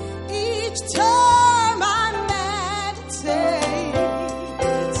 each time I meditate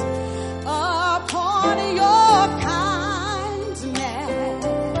upon your kindness,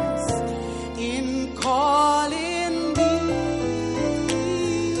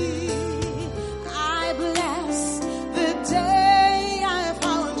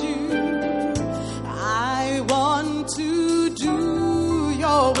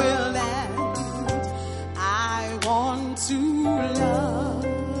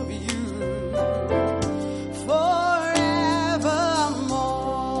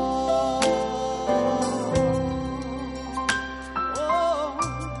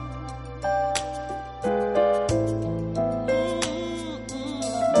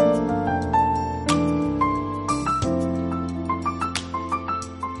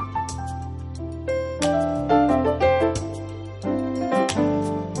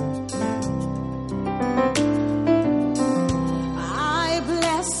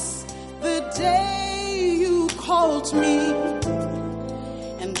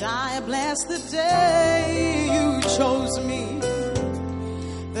 bless the day you chose me,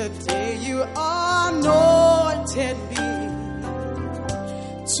 the day you anointed me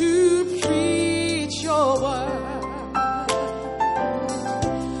to preach your word.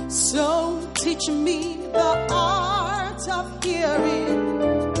 So teach me the art of hearing.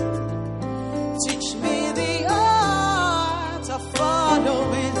 Teach me the art of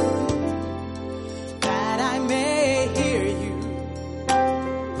following, that I may hear you,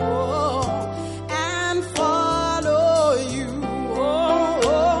 oh, and follow you.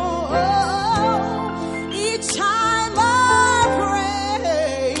 Each time I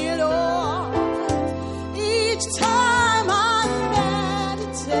pray, Lord, each time I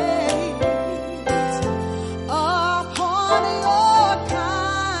meditate upon your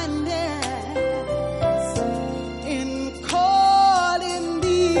kindness in calling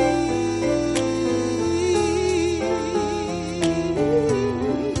me.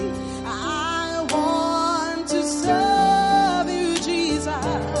 I want to serve you, Jesus.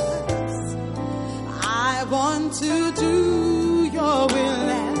 I want to do your will,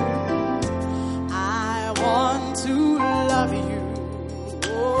 and I want to love you,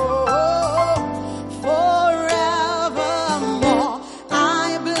 oh, forevermore.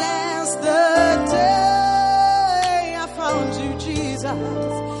 I bless the day I found you, Jesus.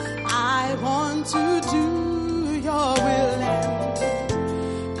 I want to do your will,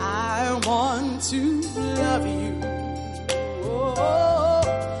 and I want to love you, oh,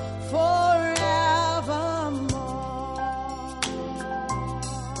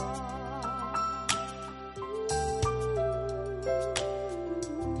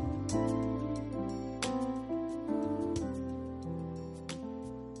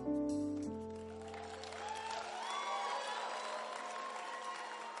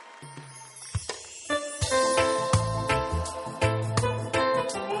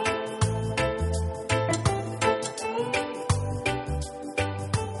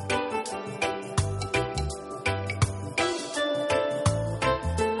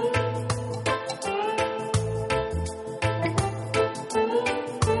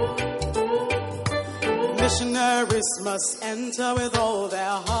 missionaries must enter with all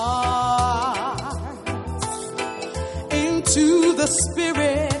their hearts into the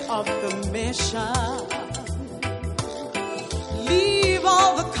spirit of the mission. Leave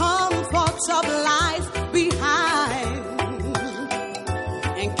all the comforts of life behind.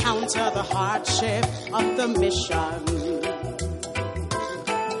 Encounter the hardship of the mission.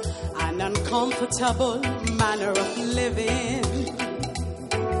 An uncomfortable manner of living,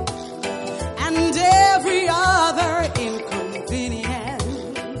 and every other inconvenience.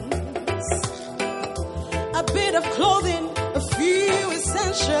 A bit of clothing, a few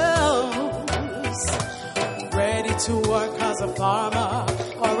essentials. Ready to work as a farmer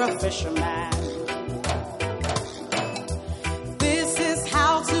or a fisherman. This is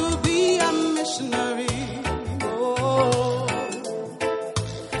how to be a missionary. Oh,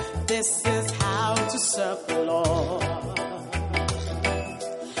 this is how to serve the Lord.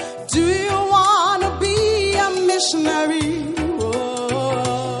 Do you want to be a missionary?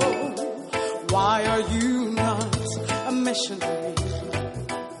 Oh, why are you not a missionary?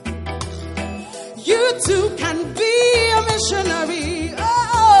 You too can be a missionary. Oh,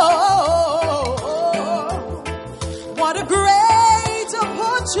 what a great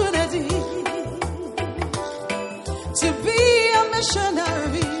opportunity to be a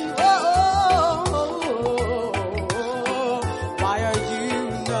missionary. Why are you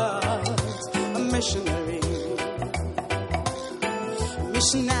not a missionary?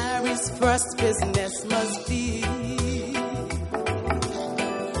 Missionaries' first business must be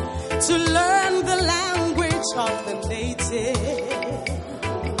to learn the language of the natives.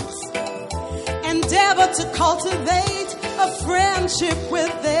 Endeavor to cultivate a friendship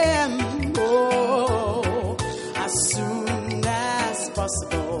with them, oh, as soon as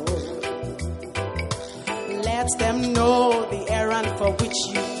possible. Let them know the errand for which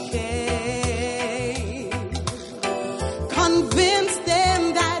you came. Convince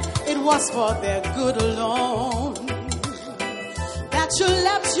them that it was for their good alone, that you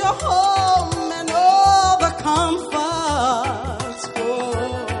left your home and all the comforts,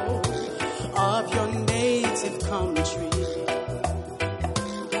 oh, of your native country.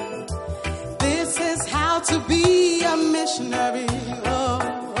 This is how to be a missionary.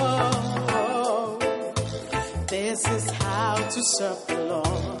 This is how to serve the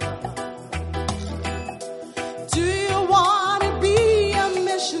Lord. Do you want to be a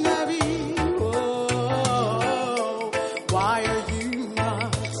missionary? Oh, why are you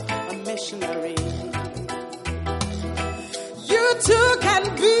not a missionary? You too can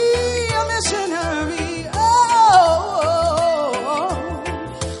be a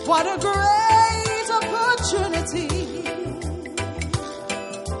What a great opportunity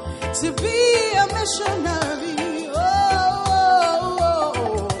to be a missionary.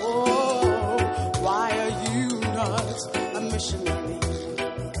 Why are you not a missionary?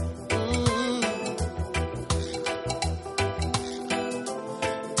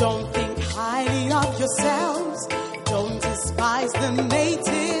 Don't think highly of yourselves. Don't despise the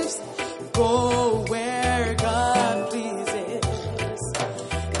natives. Go where God pleases.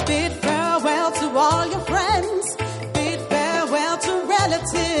 Bid farewell to all your friends. Bid farewell to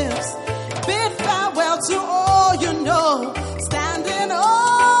relatives. Bid farewell to all you know. Stand in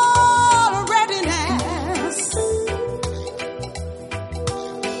all readiness.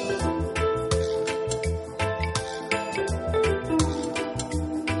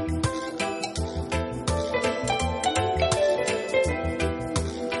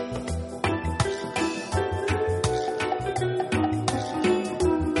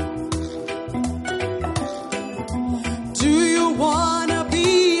 Do you wanna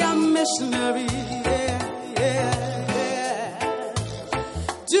be a missionary?